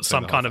missed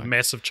some kind of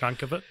massive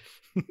chunk of it.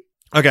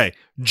 Okay,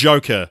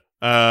 Joker.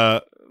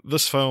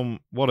 This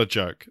film, what a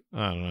joke.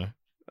 I don't know.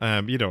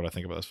 You know what I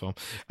think about this film.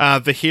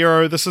 The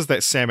Hero, this is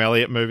that Sam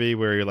Elliott movie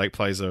where he like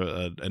plays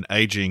an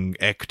aging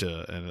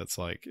actor, and it's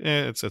like,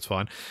 it's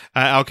fine.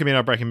 El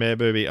Camino Breaking Bad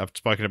movie, I've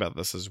spoken about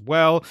this as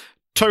well.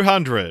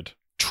 200,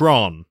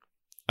 Tron.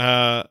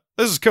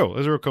 This is cool.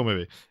 This is a real cool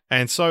movie.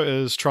 And so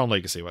is Tron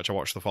Legacy, which I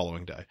watched the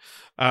following day.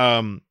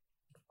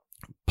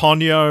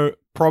 Ponyo,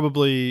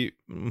 probably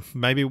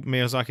maybe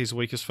Miyazaki's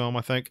weakest film,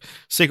 I think.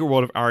 Secret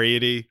World of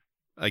Arrietty.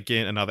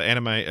 Again, another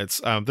anime. It's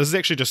this is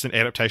actually just an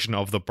adaptation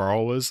of The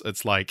Borrowers.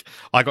 It's like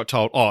I got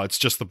told, it's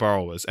just The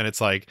Borrowers, and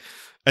it's like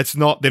it's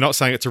not. They're not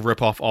saying it's a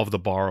rip-off of The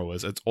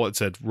Borrowers.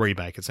 It's a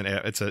remake. It's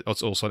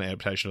also an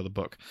adaptation of the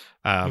book.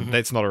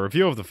 That's not a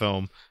review of the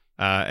film.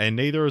 and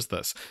neither is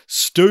this.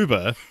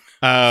 Stuber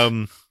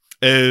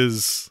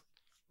is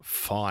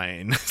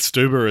fine.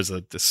 Stuber is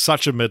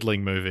such a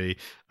middling movie.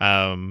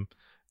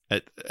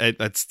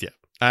 It's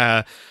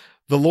The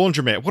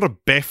Laundromat. What a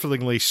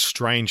bafflingly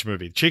strange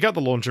movie. Check out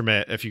The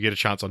Laundromat if you get a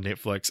chance on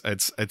Netflix.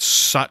 It's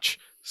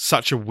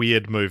such a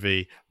weird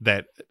movie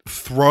that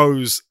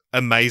throws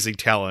amazing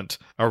talent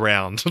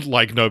around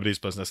like nobody's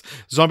business.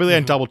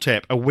 Zombieland Double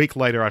Tap. A week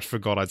later, I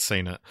forgot I'd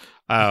seen it.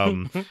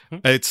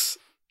 It's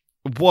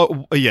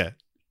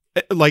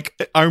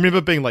like I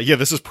remember being like, yeah,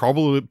 this is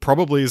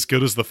probably as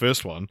good as the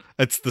first one.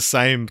 It's the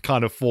same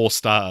kind of 4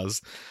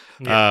 stars.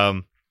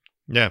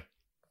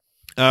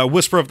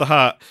 Whisper of the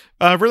Heart,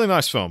 really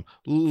nice film.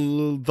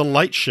 The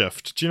Late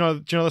Shift. Do you know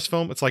this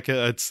film? It's like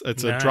it's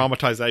a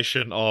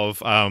dramatization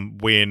of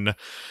when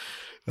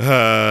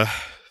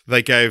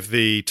they gave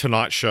the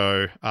Tonight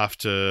Show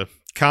after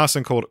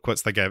Carson called it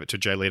quits. They gave it to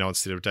Jay Leno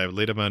instead of David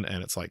Letterman,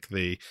 and it's like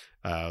the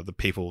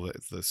people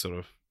that sort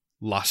of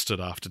lusted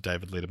after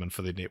David Letterman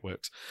for their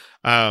networks.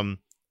 The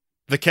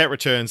Cat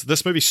Returns.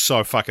 This movie's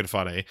so fucking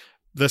funny.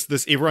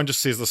 This everyone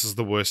just says this is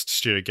the worst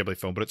Studio Ghibli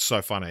film, but it's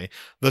so funny.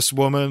 This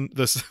woman,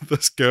 this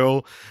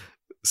girl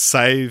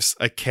saves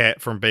a cat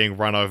from being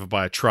run over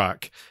by a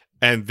truck,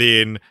 and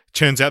then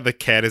turns out the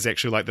cat is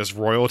actually like this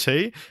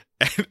royalty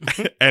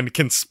and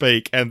can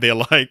speak, and they're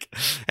like,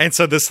 and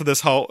so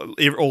this whole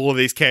all of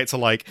these cats are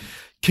like,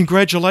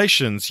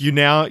 congratulations, you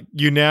now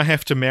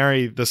have to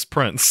marry this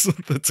prince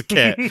that's a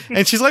cat.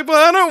 And she's like, but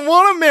I don't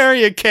want to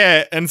marry a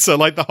cat. And so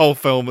like the whole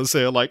film is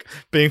her like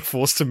being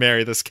forced to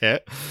marry this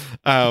cat.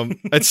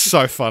 It's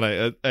so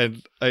funny,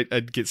 and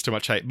it gets too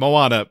much hate.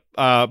 Moana,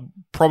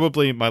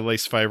 probably my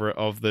least favorite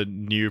of the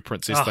new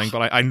princess thing,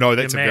 but I know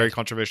that's a very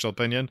controversial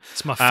opinion.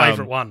 It's my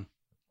favorite one.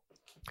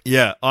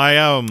 Yeah,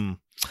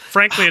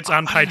 frankly, it's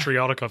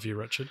unpatriotic of you,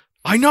 Richard.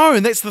 I know,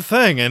 and that's the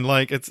thing, and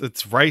like it's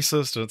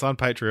racist and it's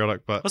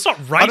unpatriotic, but it's not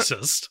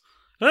racist.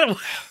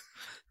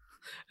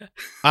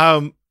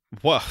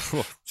 Well,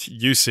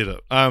 you said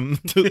it.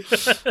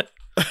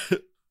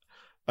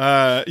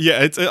 Yeah,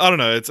 I don't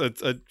know. It's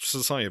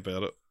something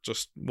about it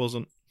just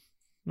wasn't.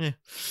 Yeah.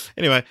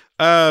 Anyway,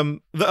 I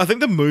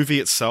think the movie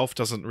itself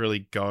doesn't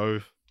really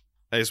go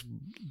as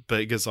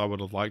big as I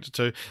would have liked it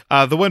to.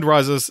 The Wind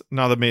Rises,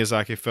 another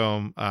Miyazaki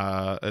film.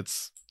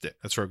 It's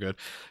real good.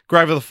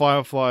 Grave of the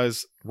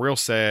Fireflies, real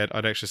sad.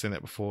 I'd actually seen that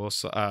before.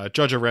 So,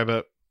 Jojo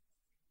Rabbit,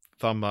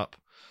 thumb up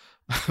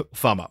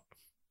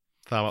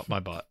my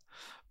butt.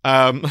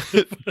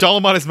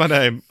 Dolomite Is My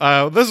Name.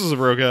 This is a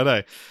real good,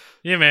 eh?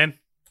 Yeah, man.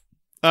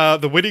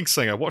 The Wedding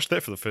Singer. Watched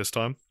that for the first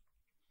time.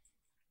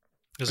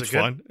 Is it it's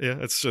good? Fine. Yeah,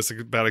 it's just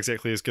about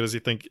exactly as good as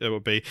you think it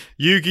would be.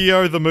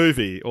 Yu-Gi-Oh! The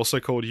Movie, also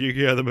called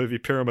Yu-Gi-Oh! The Movie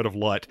Pyramid of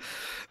Light.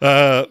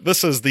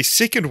 This is the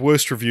second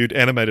worst reviewed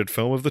animated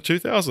film of the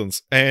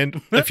 2000s.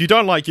 And if you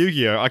don't like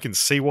Yu-Gi-Oh!, I can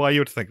see why you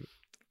would think.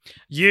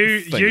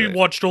 You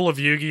watched all of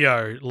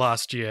Yu-Gi-Oh!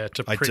 Last year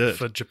to prep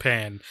for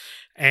Japan.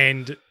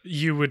 And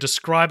you were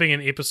describing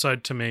an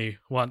episode to me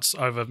once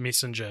over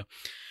Messenger.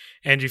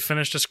 And you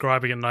finished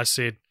describing it and I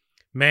said,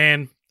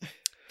 man,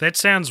 that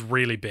sounds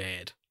really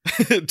bad.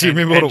 Do you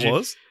remember what it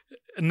was?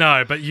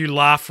 No, but you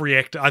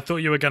reacted. I thought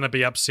you were going to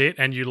be upset,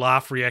 and you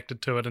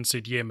reacted to it and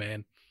said, yeah,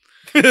 man.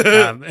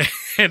 And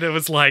it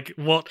was like,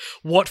 what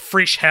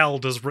fresh hell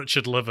does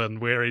Richard live in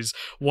where he's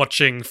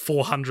watching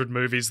 400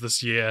 movies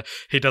this year?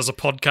 He does a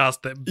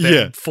podcast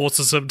that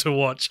forces him to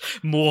watch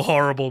more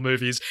horrible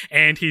movies,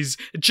 and he's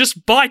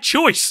just by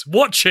choice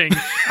watching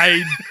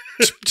a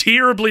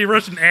terribly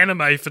written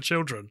anime for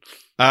children.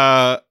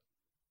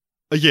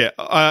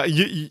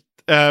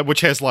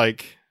 Which has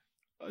like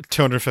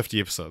 250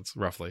 episodes,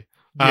 roughly.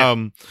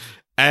 Yeah.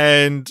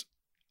 And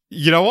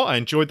you know what? I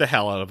enjoyed the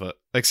hell out of it,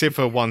 except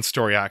for one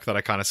story arc that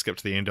I kind of skipped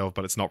to the end of,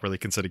 but it's not really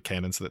considered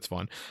canon, so that's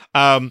fine.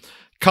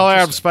 Color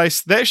Out of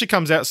Space, that actually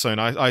comes out soon.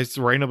 I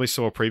randomly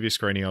saw a preview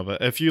screening of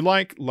it. If you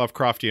like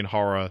Lovecraftian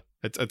horror,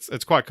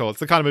 it's quite cool. It's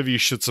the kind of movie you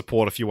should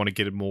support if you want to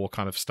get more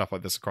kind of stuff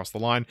like this across the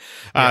line.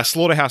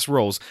 Slaughterhouse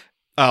Rules.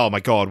 Oh my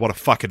god, what a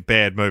fucking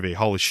bad movie.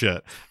 Holy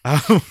shit.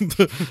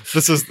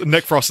 This is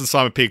Nick Frost and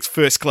Simon Pegg's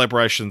first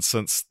collaboration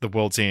since The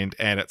World's End,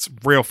 and it's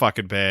real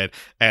fucking bad.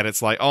 And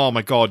it's like, oh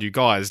my god, you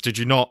guys, did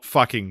you not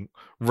fucking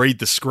read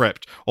the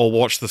script or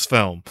watch this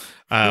film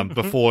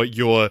before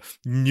your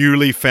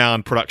newly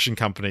found production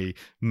company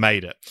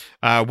made it?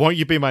 Won't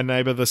You Be My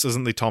Neighbor? This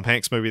isn't the Tom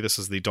Hanks movie. This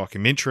is the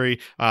documentary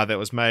that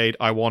was made.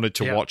 I wanted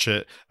to watch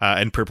it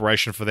in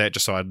preparation for that,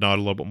 just so I'd know a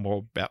little bit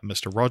more about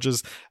Mr.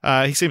 Rogers.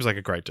 He seems like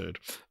a great dude.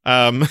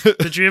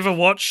 Did you ever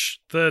watch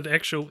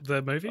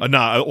the movie?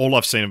 No, all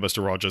I've seen of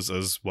Mr. Rogers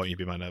is Won't You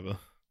Be My Neighbor.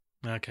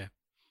 Okay.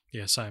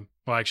 Yeah, same.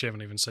 Well, I actually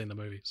haven't even seen the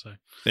movie, so.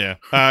 Yeah.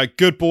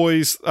 Good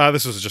Boys.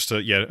 This was just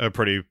a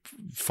pretty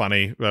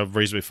funny,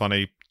 reasonably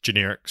funny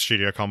generic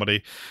studio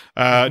comedy.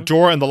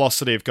 Dora and the Lost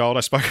City of Gold.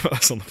 I spoke about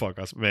this on the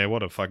podcast. Man,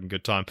 what a fucking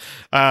good time.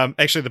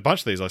 Actually, the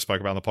bunch of these I spoke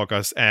about on the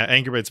podcast.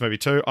 Angry Birds Movie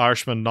 2,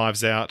 Irishman,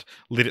 Knives Out,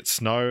 Let It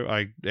Snow.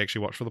 I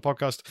actually watched for the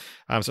podcast.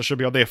 So it should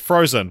be on there.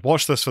 Frozen.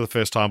 Watched this for the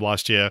first time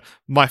last year.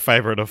 My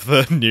favorite of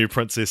the new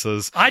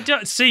princesses. I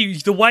don't see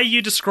the way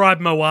you describe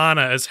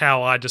Moana is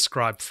how I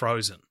describe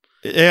Frozen.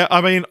 Yeah, I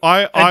mean,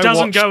 it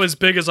doesn't go as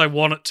big as I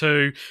want it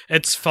to.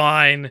 It's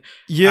fine.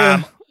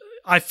 Yeah.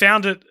 I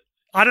found it.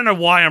 I don't know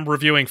why I'm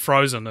reviewing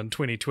Frozen in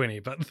 2020,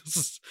 but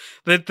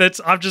that's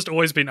I've just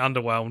always been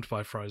underwhelmed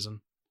by Frozen.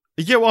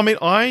 Yeah, well, I mean,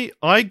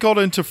 I got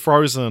into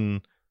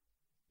Frozen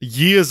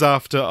years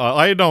after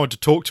I had no one to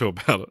talk to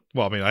about it.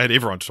 Well, I mean, I had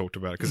everyone to talk to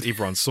about it because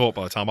everyone saw it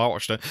by the time I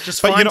watched it.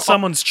 Just find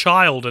someone's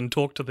child and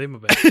talk to them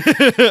about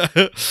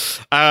it.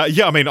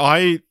 Yeah, I mean,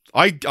 I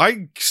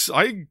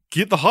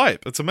get the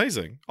hype. It's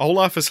amazing.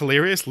 Olaf is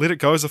hilarious. Let It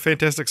Go is a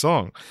fantastic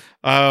song.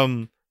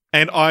 And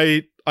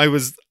I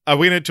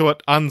went into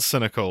it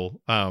uncynical,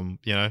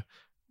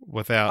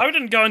 without. I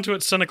didn't go into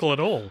it cynical at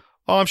all.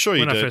 Oh, I'm sure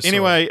you did.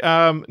 Anyway,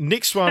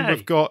 next one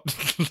we've got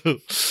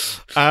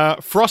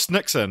Frost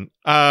Nixon.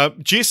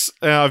 Jess,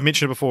 I've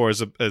mentioned before,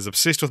 is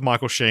obsessed with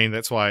Michael Sheen.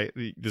 That's why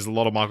there's a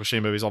lot of Michael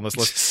Sheen movies on this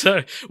list.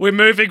 So we're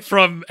moving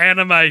from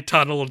anime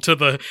tunnel to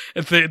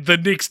the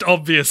next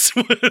obvious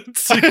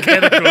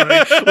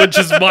category, which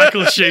is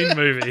Michael Sheen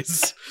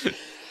movies.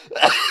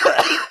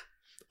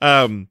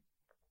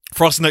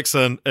 Frost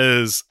Nixon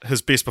is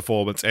his best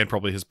performance and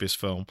probably his best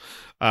film.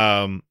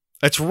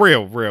 It's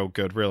real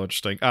good, real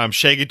interesting.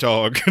 Shaggy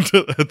Dog.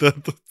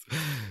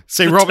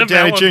 See, Robert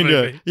Downey Jr.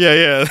 Movie.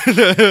 Yeah.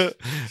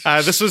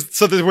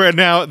 We're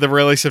now at the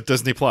release of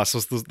Disney Plus.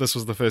 This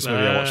was the first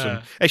movie I watched.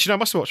 Actually, no, I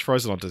must have watched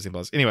Frozen on Disney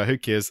Plus. Anyway, who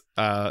cares?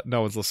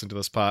 No one's listening to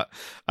this part.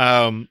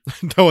 No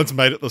one's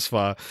made it this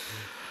far.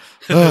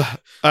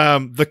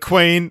 The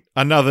Queen,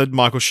 another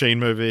Michael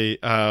Sheen movie.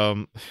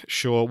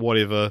 Sure,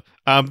 whatever.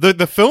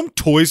 The film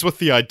toys with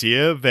the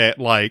idea that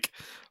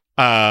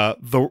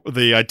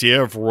the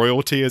idea of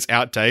royalty is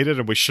outdated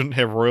and we shouldn't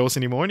have royals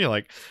anymore, and you're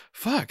like,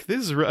 fuck,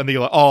 this is and then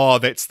you're like, oh,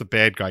 that's the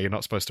bad guy, you're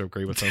not supposed to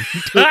agree with him.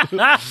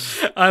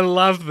 I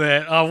love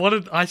that.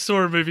 I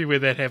saw a movie where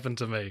that happened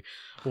to me,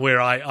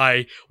 where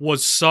I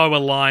was so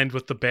aligned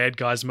with the bad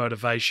guy's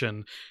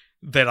motivation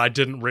that I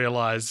didn't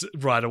realize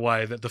right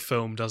away that the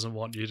film doesn't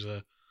want you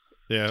to.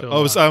 Yeah,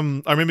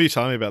 I remember you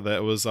telling me about that.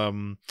 It was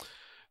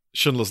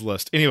Schindler's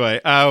List.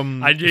 Anyway,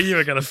 I knew you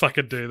were going to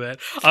fucking do that.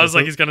 I was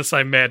like, he's going to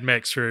say Mad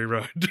Max Fury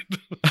Road.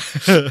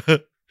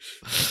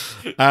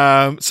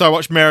 So I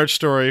watched Marriage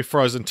Story,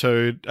 Frozen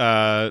 2,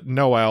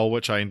 Noelle,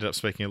 which I ended up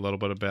speaking a little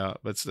bit about.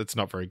 It's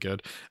not very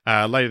good.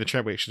 Lady and the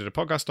Tramp, we actually did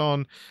a podcast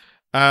on.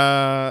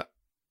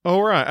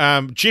 All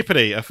right,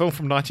 Jeopardy, a film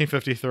from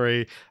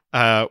 1953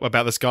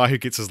 about this guy who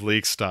gets his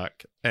leg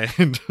stuck,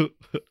 and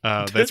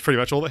that's pretty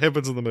much all that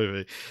happens in the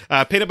movie.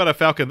 Peanut Butter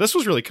Falcon, this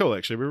was really cool,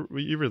 actually.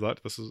 You really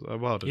liked this as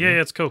well, didn't you? Yeah,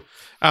 it's cool.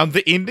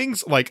 The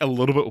ending's a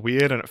little bit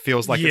weird, and it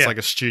feels like it's like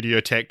a studio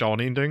tacked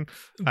on ending,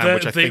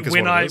 which I think is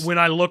what it is. When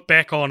I look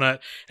back on it,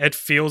 it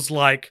feels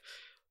like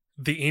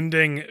the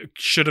ending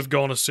should have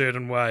gone a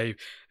certain way,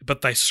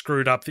 but they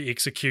screwed up the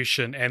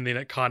execution, and then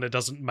it kind of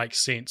doesn't make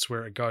sense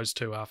where it goes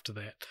to after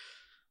that.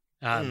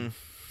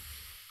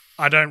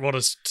 I don't want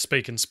to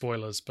speak in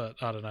spoilers, but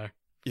I don't know.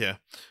 Yeah.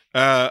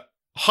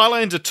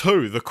 Highlander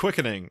 2, The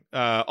Quickening,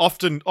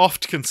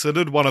 oft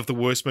considered one of the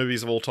worst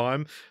movies of all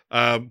time,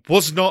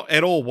 was not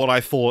at all what I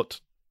thought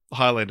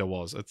Highlander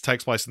was. It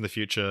takes place in the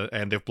future,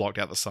 and they've blocked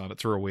out the sun.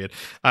 It's real weird.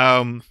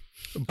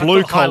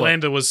 Blue Collar.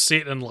 Highlander was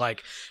set in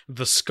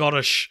the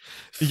Scottish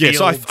fields. Yeah,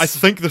 so I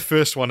think the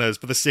first one is,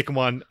 but the second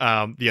one,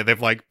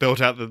 they've built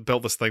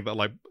this thing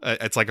that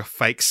it's like a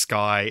fake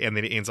sky, and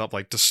then it ends up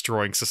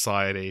destroying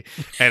society,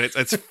 and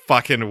it's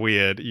fucking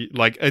weird.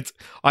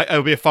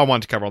 It'll be a fun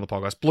one to cover on the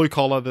podcast. Blue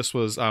Collar. This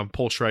was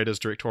Paul Schrader's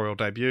directorial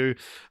debut.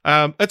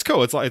 It's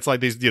cool. It's like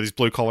these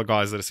blue collar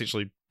guys that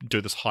essentially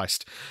do this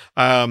heist.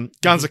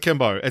 Guns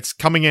Akimbo. It's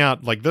coming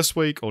out this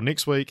week or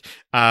next week.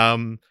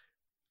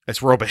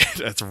 It's real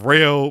bad. It's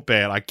real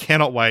bad. I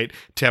cannot wait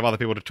to have other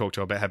people to talk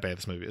to about how bad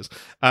this movie is.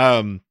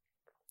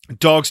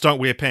 Dogs Don't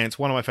Wear Pants,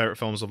 one of my favorite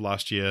films of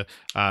last year.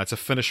 It's a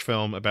Finnish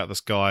film about this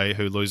guy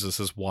who loses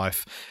his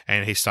wife,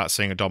 and he starts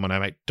seeing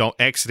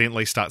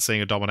accidentally starts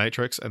seeing a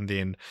dominatrix, and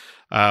then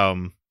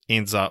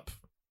ends up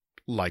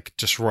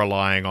just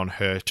relying on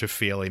her to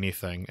feel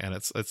anything, and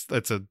it's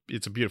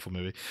a beautiful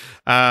movie.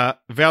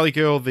 Valley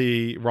Girl,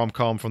 the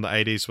rom-com from the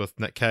 80s with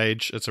Nick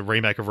Cage. It's a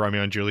remake of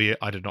Romeo and Juliet.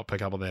 I did not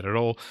pick up on that at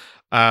all.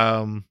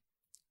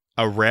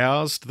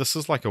 Aroused, this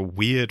is a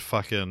weird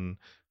fucking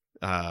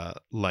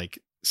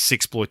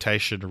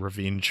sexploitation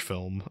revenge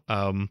film.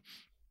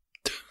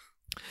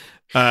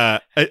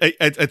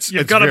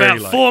 You've got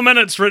about 4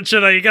 minutes,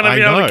 Richard. Are you going to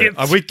be able to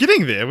get? We're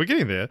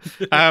getting there.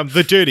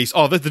 The Dirties.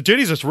 Oh, the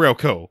Dirties is real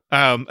cool.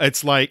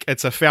 It's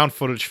a found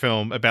footage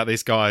film about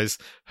these guys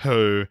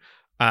who,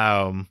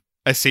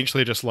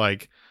 essentially just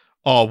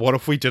oh, what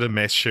if we did a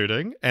mass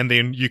shooting, and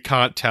then you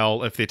can't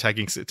tell if they're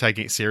taking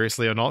it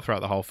seriously or not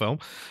throughout the whole film.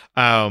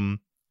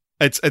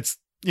 It's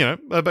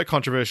a bit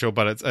controversial,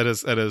 but it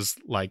is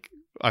like,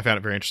 I found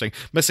it very interesting.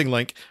 Missing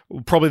Link,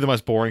 probably the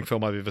most boring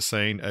film I've ever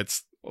seen.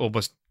 It's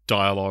almost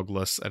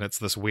dialogueless, and it's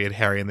this weird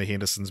Harry and the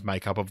Hendersons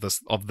makeup of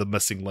the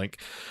Missing Link.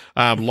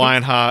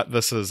 Lionheart,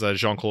 this is a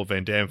Jean-Claude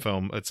Van Damme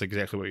film. It's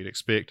exactly what you'd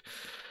expect.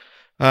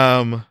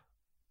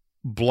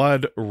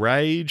 Blood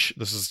Rage,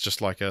 this is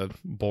just like a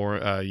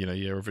boring,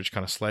 your average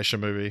kind of slasher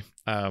movie.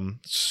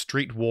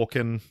 Street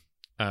Walking.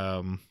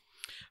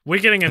 We're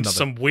getting into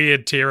some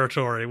weird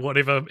territory,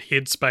 whatever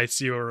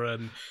headspace you were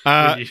in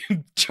when you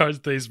chose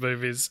these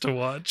movies to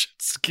watch.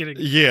 It's getting...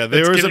 Yeah,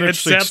 there is an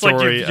interesting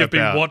story. It sounds like you've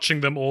been watching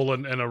them all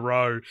in a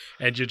row,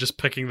 and you're just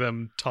picking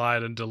them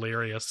tired and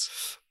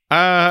delirious.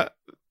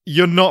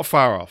 You're not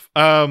far off.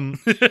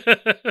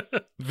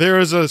 There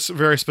is a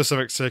very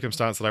specific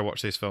circumstance that I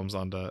watch these films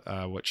under,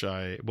 which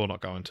I will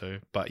not go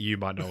into, but you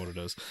might know what it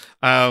is.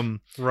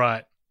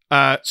 Right.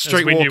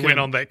 Street when Walking. You went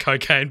on that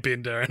cocaine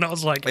bender, and I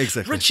was like,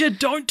 exactly. Richard,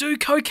 don't do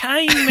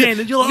cocaine,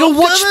 man. And you're like, you'll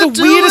watch the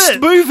weirdest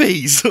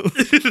movies.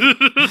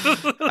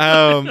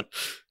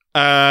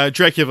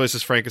 Dracula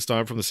vs.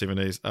 Frankenstein from the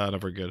 70s. Not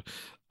very good.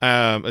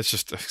 It's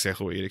just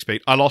exactly what you'd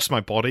expect. I Lost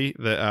My Body,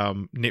 the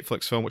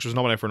Netflix film, which was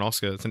nominated for an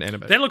Oscar. It's an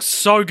anime. That looks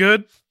so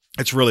good.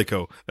 It's really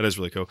cool. It is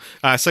really cool.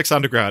 Six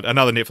Underground,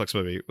 another Netflix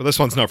movie. Well, this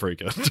one's not very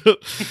good.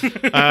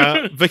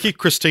 Vicky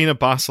Cristina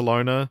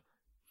Barcelona.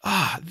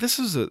 This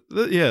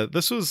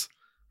was...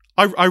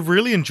 I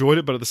really enjoyed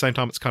it, but at the same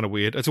time, it's kind of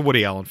weird. It's a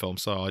Woody Allen film,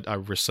 so I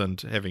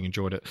rescind having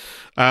enjoyed it.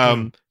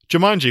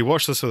 Jumanji,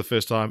 watch this for the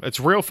first time. It's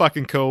real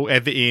fucking cool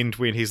at the end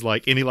when he's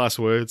like, any last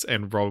words?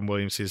 And Robin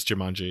Williams says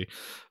Jumanji.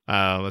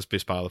 That's the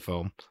best part of the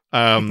film.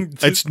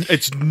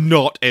 It's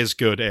not as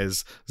good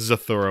as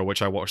Zathura,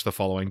 which I watched the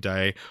following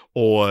day,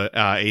 or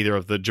either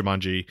of the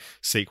Jumanji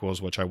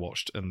sequels, which I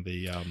watched in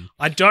the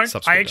I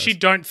actually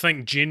don't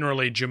think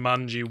generally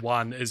Jumanji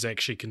 1 is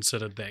actually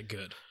considered that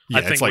good. Yeah,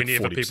 I think like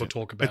whenever 40%. people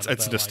talk about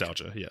it's it,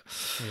 nostalgia, like,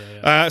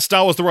 yeah.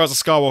 Star Wars The Rise of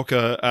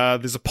Skywalker,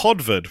 there's a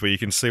pod vid where you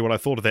can see what I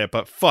thought of that,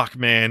 but fuck,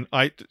 man,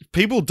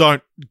 people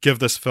don't give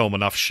this film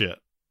enough shit.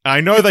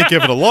 I know they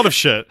give it a lot of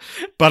shit,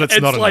 but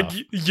it's not enough. It's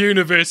like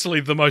universally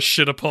the most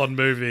shit upon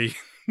movie.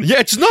 Yeah,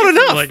 it's not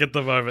enough. Like at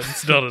the moment,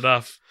 it's not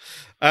enough.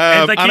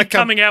 And they keep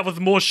coming out with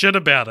more shit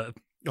about it.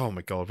 Oh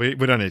my god, we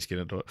don't need to get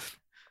into it.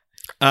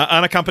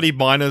 Unaccompanied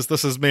Minors,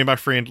 this is me and my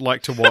friend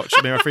like to watch.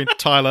 Me and my friend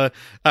Tyler.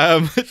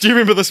 Do you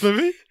remember this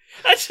movie?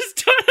 I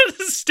just don't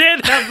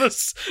understand how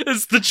this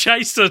is the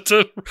chaser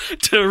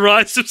to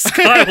Rise of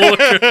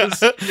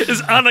Skywalker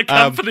is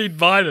unaccompanied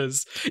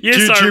minors.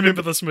 Yes, I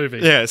remember this movie.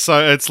 Yeah,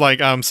 so it's like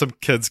some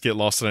kids get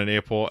lost in an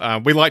airport.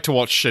 We like to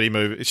watch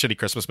shitty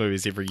Christmas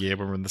movies every year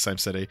when we're in the same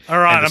city. All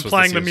right, I'm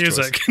playing the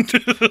music.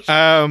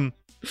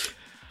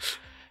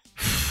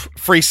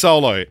 Free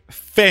Solo,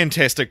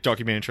 fantastic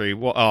documentary.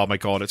 Well, oh my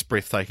god, it's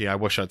breathtaking. I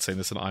wish I'd seen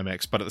this in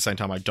IMAX, but at the same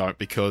time I don't,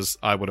 because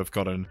I would have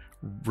gotten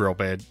real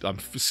bad. I'm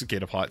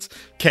scared of heights.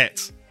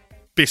 Cats,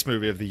 best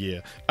movie of the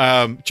year.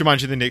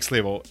 Jumanji: The Next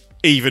Level,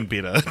 even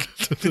better.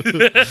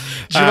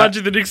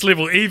 Jumanji: The Next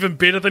Level, even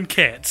better than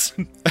Cats.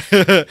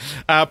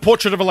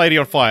 Portrait of a Lady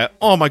on Fire.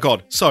 Oh my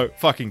god, so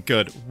fucking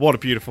good. What a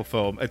beautiful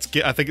film. I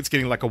think it's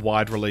getting like a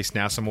wide release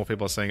now, so more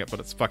people are seeing it, but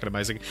it's fucking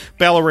amazing.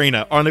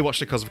 Ballerina, only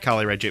watched it because of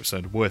Carly Rae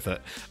Jepsen. Worth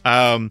it.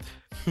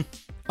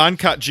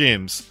 Uncut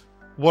Gems.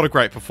 What a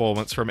great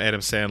performance from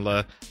Adam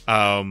Sandler.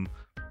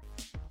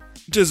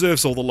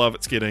 Deserves all the love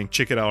it's getting.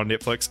 Check it out on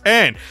Netflix.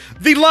 And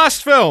the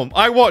last film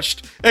I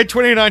watched in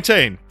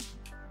 2019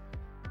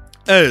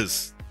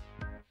 is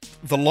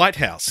The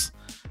Lighthouse.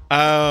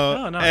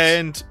 Nice.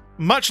 And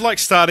much like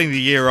starting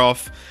the year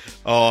off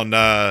on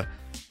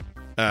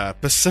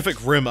Pacific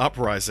Rim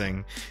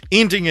Uprising,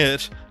 ending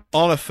it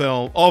on a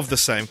film of the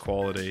same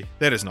quality.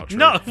 That is not true.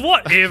 No,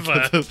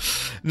 whatever.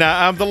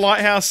 The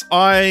Lighthouse,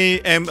 I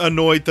am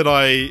annoyed that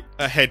I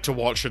had to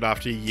watch it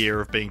after a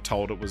year of being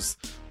told it was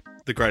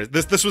the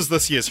greatest. This was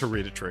this year's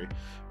Hereditary,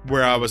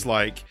 where I was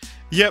like,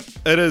 yep,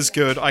 it is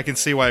good. I can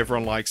see why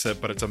everyone likes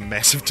it, but it's a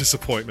massive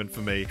disappointment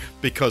for me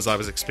because I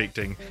was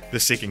expecting the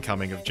second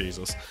coming of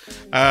Jesus.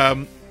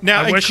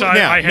 Now, I wish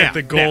I had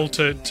the gall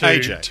to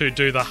AJ. to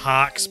do the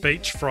Hark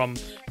speech from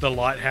The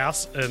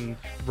Lighthouse in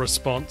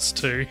response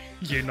to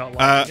you not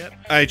liking it.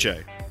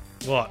 AJ,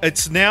 What?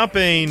 it's now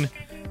been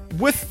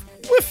with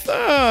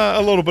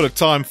a little bit of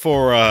time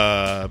for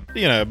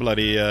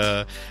bloody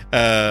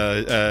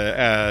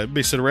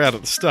messing around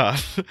at the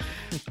start.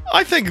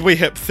 I think we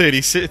hit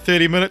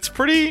 30 minutes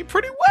pretty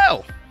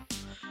well.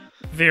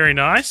 Very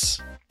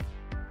nice.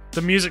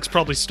 The music's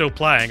probably still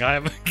playing. I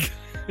haven't.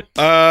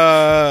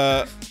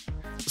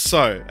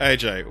 So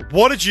AJ,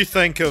 what did you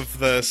think of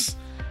this?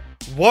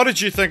 What did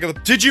you think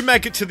of? Did you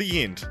make it to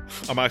the end?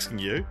 I'm asking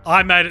you.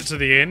 I made it to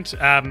the end.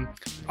 Only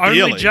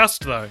Barely.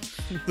 just though.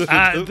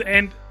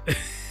 And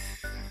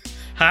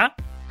huh?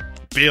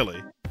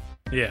 Barely.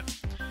 Yeah.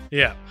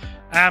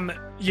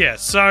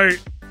 So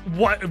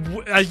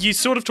what you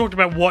sort of talked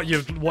about what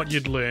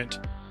you'd learnt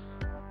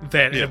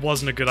that Yeah. it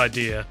wasn't a good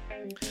idea.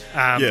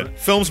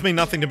 Films mean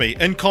nothing to me.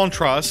 In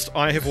contrast,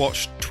 I have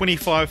watched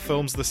 25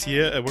 films this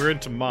year. We're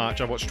into March.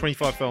 I've watched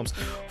 25 films,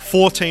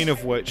 14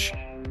 of which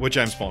were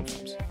James Bond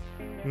films.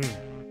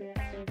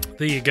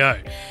 There you go.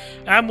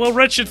 Well,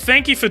 Richard,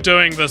 thank you for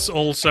doing this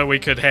all so we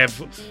could have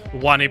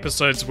one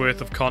episode's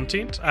worth of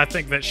content. I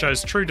think that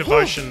shows true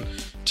devotion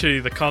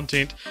to the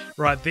content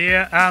right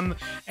there. And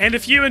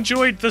if you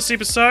enjoyed this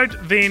episode,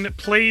 then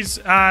please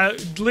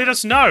let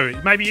us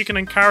know. Maybe you can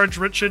encourage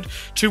Richard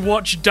to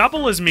watch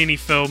double as many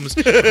films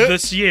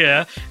this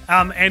year,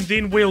 and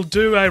then we'll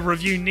do a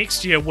review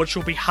next year, which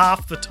will be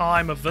half the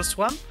time of this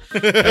one.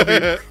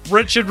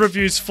 Richard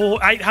reviews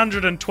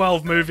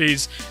 812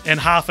 movies in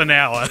half an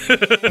hour.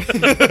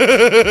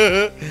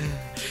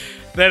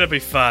 That'll be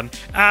fun.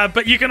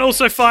 But you can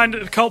also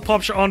find Cult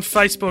Popture on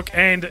Facebook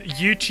and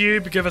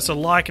YouTube. Give us a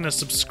like and a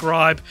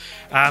subscribe.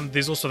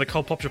 There's also the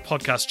Cult Popture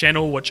podcast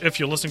channel, which if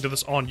you're listening to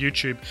this on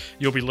YouTube,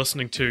 you'll be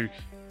listening to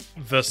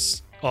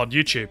this on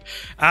YouTube.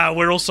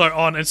 We're also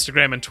on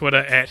Instagram and Twitter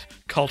at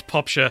Cult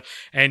Popture,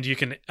 and you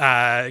can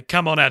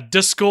come on our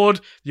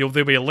Discord. There'll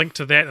be a link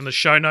to that in the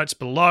show notes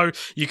below.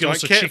 You can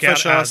also check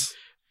out our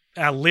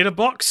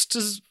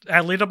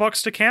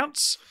Letterboxd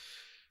accounts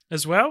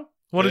as well.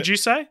 What did you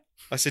say?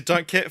 I said,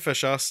 don't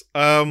catfish us.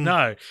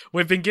 No,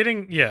 we've been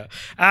getting, We don't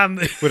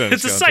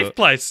it's a safe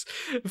place.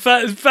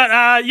 But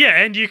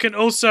and you can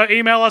also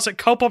email us at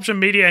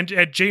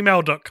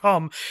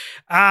cultpopturemedia@gmail.com.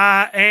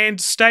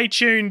 And stay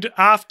tuned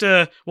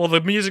after, well,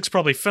 the music's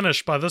probably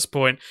finished by this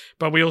point,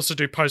 but we also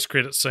do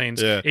post-credit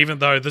scenes, even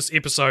though this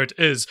episode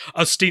is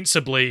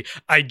ostensibly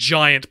a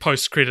giant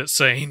post-credit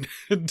scene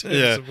in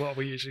terms of what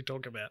we usually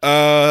talk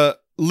about.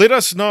 Let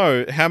us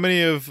know how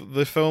many of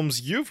the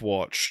films you've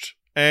watched.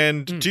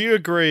 And do you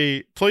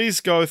agree?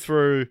 Please go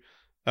through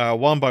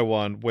one by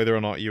one whether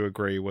or not you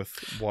agree with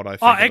what I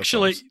think.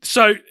 Actually,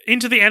 so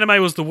Into the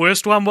Anime was the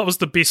worst one. What was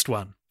the best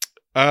one?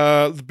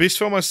 The best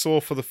film I saw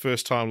for the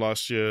first time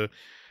last year.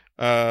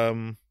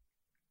 Well,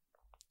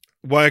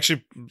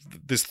 actually,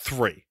 there's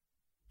 3.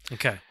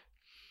 Okay.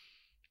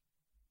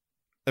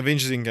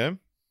 Avengers Endgame,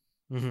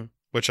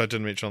 which I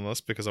didn't mention on this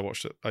because I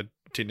watched it. I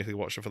technically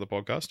watched it for the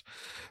podcast.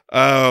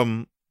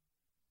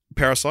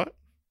 Parasite.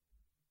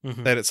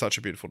 That It's Such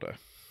a Beautiful Day.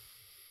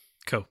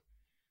 Cool.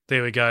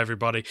 There we go,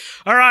 everybody.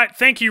 All right.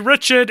 Thank you,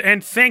 Richard,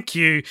 and thank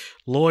you,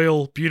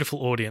 loyal, beautiful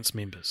audience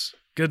members.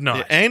 Good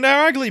night. Yeah, and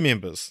our ugly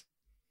members.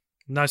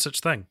 No such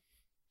thing.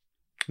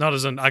 Not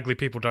as in ugly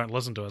people don't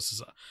listen to us,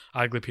 as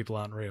ugly people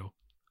aren't real.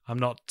 I'm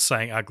not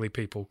saying ugly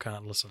people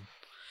can't listen.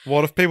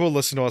 What if people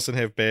listen to us and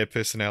have bad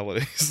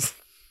personalities?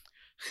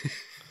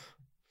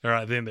 All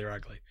right, then they're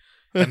ugly.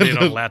 And they're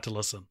not allowed to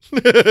listen.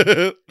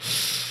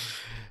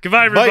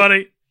 Goodbye,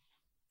 everybody. Bye.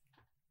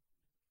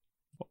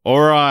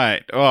 All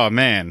right. Oh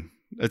man,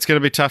 it's going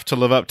to be tough to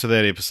live up to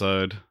that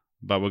episode,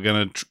 but we're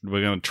gonna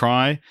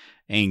try,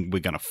 and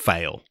we're gonna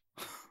fail.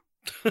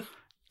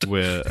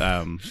 We're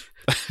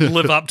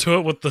live up to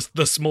it with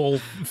the small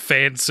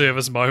fan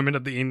service moment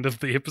at the end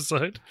of the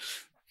episode.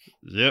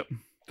 Yep.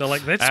 They're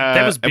like,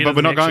 that was better. But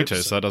we're not going episode.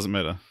 to, so it doesn't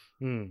matter.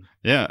 Okay.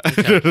 Yeah.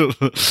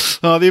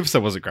 Oh, the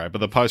episode wasn't great, but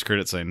the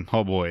post-credit scene,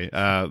 oh boy.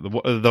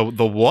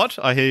 The what,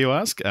 I hear you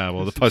ask?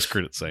 Well, the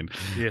post-credit scene.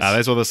 Yes.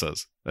 That's what this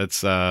is.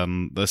 It's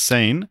the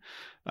scene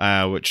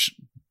which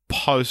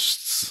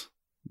posts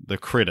the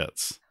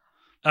credits.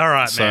 All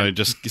right, so man.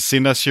 just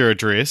send us your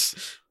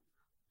address,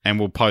 and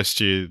we'll post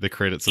you the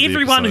credits of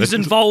Everyone the episode. who's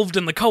involved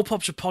in the Cult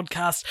Popture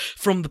podcast,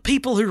 from the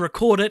people who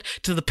record it,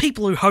 to the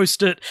people who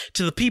host it,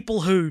 to the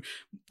people who...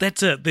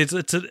 That's it. This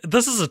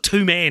is a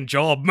 2-man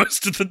job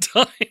most of the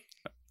time.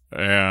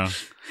 Yeah.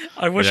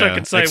 I wish I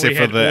could say except we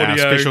had for the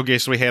audio. special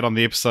guest we had on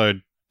the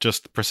episode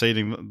just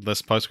preceding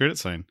this post-credit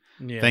scene.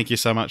 Yeah. Thank you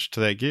so much to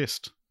that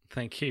guest.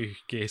 Thank you,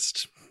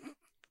 guest.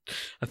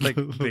 I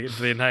think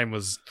their name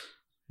was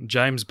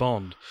James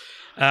Bond.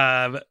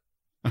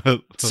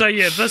 So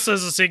yeah, this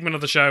is a segment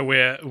of the show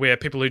where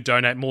people who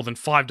donate more than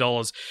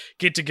 $5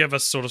 get to give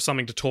us sort of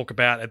something to talk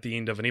about at the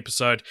end of an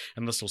episode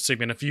in this little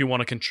segment. If you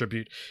want to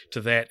contribute to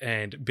that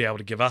and be able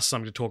to give us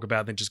something to talk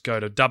about, then just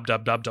go to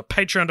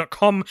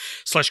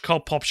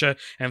www.patreon.com/cultpopture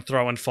and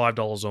throw in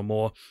 $5 or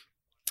more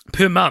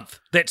per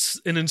month.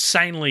 That's an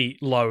insanely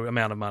low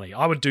amount of money.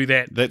 I would do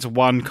that. That's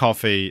one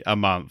coffee a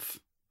month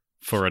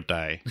for a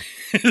day.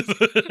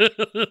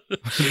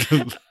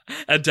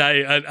 A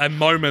day, a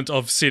moment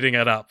of setting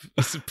it up,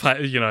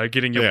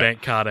 getting your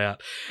bank card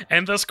out.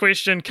 And this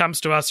question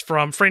comes to us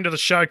from friend of the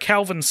show,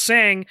 Calvin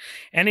Sang,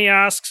 and he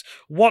asks,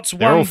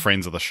 They're all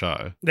friends of the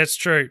show. That's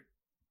true.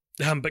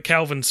 But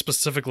Calvin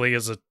specifically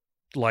is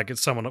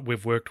it's someone that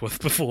we've worked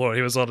with before.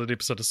 He was on an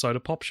episode of Soda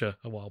Popture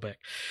a while back.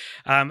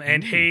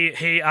 And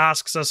he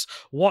asks us,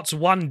 what's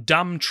one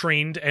dumb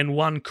trend and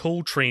one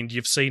cool trend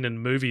you've seen in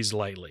movies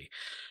lately?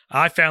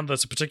 I found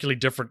this a particularly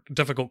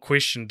difficult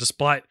question,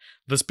 despite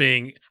this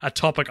being a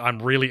topic I'm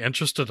really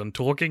interested in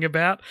talking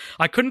about.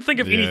 I couldn't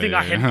think of anything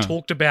I hadn't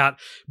talked about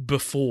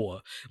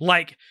before.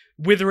 Like,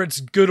 whether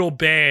it's good or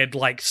bad,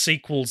 like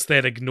sequels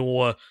that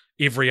ignore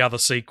every other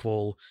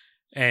sequel,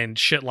 and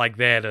shit like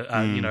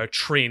that,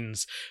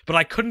 trends. But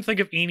I couldn't think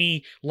of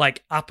any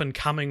like up and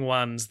coming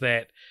ones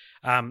that.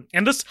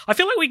 And this, I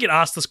feel like we get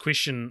asked this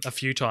question a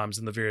few times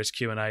in the various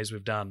Q&As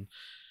we've done.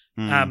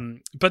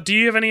 But do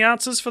you have any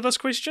answers for this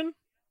question?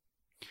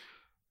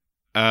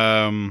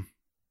 Better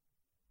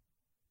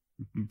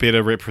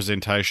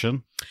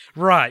representation.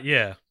 Right,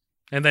 yeah.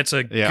 And that's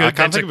a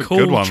cool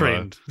good one,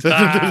 trend.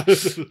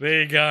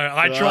 There you go.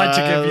 I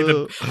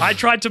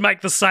tried to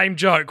make the same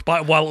joke,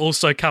 but while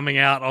also coming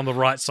out on the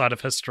right side of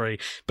history.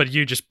 But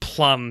you just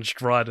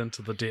plunged right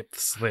into the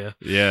depths there.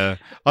 Yeah.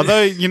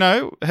 Although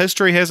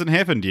history hasn't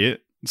happened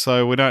yet,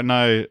 so we don't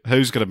know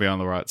who's going to be on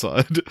the right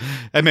side.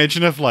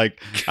 Imagine if,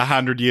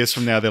 100 years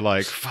from now, they're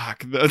like,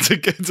 "Fuck,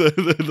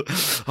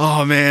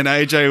 oh man,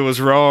 AJ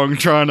was wrong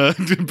trying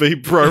to be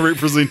pro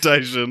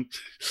representation."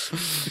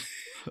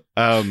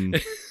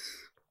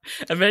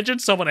 Imagine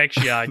someone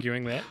actually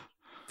arguing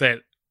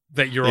that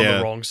you're on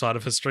the wrong side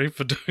of history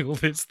for doing all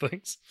these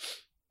things.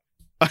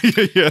 When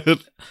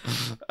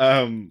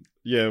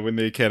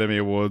the Academy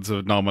Awards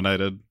have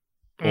nominated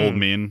all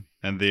men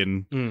and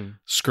then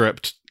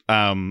script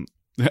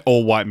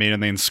all white men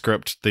and then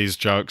script these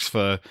jokes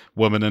for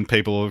women and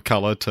people of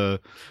color to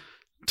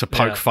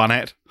poke fun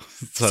at.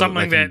 So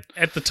something that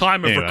at the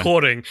time of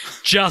recording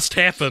just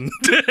happened.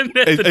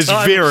 It's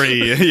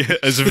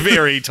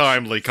very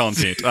timely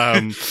content.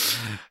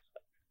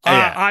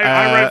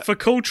 I wrote for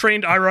Cool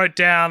Trend, I wrote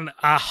down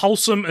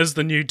wholesome is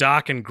the new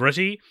dark and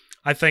gritty.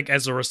 I think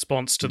as a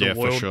response to the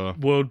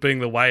world being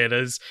the way it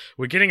is,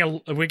 we're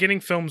getting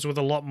films with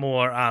a lot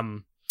more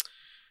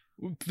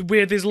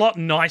where there's a lot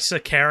nicer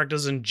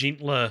characters and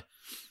gentler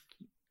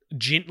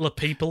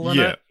people in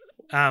it.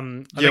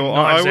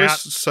 I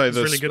always say this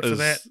really good for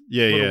that.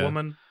 Little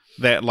Woman.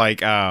 That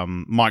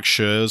Mike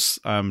Schur's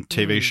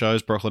TV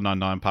shows, Brooklyn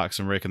Nine-Nine, Parks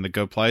and Rec, and The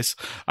Good Place,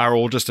 are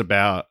all just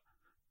about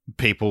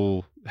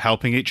people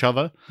helping each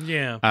other.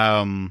 Yeah.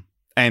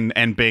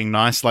 And being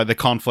nice. Like the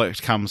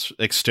conflict comes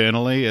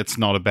externally. It's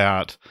not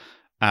about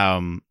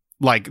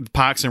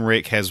Parks and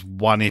Rec has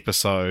one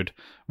episode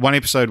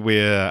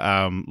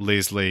where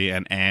Leslie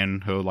and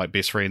Anne, who are like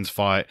best friends,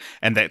 fight,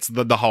 and that's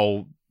the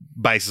whole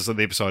basis of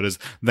the episode is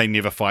they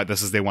never fight.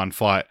 This is their one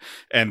fight.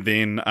 And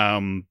then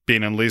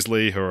Ben and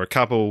Leslie, who are a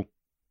couple,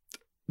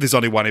 there's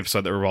only one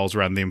episode that revolves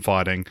around them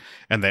fighting,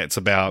 and that's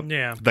about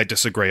they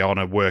disagree on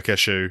a work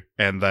issue,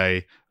 and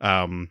they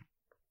have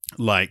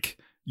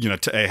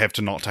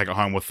to not take it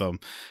home with them,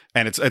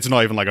 and it's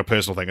not even like a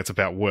personal thing. It's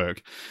about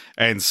work,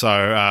 and so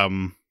I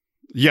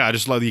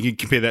just like you can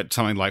compare that to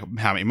something like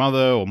How I Met Your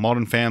Mother or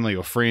Modern Family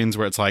or Friends,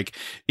 where it's like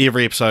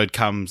every episode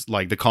comes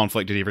like the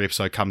conflict in every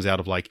episode comes out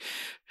of like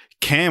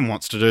Cam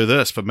wants to do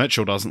this, but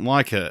Mitchell doesn't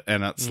like it,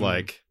 and it's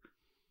like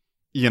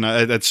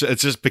it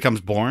just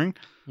becomes boring.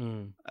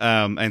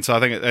 And so I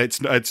think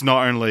it's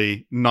not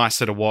only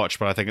nicer to watch,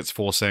 but I think it's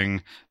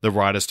forcing the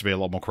writers to be a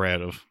lot more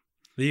creative.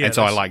 Yeah, and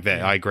so I like that.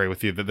 Yeah. I agree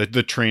with you that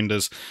the trend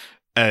is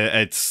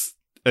it's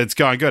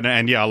going good,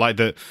 and I like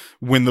that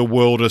when the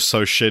world is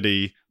so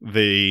shitty,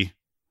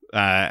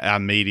 our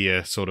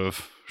media sort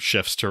of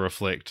shifts to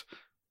reflect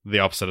the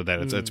opposite of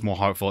that. It's more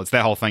hopeful. It's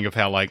that whole thing of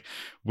how like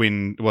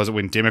when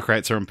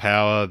Democrats are in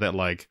power that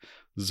like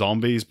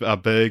zombies are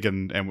big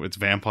and it's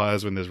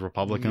vampires when there's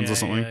Republicans or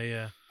something.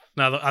 Yeah.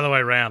 No, the other way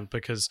around,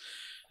 because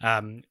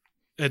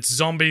it's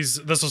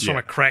zombies. This was from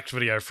a Cracked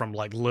video from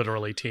like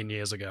literally 10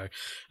 years ago.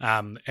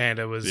 And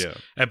it was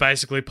it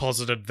basically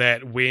posited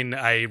that when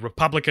a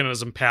Republican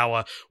is in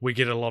power, we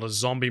get a lot of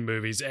zombie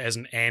movies as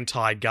an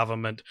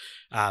anti-government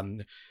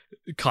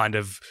kind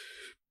of,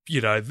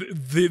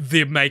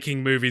 they're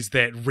making movies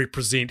that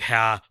represent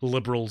how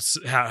liberals,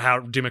 how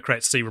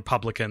Democrats see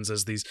Republicans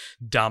as these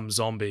dumb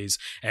zombies.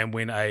 And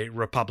when a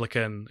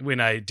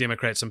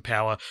Democrat's in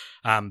power,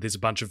 there's a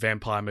bunch of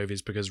vampire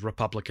movies because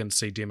Republicans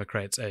see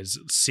Democrats as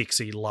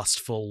sexy,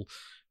 lustful,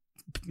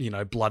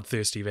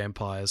 bloodthirsty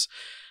vampires.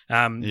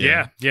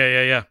 Yeah.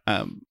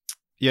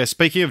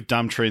 Speaking of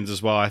dumb trends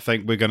as well, I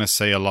think we're going to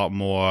see a lot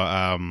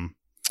more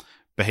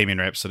Bohemian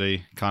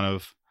Rhapsody kind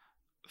of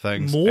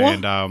things. More?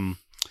 And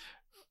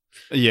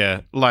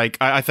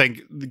I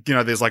think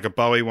there's like a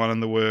Bowie one in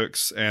the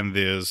works, and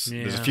there's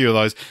a few of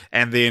those,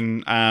 and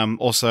then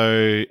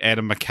also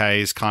Adam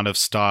McKay's kind of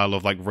style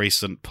of like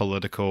recent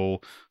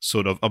political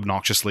sort of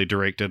obnoxiously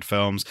directed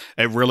films.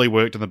 It really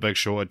worked in The Big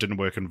Short. It didn't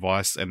work in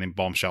Vice, and then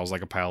Bombshell's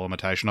like a pale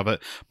imitation of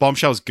it.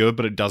 Bombshell's good,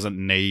 but it doesn't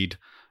need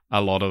a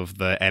lot of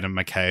the Adam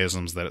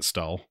McKay-isms that it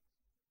stole.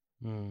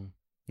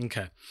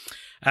 Okay.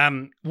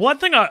 One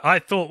thing I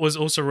thought was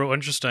also real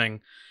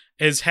interesting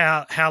is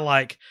how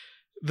like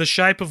The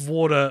Shape of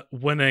Water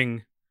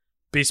winning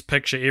Best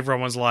Picture,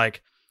 everyone was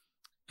like,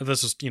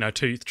 this is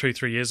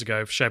 2-3 years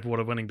ago, Shape of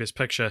Water winning Best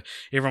Picture,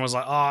 everyone was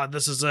like, oh,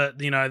 this is it,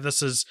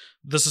 this is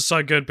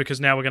so good because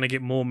now we're going to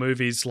get more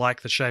movies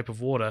like The Shape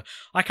of Water.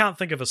 I can't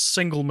think of a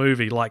single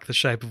movie like The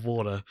Shape of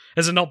Water.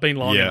 Has it not been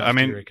long enough,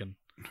 do you reckon?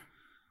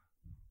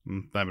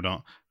 Maybe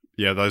not.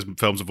 Yeah, those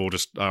films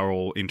are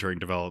all entering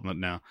development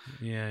now.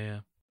 Yeah.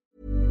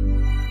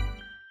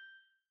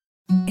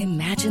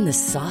 Imagine imagine the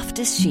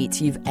softest sheets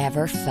you've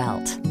ever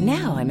felt.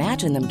 Now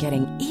imagine them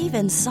getting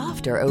even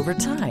softer over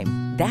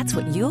time. That's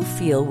what you'll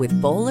feel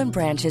with Boll &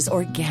 Branch's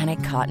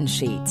organic cotton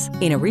sheets.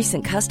 In a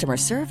recent customer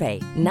survey,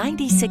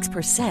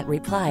 96%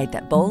 replied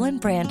that Boll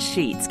 & Branch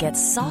sheets get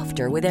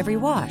softer with every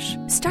wash.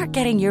 Start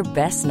getting your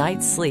best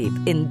night's sleep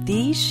in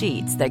these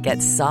sheets that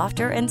get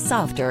softer and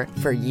softer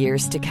for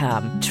years to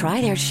come.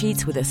 Try their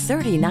sheets with a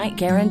 30-night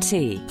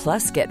guarantee.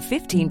 Plus, get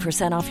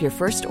 15% off your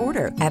first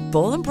order at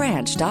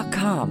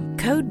bollandbranch.com.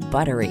 Code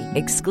BUTTERY.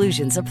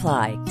 Exclusions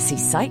apply. See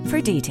site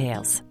for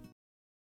details.